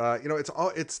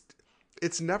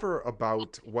 It's never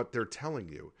about what they're telling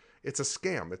you. It's a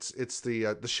scam. It's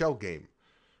the shell game,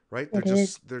 right?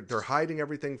 They're hiding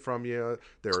everything from you.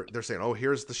 They're saying, oh,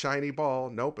 here's the shiny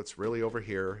ball. Nope, it's really over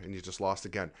here, and you just lost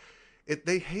again.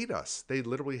 They hate us. They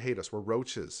literally hate us. We're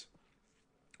roaches.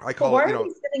 Why are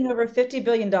we spending over $50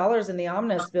 billion in the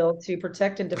omnibus bill to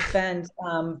protect and defend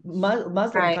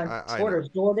Muslim countries' borders?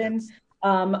 Jordan,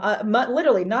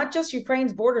 literally, not just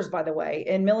Ukraine's borders, by the way,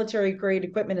 and military-grade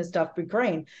equipment and stuff for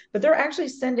Ukraine, but they're actually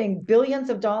sending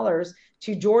billions of dollars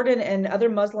to Jordan and other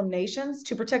Muslim nations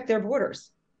to protect their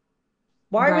borders.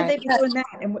 Why would they be doing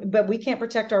that? But we can't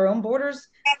protect our own borders?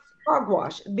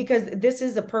 Hogwash, because this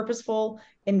is a purposeful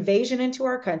invasion into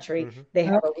our country. Mm-hmm. They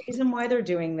have a reason why they're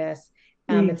doing this.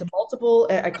 It's a multiple,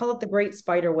 I call it the great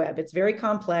spider web. It's very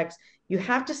complex. You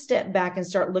have to step back and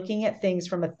start looking at things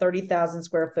from a 30,000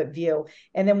 square foot view.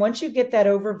 And then once you get that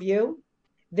overview,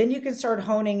 then you can start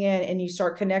honing in and you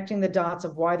start connecting the dots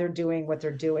of why they're doing what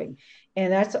they're doing.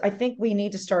 And I think we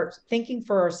need to start thinking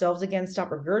for ourselves again, stop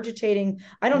regurgitating.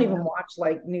 I don't even watch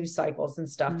like news cycles and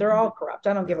stuff. They're all corrupt.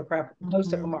 I don't give a crap.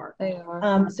 Most of them are. They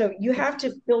are. So you have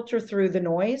to filter through the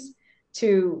noise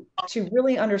to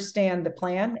really understand the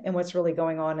plan and what's really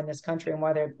going on in this country and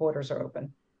why their borders are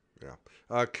open.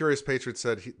 Yeah. Curious Patriot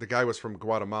said the guy was from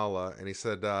Guatemala, and he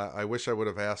said, I wish I would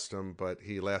have asked him, but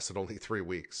he lasted only 3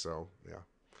 weeks. So, yeah.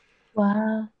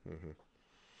 Wow. Mm-hmm.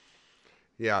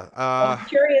 Yeah. I'm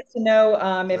curious to know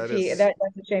if That is. that's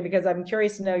a shame because I'm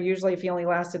curious to know usually if he only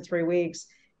lasted 3 weeks,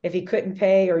 if he couldn't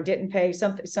pay or didn't pay,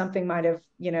 something might have,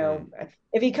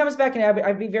 if he comes back and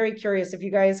I'd be very curious if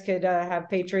you guys could have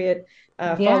Patriot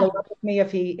follow Yeah. up with me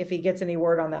if he gets any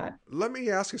word on that. Let me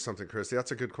ask you something, Christy.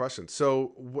 That's a good question.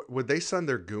 So, would they send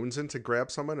their goons in to grab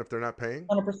someone if they're not paying?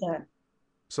 100%.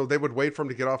 So they would wait for him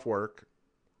to get off work,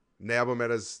 nab him at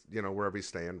his, wherever he's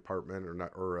staying, apartment or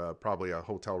not, or probably a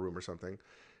hotel room or something,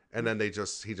 and then he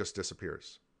just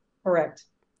disappears. Correct.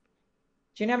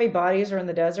 Do you know how many bodies are in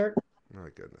the desert? Oh my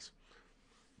goodness,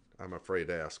 I'm afraid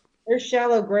to ask. There's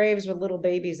shallow graves with little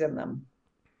babies in them.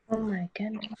 Oh my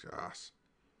goodness. Gosh.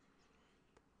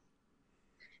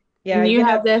 Yeah, and you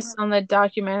have this on the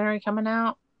documentary coming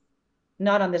out?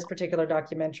 Not on this particular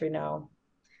documentary, no.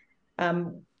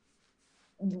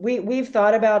 We've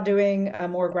thought about doing a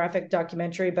more graphic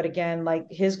documentary, but again, like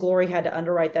His Glory had to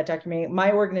underwrite that documentary.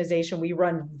 My organization, we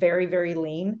run very, very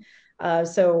lean.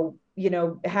 So,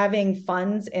 having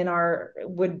funds in our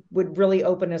would really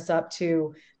open us up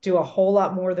to do a whole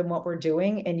lot more than what we're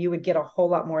doing, and you would get a whole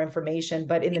lot more information.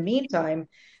 But in the meantime,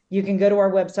 you can go to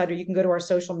our website or you can go to our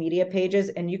social media pages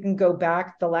and you can go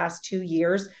back the last 2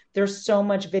 years. There's so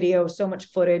much video, so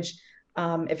much footage.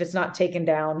 If it's not taken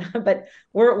down, but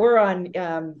we're on,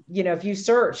 if you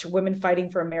search Women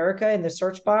Fighting for America in the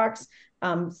search box,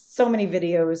 so many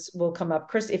videos will come up.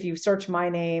 Chris, if you search my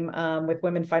name with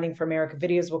Women Fighting for America,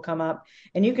 videos will come up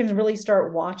and you can really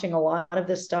start watching a lot of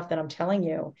this stuff that I'm telling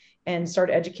you and start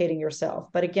educating yourself.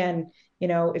 But again,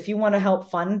 if you want to help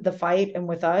fund the fight and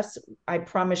with us, I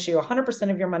promise you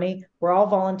 100% of your money, we're all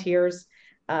volunteers.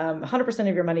 100%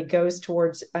 of your money goes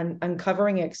towards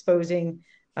uncovering, exposing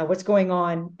what's going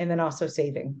on, and then also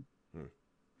saving.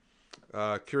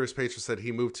 Curious Patron said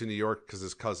he moved to New York because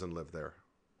his cousin lived there.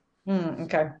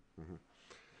 Okay.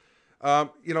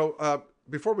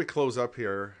 Before we close up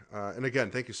here, and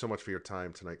again, thank you so much for your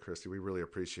time tonight, Christy. We really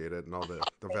appreciate it and all the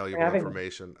valuable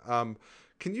information.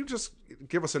 Can you just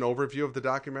give us an overview of the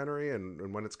documentary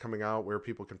and when it's coming out, where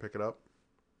people can pick it up?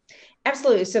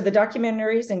 Absolutely. So the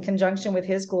documentary is in conjunction with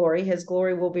His Glory. His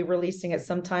Glory will be releasing it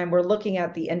sometime. We're looking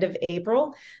at the end of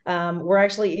April. We're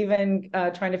actually even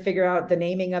trying to figure out the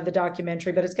naming of the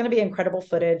documentary, but it's going to be incredible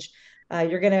footage.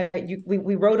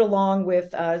 We rode along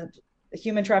with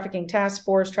Human Trafficking Task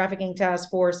Force,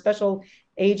 special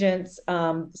agents.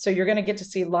 So you're going to get to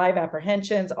see live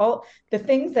apprehensions, all the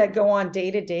things that go on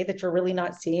day to day that you're really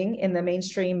not seeing in the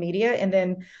mainstream media. And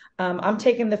then I'm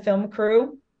taking the film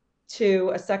crew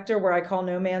to a sector where I call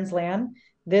no man's land.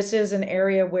 This is an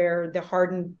area where the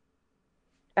hardened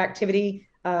activity,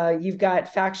 you've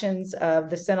got factions of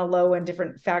the Sinaloa and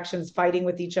different factions fighting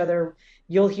with each other.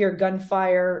 You'll hear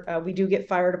gunfire. We do get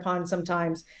fired upon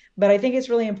sometimes, but I think it's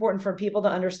really important for people to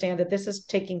understand that this is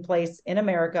taking place in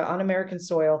America, on American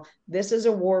soil. This is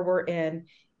a war we're in,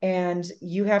 and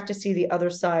you have to see the other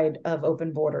side of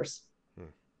open borders.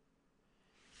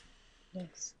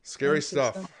 Yes. Scary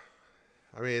stuff.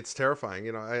 I mean, it's terrifying.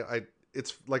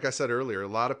 It's like I said earlier, a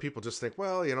lot of people just think,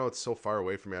 well, it's so far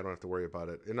away from me, I don't have to worry about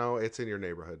it. It's in your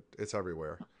neighborhood. It's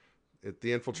everywhere.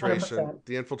 The infiltration 100%.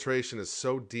 The infiltration is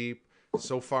so deep,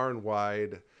 so far and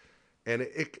wide. And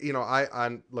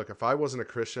look, if I wasn't a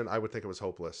Christian, I would think it was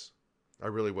hopeless. I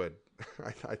really would.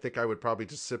 I think I would probably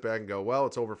just sit back and go, well,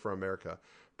 it's over for America.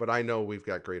 But I know we've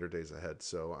got greater days ahead.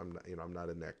 So I'm not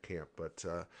in that camp, but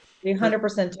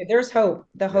 100% too. There's hope.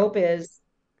 The hope is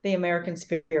the American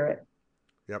spirit.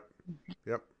 Yep.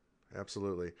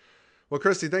 Absolutely. Well,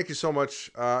 Christy, thank you so much.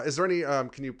 Is there any,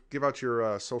 can you give out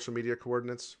your social media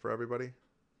coordinates for everybody?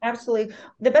 Absolutely.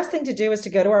 The best thing to do is to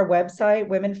go to our website,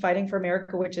 Women Fighting for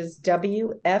America, which is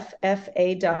WFFA.win,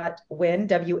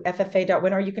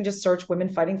 WFFA.win, or you can just search Women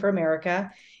Fighting for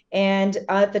America. And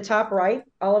at the top right,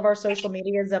 all of our social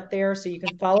media is up there, so you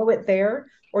can follow it there.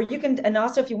 Or you can, and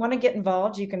also if you want to get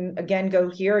involved, you can again go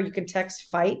here. You can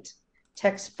text fight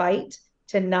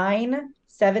to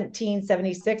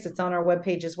 91776. It's on our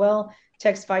webpage as well.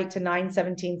 Text fight to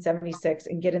 91776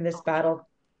 and get in this battle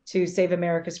to save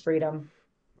America's freedom.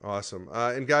 Awesome.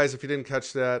 And guys, if you didn't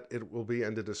catch that, it will be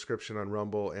in the description on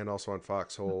Rumble and also on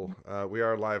Foxhole. We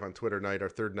are live on Twitter night, our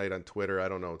third night on Twitter. I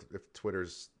don't know if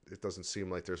it doesn't seem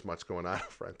like there's much going on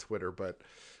over on Twitter, but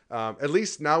at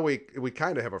least now we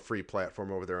kind of have a free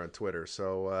platform over there on Twitter.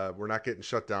 So we're not getting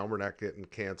shut down. We're not getting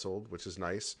canceled, which is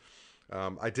nice.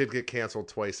 I did get canceled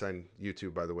twice on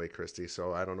YouTube, by the way, Christy.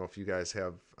 So I don't know if you guys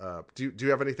have. Do you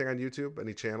have anything on YouTube?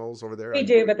 Any channels over there? We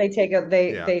do, but they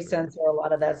censor a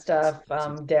lot of that stuff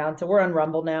down. So we're on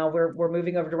Rumble now. We're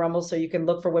moving over to Rumble, so you can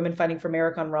look for Women Fighting for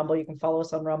America on Rumble. You can follow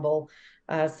us on Rumble.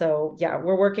 So yeah,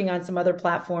 we're working on some other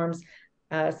platforms.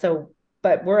 So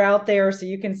but we're out there so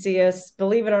you can see us,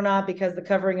 believe it or not, because the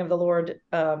Covering of the Lord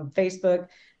Facebook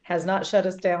has not shut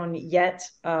us down yet.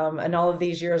 In all of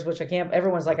these years, which I can't,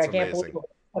 everyone's like, That's I can't believe amazing.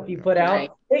 what you put out.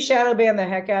 Right. They shadow ban the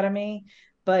heck out of me,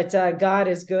 but God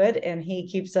is good and he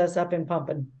keeps us up and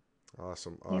pumping.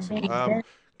 Awesome.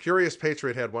 Curious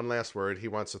Patriot had one last word. He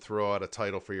wants to throw out a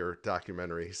title for your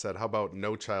documentary. He said, how about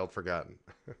No Child Forgotten?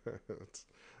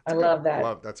 I love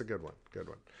that. That's a good one. Good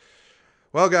one.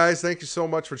 Well, guys, thank you so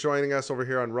much for joining us over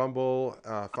here on Rumble,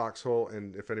 Foxhole,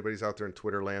 and if anybody's out there in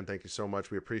Twitter land, thank you so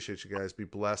much. We appreciate you guys. Be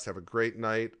blessed. Have a great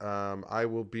night. I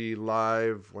will be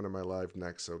live. When am I live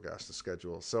next? Oh gosh, the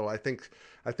schedule. So I think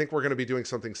we're going to be doing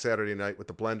something Saturday night with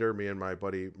the Blender, me and my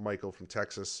buddy Michael from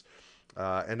Texas.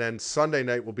 And then Sunday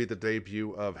night will be the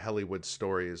debut of Hollywood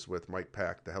Stories with Mike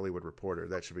Pack, the Hollywood reporter.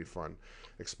 That should be fun,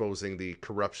 exposing the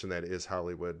corruption that is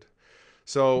Hollywood.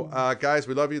 So, guys,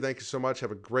 we love you. Thank you so much.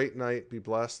 Have a great night. Be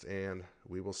blessed, and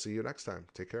we will see you next time.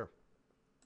 Take care.